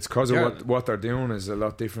 It's because of what they're doing is a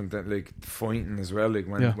lot different than like fighting as well. Like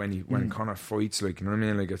when Conor fights, like, you know what I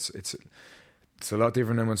mean? Like it's a lot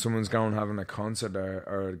different than when someone's going having a concert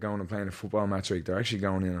or going and playing a football match. Like, they're actually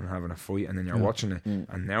going in and having a fight, and then you're watching it.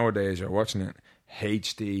 And nowadays you're watching it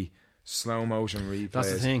HD. Slow motion replays.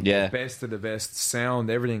 That's the thing. The best of the best sound,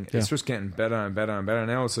 everything. It's just getting better and better and better.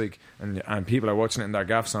 Now it's like, and people are watching it in their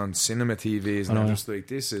gaffs on cinema TVs, and they're just like,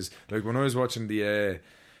 this is like when I was watching the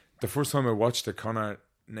first time I watched the Conor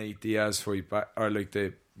Nate Diaz fight back, or like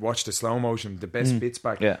watched the slow motion, the best bits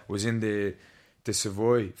back was in the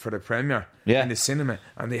Savoy for the premiere in the cinema,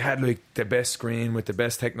 and they had like the best screen with the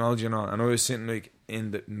best technology and all, and I was sitting like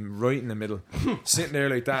right in the middle, sitting there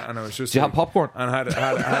like that, and I was just. Do you have popcorn? And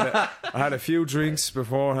I had a few drinks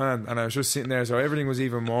beforehand, and I was just sitting there, so everything was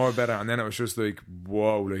even more better. And then it was just like,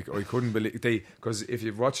 whoa, like I couldn't believe because if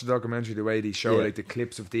you've watched the documentary, the way they show like the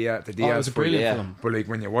clips of the Diaz, it was a brilliant film. But like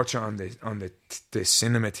when you watch it on the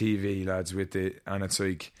cinema TV, lads, and it's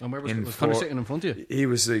like, and where was Conor sitting in front of you? He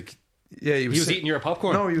was like. Yeah, he was eating your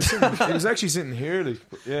popcorn. No, he was actually sitting here,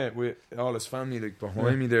 like, with all his family, like,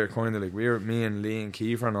 behind me there, kind of like me and Lee and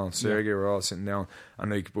Kiefer and all, Sergey were all sitting down,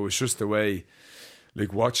 and like, but it was just the way,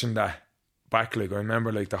 like, watching that back, like, I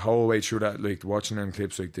remember like the whole way through that, like, watching them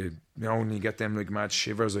clips, like, you only get them like mad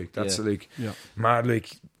shivers, like, that's like mad,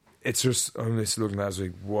 like, it's just, I'm just looking at it, I was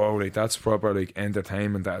like, whoa, like, that's proper like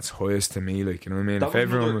entertainment that's highest to me, like, you know what I mean? That if was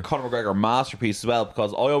everyone another Conor McGregor masterpiece as well,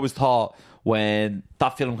 because I always thought when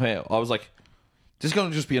that film came out, I was like, this is going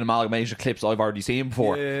to just be an amalgamation of clips I've already seen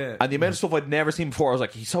before. And the amount of stuff I'd never seen before, I was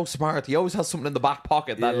like, he's so smart. He always has something in the back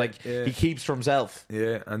pocket that he keeps for himself.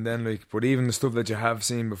 Yeah, and then like, but even the stuff that you have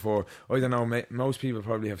seen before, I don't know, most people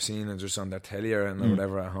probably have seen it just on their telly or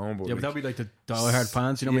whatever at home. But but that'd be like the die-hard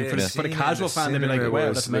fans, you know what I mean? For the casual fan, they'd be like,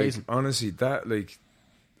 wow, that's amazing. Like, honestly,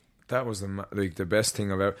 that was the best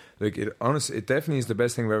thing I've ever, like, it honestly, it definitely is the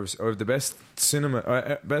best thing I've ever, or the best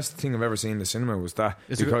cinema, best thing I've ever seen in the cinema was that,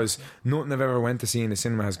 because nothing I've ever went to see in the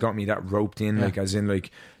cinema has got me that roped in, like, as in like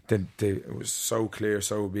it was so clear,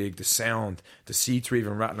 so big, the sound, the seats were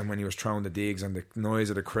even rattling when he was throwing the digs, and the noise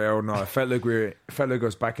of the crowd and all. I felt like I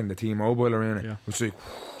was back in the T-Mobile arena, which was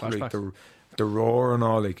like the roar and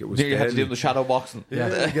all, like, it was. You had to do the shadow boxing. They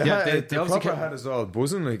obviously had us all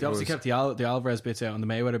buzzing. Like, they obviously kept the Alvarez bits out and the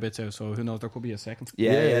Mayweather bits out, so who knows, there could be a second.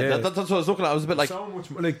 That's what I was looking at. I was a bit like, so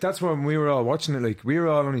much, like, that's when we were all watching it. Like, we were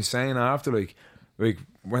all only saying after, like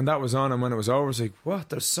when that was on and when it was over, it's like, what?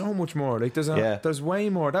 There's so much more. Like, there's way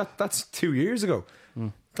more. That's 2 years ago.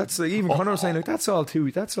 That's like, even Conor was saying, like, that's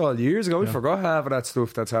all years ago. We forgot half of that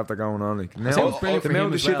stuff that's after going on. Like, now the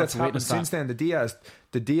amount of shit that's happened since then. The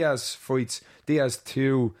Diaz fights, Diaz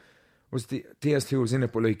 2 was in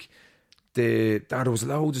it, but like there was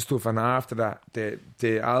loads of stuff, and after that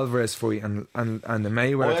the Alvarez fight and the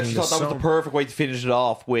Mayweather thing. I thought that was the perfect way to finish it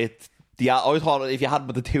off with I thought if you had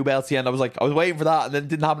with the two belts at the end, I was waiting for that, and then it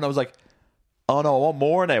didn't happen. I was like, oh no, I want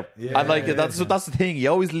more now. And like, that's the thing. He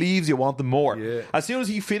always leaves you wanting more. As soon as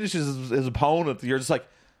he finishes his opponent, you're just like,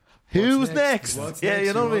 who's next? Yeah,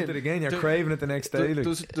 you know what I mean? It again, you're craving it the next day.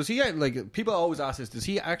 Does he, like, people always ask this, does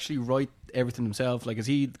he actually write everything himself? Like, does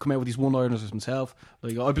he come out with these one-liners himself?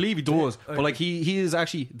 Like, I believe he does, but like, he is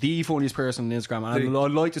actually the funniest person on Instagram, and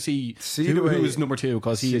I'd like to see who is number two,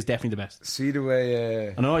 because he is definitely the best. See the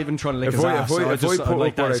way, I'm not even trying to lick his ass. If I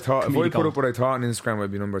put up what I thought on Instagram,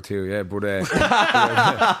 I'd be number two. Yeah, but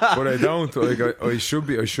but I don't. Like, I should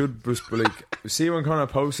be. I should just, like, see when Conor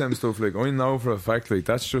posts them stuff. Like, I know for a fact, like,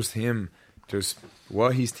 that's just him, just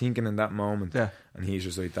what he's thinking in that moment, and he's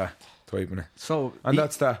just like that. Typing it. So, and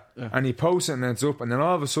that's that. And he posts it and then it's up, and then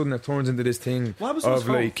all of a sudden it turns into this thing of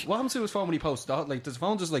like, what happens to his phone when he posts that? Like, does the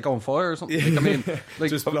phone just like go on fire or something? Like, I mean, like,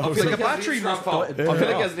 just like a battery phone. I feel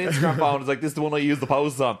like as an Instagram phone, it's like, this is the one I use the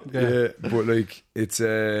posts on. But like, it's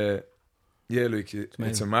like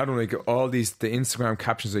it's a mad one. Like, all the Instagram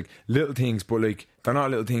captions, like little things, but like they're not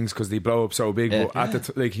little things because they blow up so big. But at the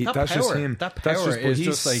that's just him. That power is he's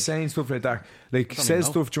just like saying stuff like that. Like says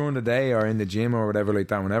stuff during the day or in the gym or whatever like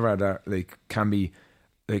that. Whenever that like can be.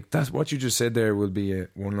 Like that's what you just said there will be a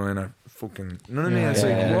one-liner fucking, you know what I mean? It's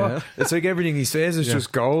like what? It's like everything he says is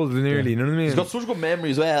just gold nearly, you know what I mean? He's got such good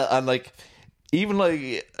memory as well, and like even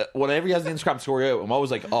like whenever he has an Instagram story out, I'm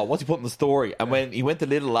always like, oh, what's he putting in the story? And when he went to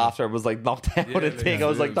Lidl after, was like knocked out with a thing. I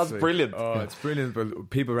was like, that's brilliant. Oh, it's brilliant, but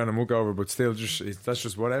people ran amok over, but still, that's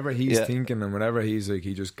just whatever he's thinking and whatever he's like,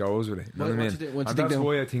 he just goes with it. You know what I mean? And that's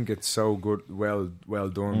why I think it's so good, well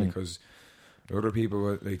done, because other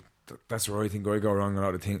people like. That's where I think I go wrong a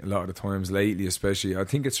lot of the times lately, especially. I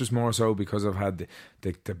think it's just more so because I've had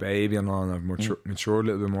the baby and all, and I've matured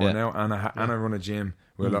a little bit more now, and I run a gym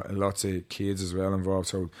with lots of kids as well involved.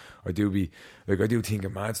 So I do think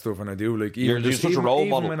of mad stuff, and I do like you're such a role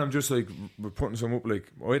model. When I'm just like putting some up, like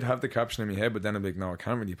I'd have the caption in my head, but then I'm like, no, I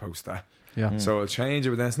can't really post that. Yeah. So I'll change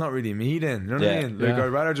it, but then it's not really me. Then you know what I mean? Like I'd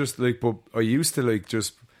rather just like, but I used to like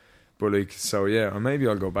just. But like, so yeah, or maybe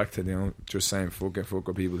I'll go back to just saying fuck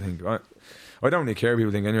what people think. I don't really care what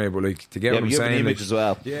people think anyway. But like, to get what I'm saying, an image as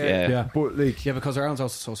well. Yeah. But like, because our own's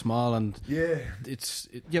also so small, and but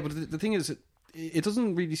the thing is, it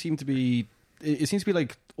doesn't really seem to be. It seems to be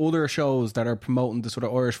like other shows that are promoting the sort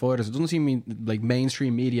of Irish fighters. It doesn't seem like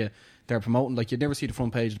mainstream media. They're promoting, like, you'd never see the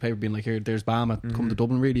front page of the paper being like, here, there's Bama come to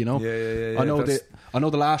Dublin, really, you know. Yeah. I know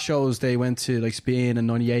the last shows they went to like Spain and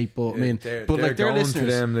 98, but I mean, but like they're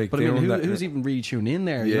listeners. Them, like, but I mean, who's even really tuning in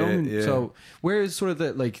there? You know what I mean? So where is sort of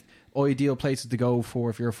the like ideal places to go for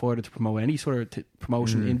if you're a fighter to promote any sort of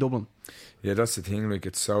promotion in Dublin? Yeah, that's the thing. Like,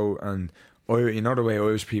 it's so and. You know the way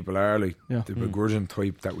Irish people are, like the begrudging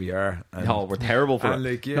type that we are. And, no, we're terrible for it.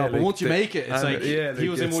 Like, but once you make it, it's like he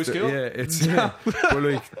was in my school. But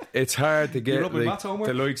like it's hard to get like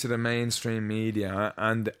the likes of the mainstream media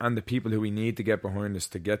and the people who we need to get behind us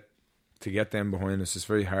to get them behind us. It's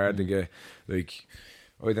very hard to get. Like,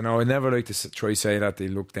 I don't know. I never like to try say that they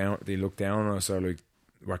look down on us, or like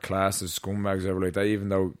we're classed as scumbags or like that. Even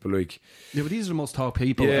though, but like, but these are the most talk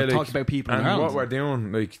people. Talk about people, and in what we're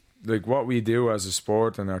doing, like what we do as a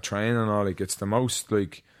sport and our training and all, like it's the most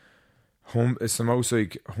like it's the most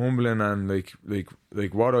like humbling and like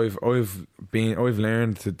what I've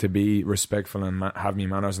learned to be respectful and have me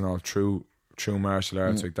manners and all through martial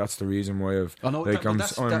arts. Like that's the reason why I'm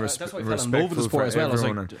respectful the sport as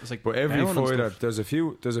well. But every fighter, there's a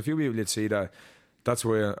few people you'd see that. That's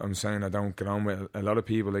why I'm saying I don't get on with a lot of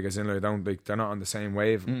people. Like, as in, like, I don't like, they're not on the same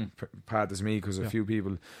wave path as me, because a few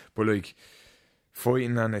people, but like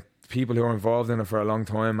fighting and people who are involved in it for a long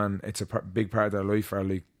time, and it's a big part of their life, are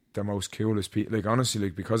like the most coolest people. Like, honestly,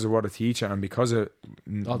 like, because of what I teach and because of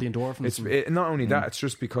all the endorphins. It's not only that, it's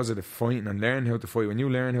just because of the fighting and learning how to fight. When you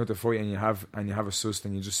learn how to fight and you have a sus,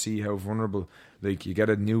 and you just see how vulnerable, like, you get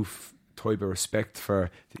a new type of respect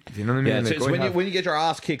for, you know what I mean? Yeah, like, so when you get your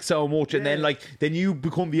ass kicked so much, and then you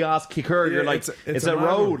become the ass kicker. You're like, it's a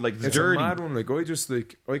road, like it's a journey. It's a mad one. Like,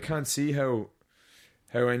 I can't see how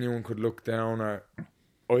anyone could look down, or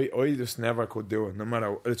I just never could do it. No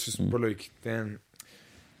matter, it's just, but like, then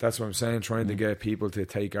that's what I'm saying. Trying to get people to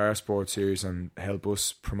take our sport serious and help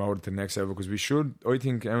us promote it to the next level, because we should. I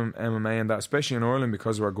think MMA and that, especially in Ireland,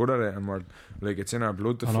 because we're good at it and we're like, it's in our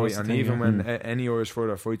blood to fight. And even when any Irish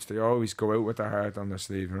fighter fights, they always go out with their heart on their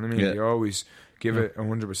sleeve. You know what I mean? They always give it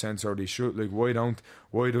 100%. So they should. Like, why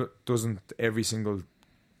doesn't every single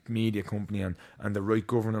media company and the right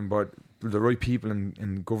governing, but the right people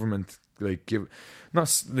in government, like, give,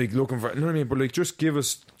 not like looking for, you know what I mean, but like just give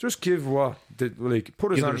what like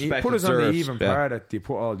put us on the even part that they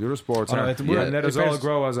put all the other sports on, and let us all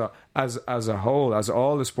grow as a whole, as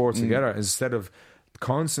all the sports together, instead of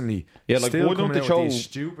constantly like, still why don't coming they out show with these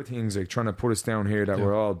stupid things, like trying to put us down here that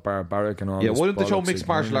we're all barbaric and all. Why don't they show mixed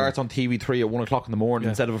martial arts on TV3 at 1 o'clock in the morning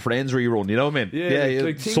instead of a Friends rerun? You know what I mean?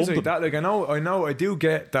 Like things like that. Like, I know, I do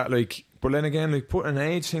get that. Like, but then again, like, put an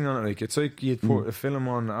age thing on it. Like, it's like you'd put a film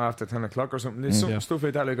on after 10 o'clock or something. There's some stuff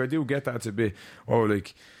like that. Like, I do get that to be,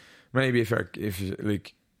 like, maybe if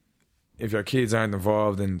your kids aren't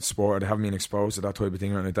involved in sport, or they haven't been exposed to that type of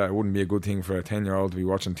thing like that, it wouldn't be a good thing for a 10-year-old to be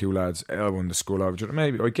watching two lads elbowing the skull over each other.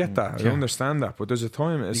 Maybe I get that, I understand that, but there's a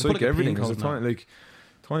time. It's like everything. There's a time, like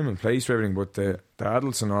time and place for everything. But the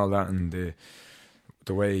adults and all that, and the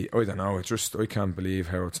way, I don't know. It's just, I can't believe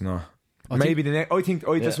how it's not. That's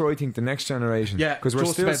what I think the next generation. Because we're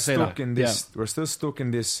still stuck in this. We're still stuck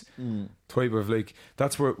in this type of, like,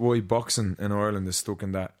 that's why boxing in Ireland is stuck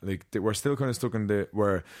in that. Like, we're still kind of stuck in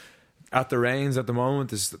where. At the reins at the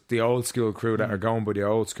moment is the old school crew that are going by the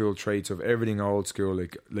old school traits of everything old school,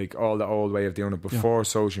 like all the old way of doing it before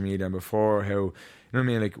social media and before how, you know what I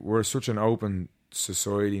mean? Like, we're such an open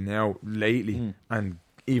society now lately, and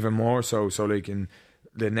even more so. So like in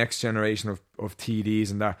the next generation of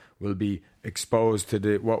TDs and that will be exposed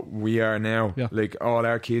to what we are now. Yeah. Like all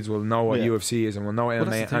our kids will know what UFC is and will know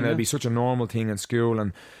MMA, and it'll be such a normal thing in school.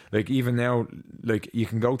 And like even now, like you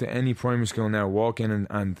can go to any primary school now, walk in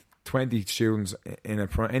and 20 students in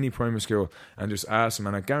any primary school and just ask them,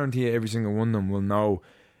 and I guarantee you every single one of them will know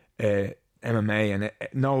MMA and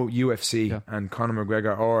know UFC and Conor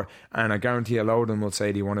McGregor, and I guarantee a lot of them will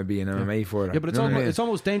say they want to be an MMA fighter. Yeah, but it's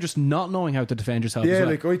almost dangerous not knowing how to defend yourself. Yeah, as well.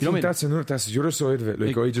 like I think that's the other side of it.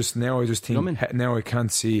 Like I just think now I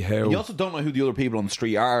can't see how. You also don't know who the other people on the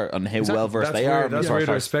street are and how well versed they are. That's where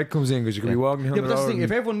the respect comes in, because you could be walking down the road. But that's the thing. If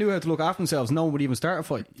everyone knew how to look after themselves, no one would even start a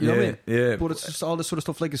fight. You know what I mean? Yeah. But it's just all this sort of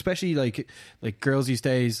stuff. Like especially like girls these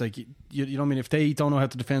days. Like you know what I mean? If they don't know how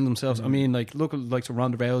to defend themselves, I mean, like look at like so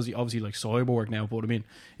Ronda Rousey, obviously like cyborg now. But I mean,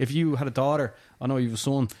 if you had a daughter, I know you have a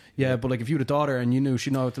son, but like if you had a daughter and you knew she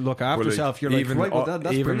know how to look after herself, you're even, like, right, well,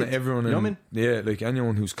 that's even brilliant. everyone, you know what I mean? Yeah, like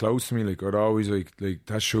anyone who's close to me, like I'd always like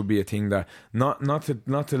that should be a thing that not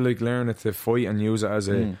to like learn it to fight and use it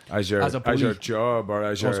as your job or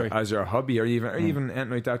as your hobby or even anything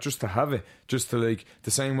like that, just to have it, just to like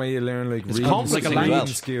the same way you learn like reading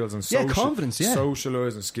skills and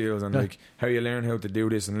socializing skills and like how you learn how to do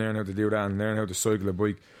this and learn how to do that and learn how to cycle a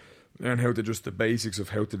bike. Learn how to just the basics of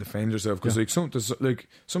how to defend yourself, because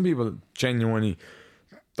some people genuinely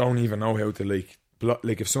don't even know how to like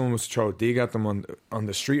if someone was to throw a dig at them on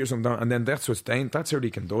the street or something, and then that's how they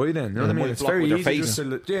can die. Then you know what I mean? It's very easy.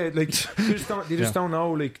 They just don't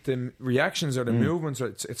know like the reactions or the movements. Or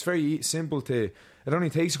it's very simple to. It only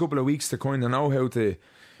takes a couple of weeks to kind of know how to. You know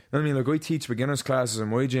what I mean? Like I teach beginners classes in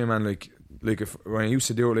my gym, and like when I used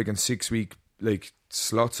to do it like in 6 week like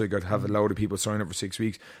slots, like I'd have a load of people sign up for 6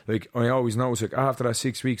 weeks. Like I always notice like after that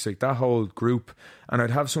 6 weeks, like that whole group, and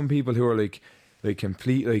I'd have some people who are like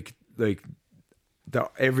complete like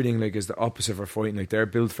that everything like is the opposite for fighting. Like they're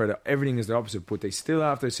built for that, everything is the opposite, but they still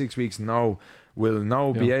after 6 weeks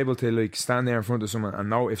will be able to like stand there in front of someone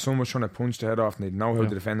and know if someone's trying to punch the head off, and they know how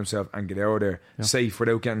to defend themselves and get out of there safe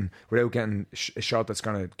without getting a shot that's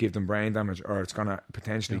going to give them brain damage or it's going to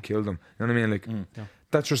potentially kill them. You know what I mean? Like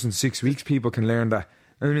that's just in 6 weeks people can learn that.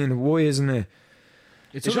 I mean, why isn't it?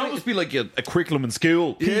 It should almost be like a curriculum in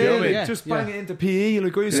school. Just bang it into PE.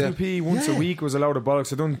 Like I used to do PE once a week was a load of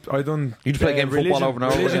bollocks. I done you'd play game football over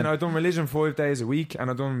and over again. I done religion 5 days a week,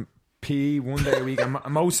 and I done PE 1 day a week, and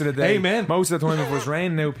most of the day, most of the time if it was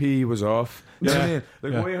raining, now PE was off. You know what I mean?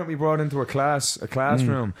 Like why aren't we brought into a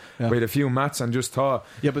classroom with a few mats and just taught?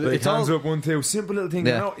 Yeah, but like, it's hands all up, 1, 2, simple little thing.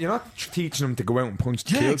 You're not teaching them to go out and punch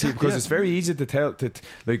to kill people, because it's very easy to tell.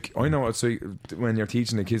 Like I know it's like when you're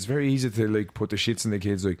teaching the kids, it's very easy to like put the shits in the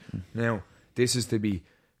kids. Like now, this is to be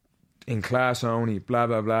in class only, blah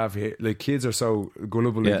blah blah. Like kids are so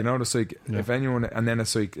gullible, like, you know. It's like if anyone, and then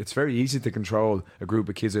it's like it's very easy to control a group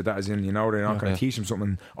of kids like that. As in, you know, they're not going to teach them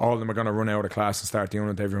something. All of them are going to run out of class and start doing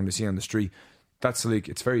it to everyone they see on the street. That's like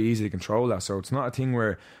it's very easy to control that. So it's not a thing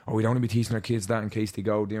where we don't want to be teaching our kids that in case they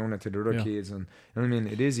go doing it to the other kids. And you know what I mean,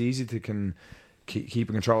 it is easy to keep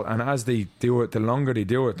in control, and as they do it, the longer they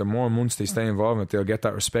do it, the more months they stay involved in it, they'll get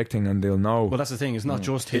that respecting and they'll know. Well, that's the thing, it's not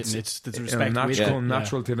just hitting, it's respect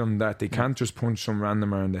natural to them that they can't just punch some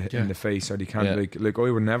randomer in the face, or they can't like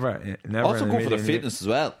I would never also go for the fitness as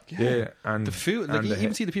well. And the food, like you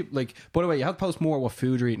even see the people, like, by the way, you have to post more what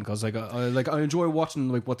food you're eating, because like I enjoy watching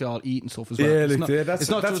like what they all eat and stuff as well. That's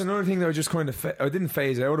another thing that I just kind of I didn't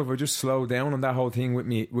phase out of. I just slowed down on that whole thing with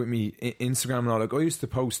me Instagram and all. Like I used to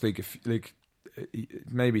post like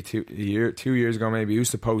maybe 2 years ago, maybe I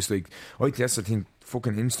used to post like that's the thing.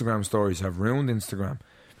 Fucking Instagram stories have ruined Instagram,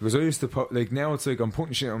 because I used to like now it's like I'm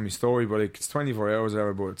putting shit on my story, but like it's 24 hours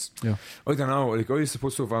hour, but it's I don't know. Like I used to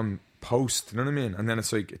put stuff on post, you know what I mean, and then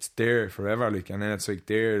it's like it's there forever, like, and then it's like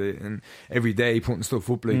there and every day putting stuff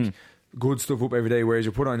up, like good stuff up every day, whereas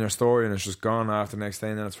you put it on your story and it's just gone after the next day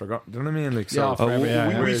and then it's forgotten. Do you know what I mean? Like,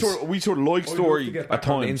 so we sort of like story at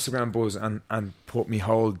times. Instagram buzz and put my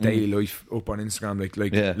whole daily life up on Instagram,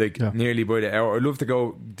 like nearly by the hour. I'd love to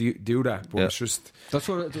go do that, but it's just that's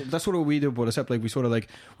what we do. But except like we sort of like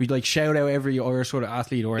we like shout out every Irish sort of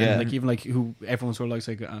athlete, or like even like who everyone sort of likes,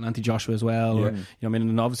 like an Anthony Joshua as well, or, you know what I mean,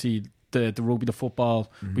 and obviously the rugby, the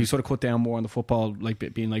football, we sort of cut down more on the football,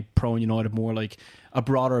 like being like pro and United, more like a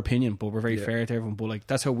broader opinion, but we're very fair to everyone. But like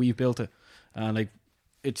that's how we've built it, and like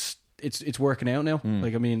it's it's working out now.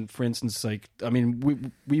 Like, I mean, for instance, like, I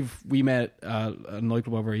mean, we met a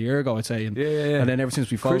nightclub over a year ago, I'd say, and then ever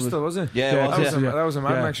since we followed Crystal, was it? Yeah, that was a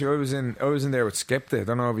man. Actually, I was in there with Skepta. I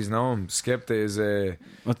don't know if he's known him. Skepta is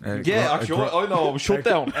actually, I know. Shut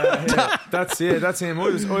down. That's him.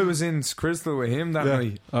 I was in Crystal with him that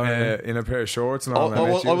night in a pair of shorts and all.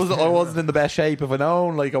 I wasn't in the best shape. If I'd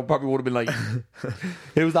known, like, I probably would have been like,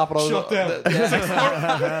 "Who's that?" But I was Shut down.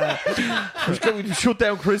 Shut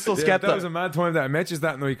down, Crystal. Skepta. That was a mad time that I met you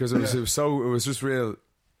that night because it was just real.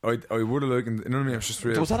 I would have looked, you know what I mean? It was just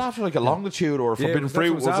real. Was that after like a longitude or Forbidden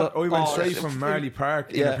Fruit? I went straight from Marley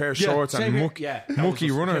Park in a pair of shorts and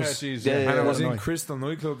mucky runners, and it was in Crystal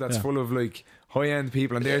nightclub that's full of like high-end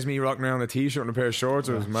people, and there's me rocking around a t-shirt and a pair of shorts.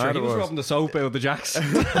 It was mad. He was rubbing the soap out of the jacks. I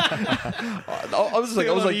was like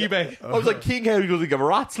eBay. I was like, King County doesn't give a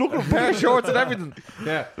rat's. Look at a pair of shorts and everything.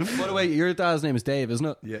 Yeah. By the way, your dad's name is Dave, isn't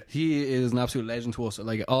it? Yeah. He is an absolute legend to us.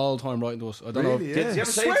 Like, all time writing to us. I don't know. Really? Did you ever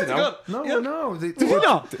say it to God. No. Did you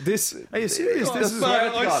not? This. Are you serious? This is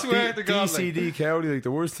I swear to God. DCD Cowley. Like,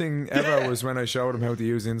 the worst thing ever was when I showed him how to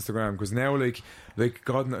use Instagram, because now like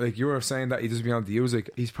God, like you were saying that he doesn't be able to use it.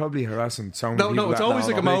 He's probably harassing so many people. No, it's always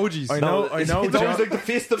like emojis. I know. It's always like the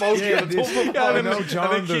fist emoji on the top of I know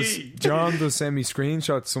John does send me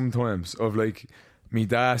screenshots sometimes of like me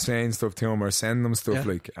dad saying stuff to him or send them stuff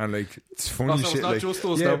like, and like it's funny shit. It's not like, just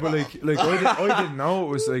us, yeah, though. but like I didn't know it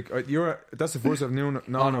was like that's the first I've known.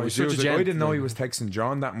 No, it was yours. Like, I didn't know he was texting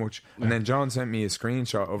John that much, and then John sent me a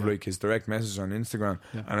screenshot of like his direct message on Instagram,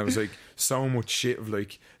 and it was like so much shit of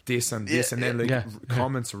like this and this, and then like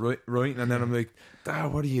comments writing, and then I'm like,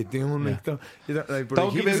 Dad, what are you doing? Like, don't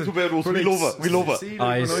give it to us. We love it. We love it. See,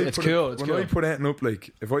 like, it's cool. When I put anything up,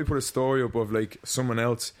 like if I put a story up of like someone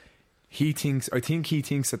else, I think he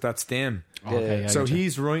thinks that that's them. Okay, so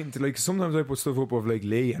he's writing to, like, sometimes I put stuff up of like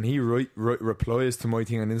Lee, and he replies to my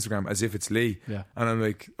thing on Instagram as if it's Lee, and I'm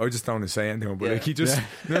like, I just don't want to say anything, but like he just,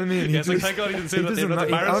 you know what I mean? It's like, thank God he didn't say that.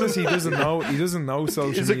 He honestly doesn't know. He doesn't know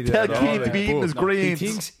social media. Tell Keith to be eating his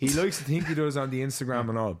greens. He likes to think he does on the Instagram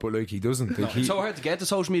and all, but like he doesn't. Like, it's so hard to get to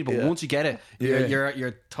social media, but once you get it,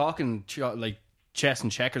 you're talking like chess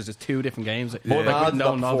and checkers is two different games. She was on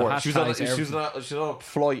a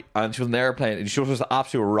flight and she was on an airplane and she was just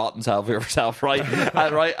absolutely rotten self of herself, right? And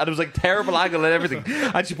it was like terrible angle and everything.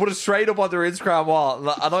 And she put it straight up onto her Instagram wall. And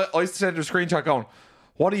I sent her a screenshot going,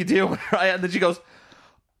 "What are you doing?" Right? And then she goes,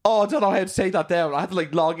 "Oh, I don't know how to take that down." I had to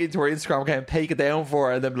like log into her Instagram account and take it down for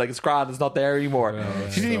her, and then like it's grand, it's not there anymore.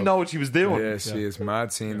 She didn't even know what she was doing. Yeah, she is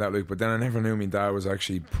mad seeing that. Like, but then I never knew my dad was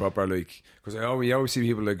actually proper, like, because we always see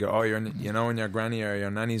people like go, "Oh, and your granny or your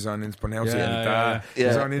nanny's on Instagram." But now see my dad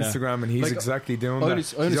is on Instagram and he's like, exactly doing that.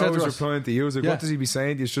 He's always replying to you. Like, what does he be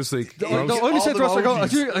saying? He's just like, I only said to us, I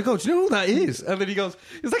go, "Do you know who that is?" And then he goes,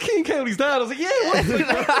 "Is that King County's dad?" I was like, "Yeah."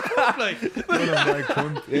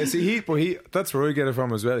 Yeah, see, he that's where I get it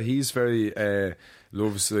from as well. He's very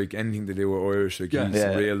loves like anything to do with Irish. Like he's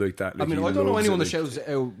real like that. Like, I mean, I don't know anyone that shouts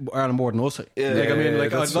out Ireland more than us. Like, I mean,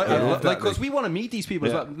 like, because we want to meet these people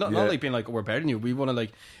as well. Not like being like, we're better than you. We want to,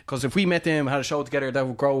 like, because if we met them, had a show together, that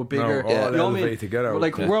would grow bigger. You know what I mean? Together.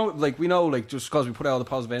 Like, we're like, we know, like, just because we put out all the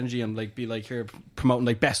positive energy and like be like here promoting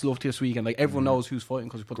like best love this week, and like everyone knows who's fighting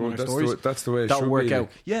because we put them on our stories. That's the way it that'll should work be, out.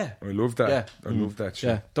 like. Yeah, I love that. Yeah. I love that shit.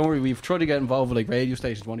 Yeah, don't worry. We've tried to get involved with like radio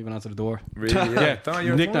stations. Won't even answer the door. Really? Yeah.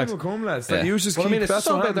 Your phone will come, lads. You just keep. That's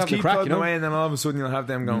what happens. Keep plodding away, and then all of a sudden you'll have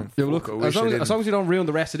them going. Yeah, look, as long as you don't ruin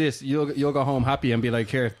the rest of this, you'll go home happy and be like,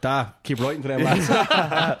 here, keep writing to them lads.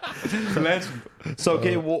 So,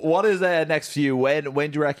 okay, what is next for you?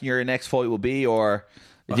 When do you reckon your next fight will be, or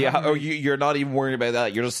you're not even worrying about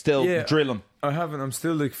that? You're just still drilling. I haven't. I'm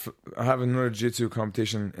still like I have another jiu-jitsu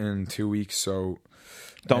competition in 2 weeks, so.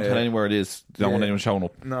 Don't tell anyone where it is. Don't want anyone showing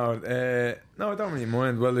up. No, I don't really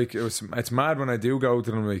mind. Well, like it's mad when I do go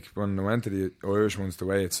to them. Like when I went to the Irish ones, the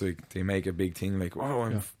way it's like they make a big thing. Like,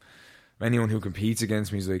 whoa, anyone who competes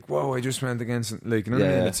against me is like, whoa, I just went against. Like, you know what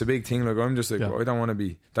I mean? It's a big thing. Like, I'm just like, I don't want to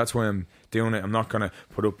be. That's why I'm doing it. I'm not gonna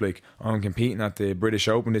put up like, I'm competing at the British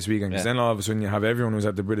Open this weekend, because then all of a sudden you have everyone who's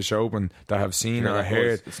at the British Open that have seen or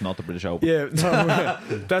heard. It's not the British Open. Yeah, no,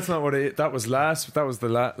 that's not what it. That was last. That was the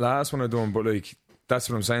last one I done. But like. That's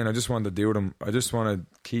what I'm saying. I just want to do them. I just want to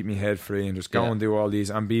keep my head free and just go and do all these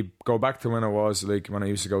and go back to when I was like when I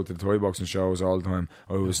used to go to the toy boxing shows all the time.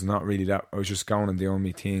 I was not really that. I was just going and doing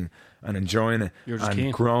my thing and enjoying it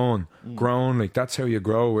and growing. Like that's how you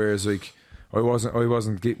grow. Whereas like I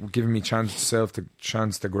wasn't giving me chance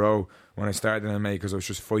to grow when I started in MMA because I was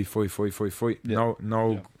just fight. Yeah.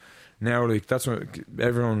 No. Now like that's what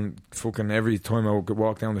everyone fucking every time I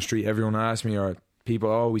walk down the street, everyone asks me or people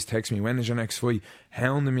always text me, when is your next fight?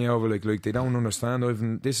 Hounding me over, like they don't understand.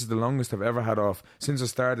 This is the longest I've ever had off since I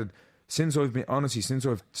started. Since I've been, honestly, since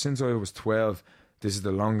I was 12, this is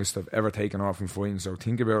the longest I've ever taken off from fighting. So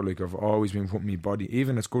think about, like, I've always been putting my body,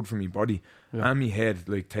 even it's good for my body and my head,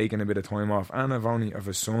 like taking a bit of time off. And I've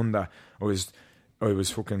a son that I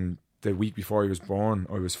was fucking, the week before he was born,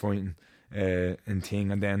 I was fighting in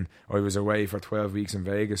thing, and then I was away for 12 weeks in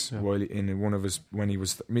Vegas while in one of his, when he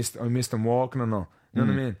was I missed him walking and all, you know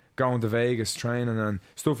what I mean, going to Vegas, training and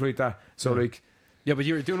stuff like that. So like, yeah, but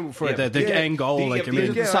you were doing it for the end goal, like you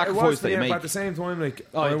mean, the sacrifice that you make. But at the same time, like,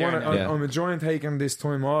 I'm enjoying taking this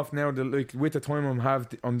time off now. Like, with the time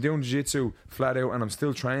I'm doing jiu-jitsu flat out, and I'm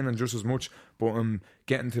still training just as much, but I'm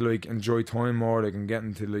getting to like enjoy time more. Like, I'm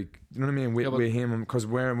getting to, like, you know what I mean, with him, because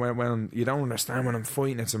when you don't understand when I'm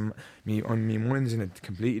fighting, it's my mind's in a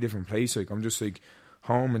completely different place. Like, I'm just like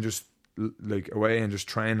home and just like away and just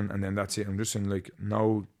training, and then that's it. I'm just in like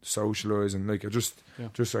no socialising, like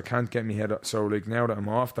I can't get my head up. So like now that I'm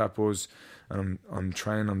off that buzz and I'm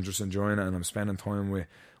training, I'm just enjoying it, and I'm spending time with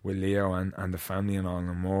Leo and the family and all, and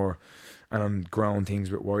I'm growing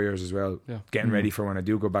things with Warriors as well, getting ready for when I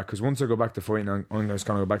do go back, because once I go back to fighting, I'm just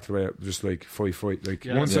gonna go back to the way I just like fight like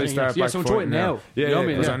once I start back fighting now,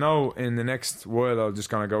 because I know in the next while I'm just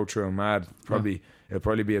gonna go through a mad, it'll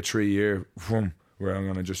probably be a 3-year where I'm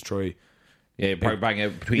gonna just try. Yeah, probably bang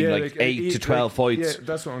out between like 8 to 12 fights. Yeah,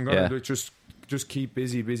 that's what I'm gonna do. Just keep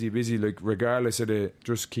busy. Like, regardless of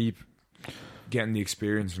just keep getting the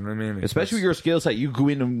experience. You know what I mean? Like, especially with your skill set, you go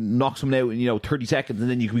in and knock someone out in 30 seconds,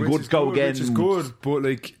 and then you can be good to go again. Which is good, but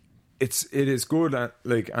like it is good at,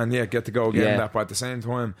 like, and get to go again. That, but at the same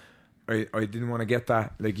time, I didn't want to get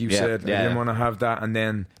that. Like you said, I didn't want to have that and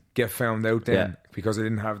then get found out then because I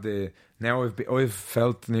didn't have the. Now I've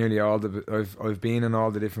felt nearly all I've been in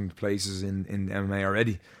all the different places in MMA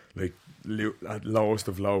already, like at lowest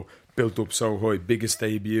of low, built up so high, biggest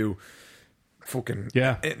debut, fucking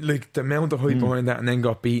like the amount of hype behind that, and then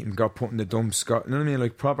got beaten, got put in the dumps, you know what I mean,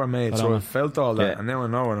 like proper made. So I felt all that, and now I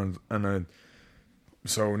know,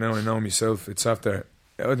 so now I know myself. It's after.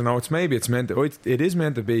 I don't know. It is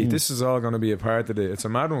meant to be. This is all going to be a part of it. It's a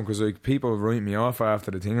mad one, because like people write me off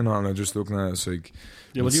after the thing and all, and I'm just looking at it. It's like,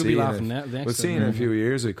 you'll be laughing next. We'll see in a few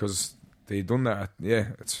years, because they done that. Yeah,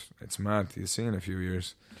 it's mad. You'll see in a few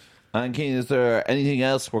years. And Keane, is there anything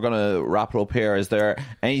else? We're going to wrap it up here. Is there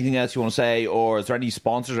anything else you want to say, or is there any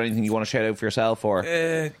sponsors or anything you want to shout out for yourself, or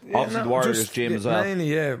obviously the Warriors gym as well?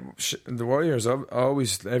 Mainly, the Warriors.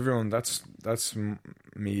 Always, everyone. That's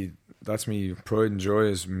me. That's me pride and joy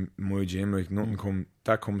is my gym. Like, nothing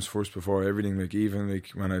comes first before everything. Like, even like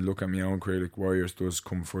when I look at my own career, like, Warriors does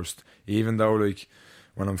come first. Even though like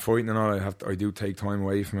when I'm fighting and all, I do take time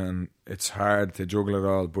away from it, and it's hard to juggle it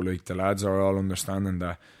all. But like, the lads are all understanding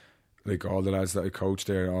that. Like, all the lads that I coach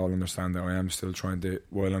there all understand that I am still trying to,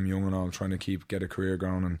 while I'm young and all, trying to get a career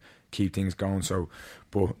going and keep things going. So,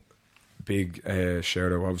 but big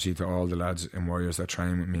shout out obviously to all the lads in Warriors that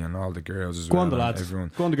train with me, and all the girls as well. Go on, the lads.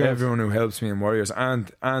 Everyone who helps me in Warriors,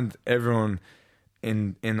 and everyone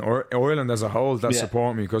in Ireland as a whole that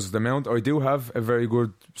support me, because the amount I do have a very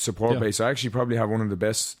good support base. I actually probably have one of the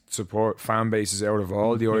best support fan bases out of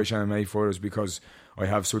all the Irish MMA fighters, because I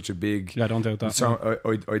have such a big. Yeah, I don't doubt that. So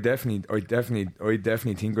I definitely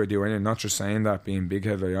think I do. And I'm not just saying that being big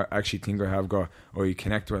headed. I actually think I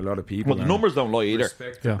connect with a lot of people. Well, the numbers don't lie either.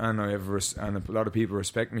 And and a lot of people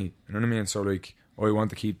respect me. You know what I mean? So like, I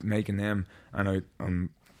want to keep making them, and I'm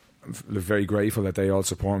very grateful that they all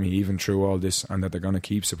support me even through all this, and that they're going to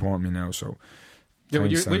keep supporting me now. So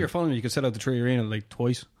with your following, you could sell out the Tree Arena like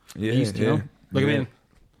twice. Yeah, east, you know? Like, I mean,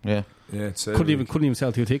 yeah. It's couldn't even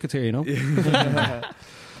sell 2 tickets here, you know.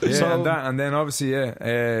 So, and then obviously,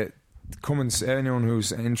 come and anyone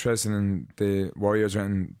who's interested in the Warriors,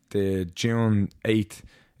 and the June 8th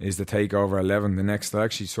is the Takeover 11. The next, I'll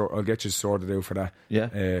get you sorted out for that.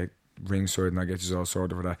 Yeah. Ringside, and I'll get you all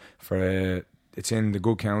sorted for that. It's in the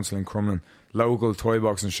Good Council in Crumlin, local Thai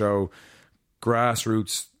boxing show,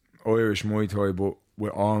 grassroots Irish Muay Thai, but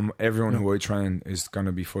with everyone who I train is going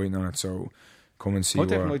to be fighting on it. So. Come and see.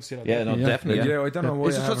 Definitely. Definitely. Yeah, I don't know why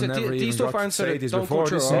I haven't never even got to say this before.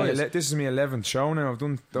 This is my 11th show now. I've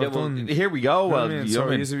done. Here we go. Well,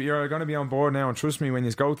 you're going to be on board now, and trust me, when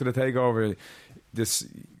you go to the Takeover, this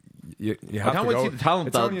you have to go. See the talent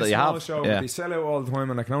it's only a you small have. show, but they sell out all the time,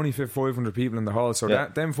 and I can only fit 500 people in the hall. So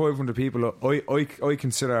them 500 people, I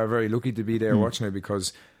consider are very lucky to be there watching it,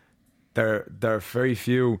 because there are very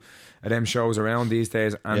few of them shows around these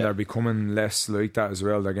days, and they're becoming less like that as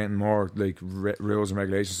well. They're getting more like rules and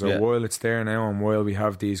regulations. So while it's there now, and while we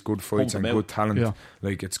have these good fights and good talent,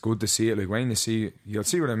 like, it's good to see it. Like, when you'll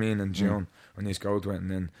see what I mean in June. when this goat went,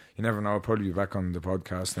 and then you never know. I'll probably be back on the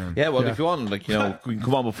podcast then. Yeah, well, if you want, like, you know, we can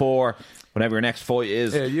come on before whenever your next fight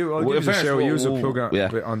is. Yeah, I'll give you a show. Use a plug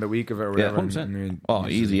on the week of it or whatever. 100%.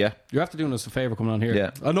 Easy, yeah. You have to do us a favour coming on here.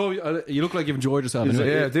 Yeah. I know you look like you've enjoyed yourself.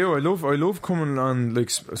 Yeah, I do. I love coming on,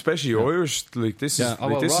 like, especially Irish. Like, this is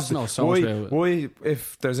why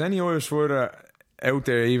if there's any Irish fighter out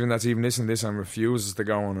there even that's even listening to this and refuses to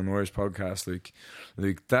go on an Irish podcast,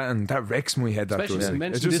 like that, and that wrecks my head. That does.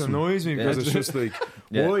 It just annoys me because it's just like,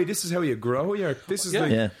 why? This is how you grow here. This is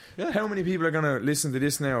how many people are gonna listen to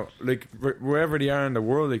this now? Like wherever they are in the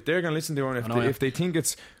world, like they're gonna listen to it. And if they think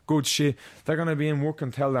it's good shit, they're gonna be in work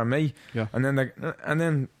and tell their mate. Yeah. And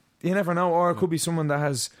then you never know. Or it could be someone that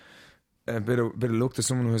has a bit of luck to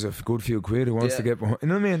someone who has a good few quid who wants to get behind. You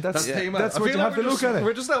know what I mean? That's what you have to look at it.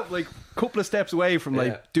 We're just like a couple of steps away from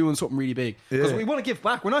like doing something really big because we want to give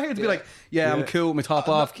back. We're not here to be like, I'm cool with my top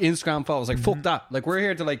off, Instagram followers. Like fuck that. Like we're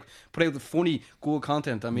here to like put out the funny, good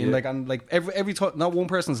content. I mean, like, and like every time, not one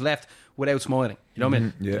person's left without smiling. You know what I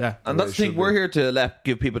mean? Yeah. And that's the thing. We're here to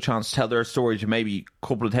give people a chance to tell their story to maybe a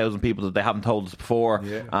couple of thousand people that they haven't told us before,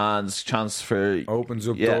 and it's a chance for opens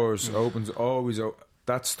up doors. Opens always.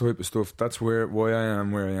 That's the type of stuff. That's why I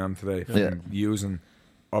am where I am today. Using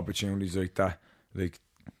opportunities like that, like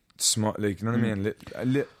small, like you know what I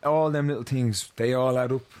mean. All them little things, they all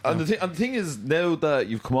add up. And the thing is, now that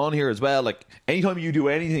you've come on here as well, like anytime you do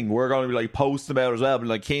anything, we're going to be like posting about it as well. But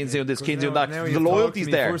like, Kane's doing this, Kane's doing that. The loyalty's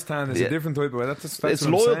there. Firsthand is a different type of. That's it's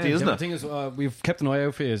loyalty, isn't it? The thing is, we've kept an eye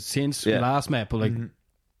out for you since we last met, but like,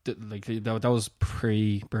 that was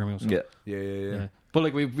pre Birmingham. So. Yeah. But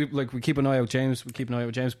like we keep an eye out. James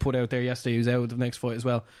put out there yesterday. He was out with the next fight as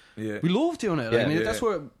well. Yeah, we love doing it. I mean, that's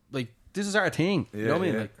what this is our thing. You know what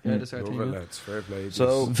I mean? Like, this is our thing. It's fair play.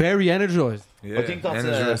 So very energized. Yeah, I think that's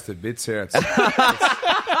energized bits here. It's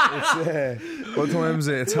what time is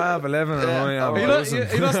it? It's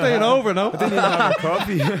 11:30. You're not staying over, no? I didn't even have a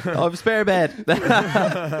coffee. I have a spare bed.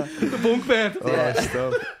 The bunk bed.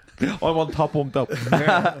 Stop. I'm on top bumped up.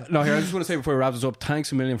 No, here I just want to say before we wrap this up,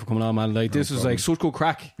 thanks a million for coming on, man. Like this is like such good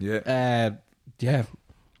crack. Yeah.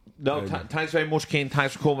 No, thanks very much, Keane.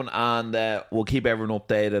 Thanks for coming, and we'll keep everyone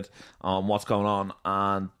updated on what's going on.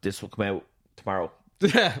 And this will come out tomorrow.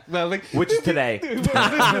 Yeah, well, like which is today.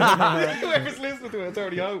 Whoever's listening to it, it's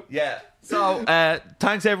already out. Yeah. So,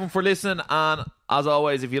 thanks everyone for listening, and as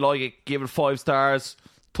always, if you like it, give it 5 stars,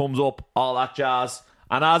 thumbs up, all that jazz.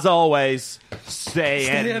 And as always, stay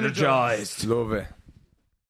energized. Love it.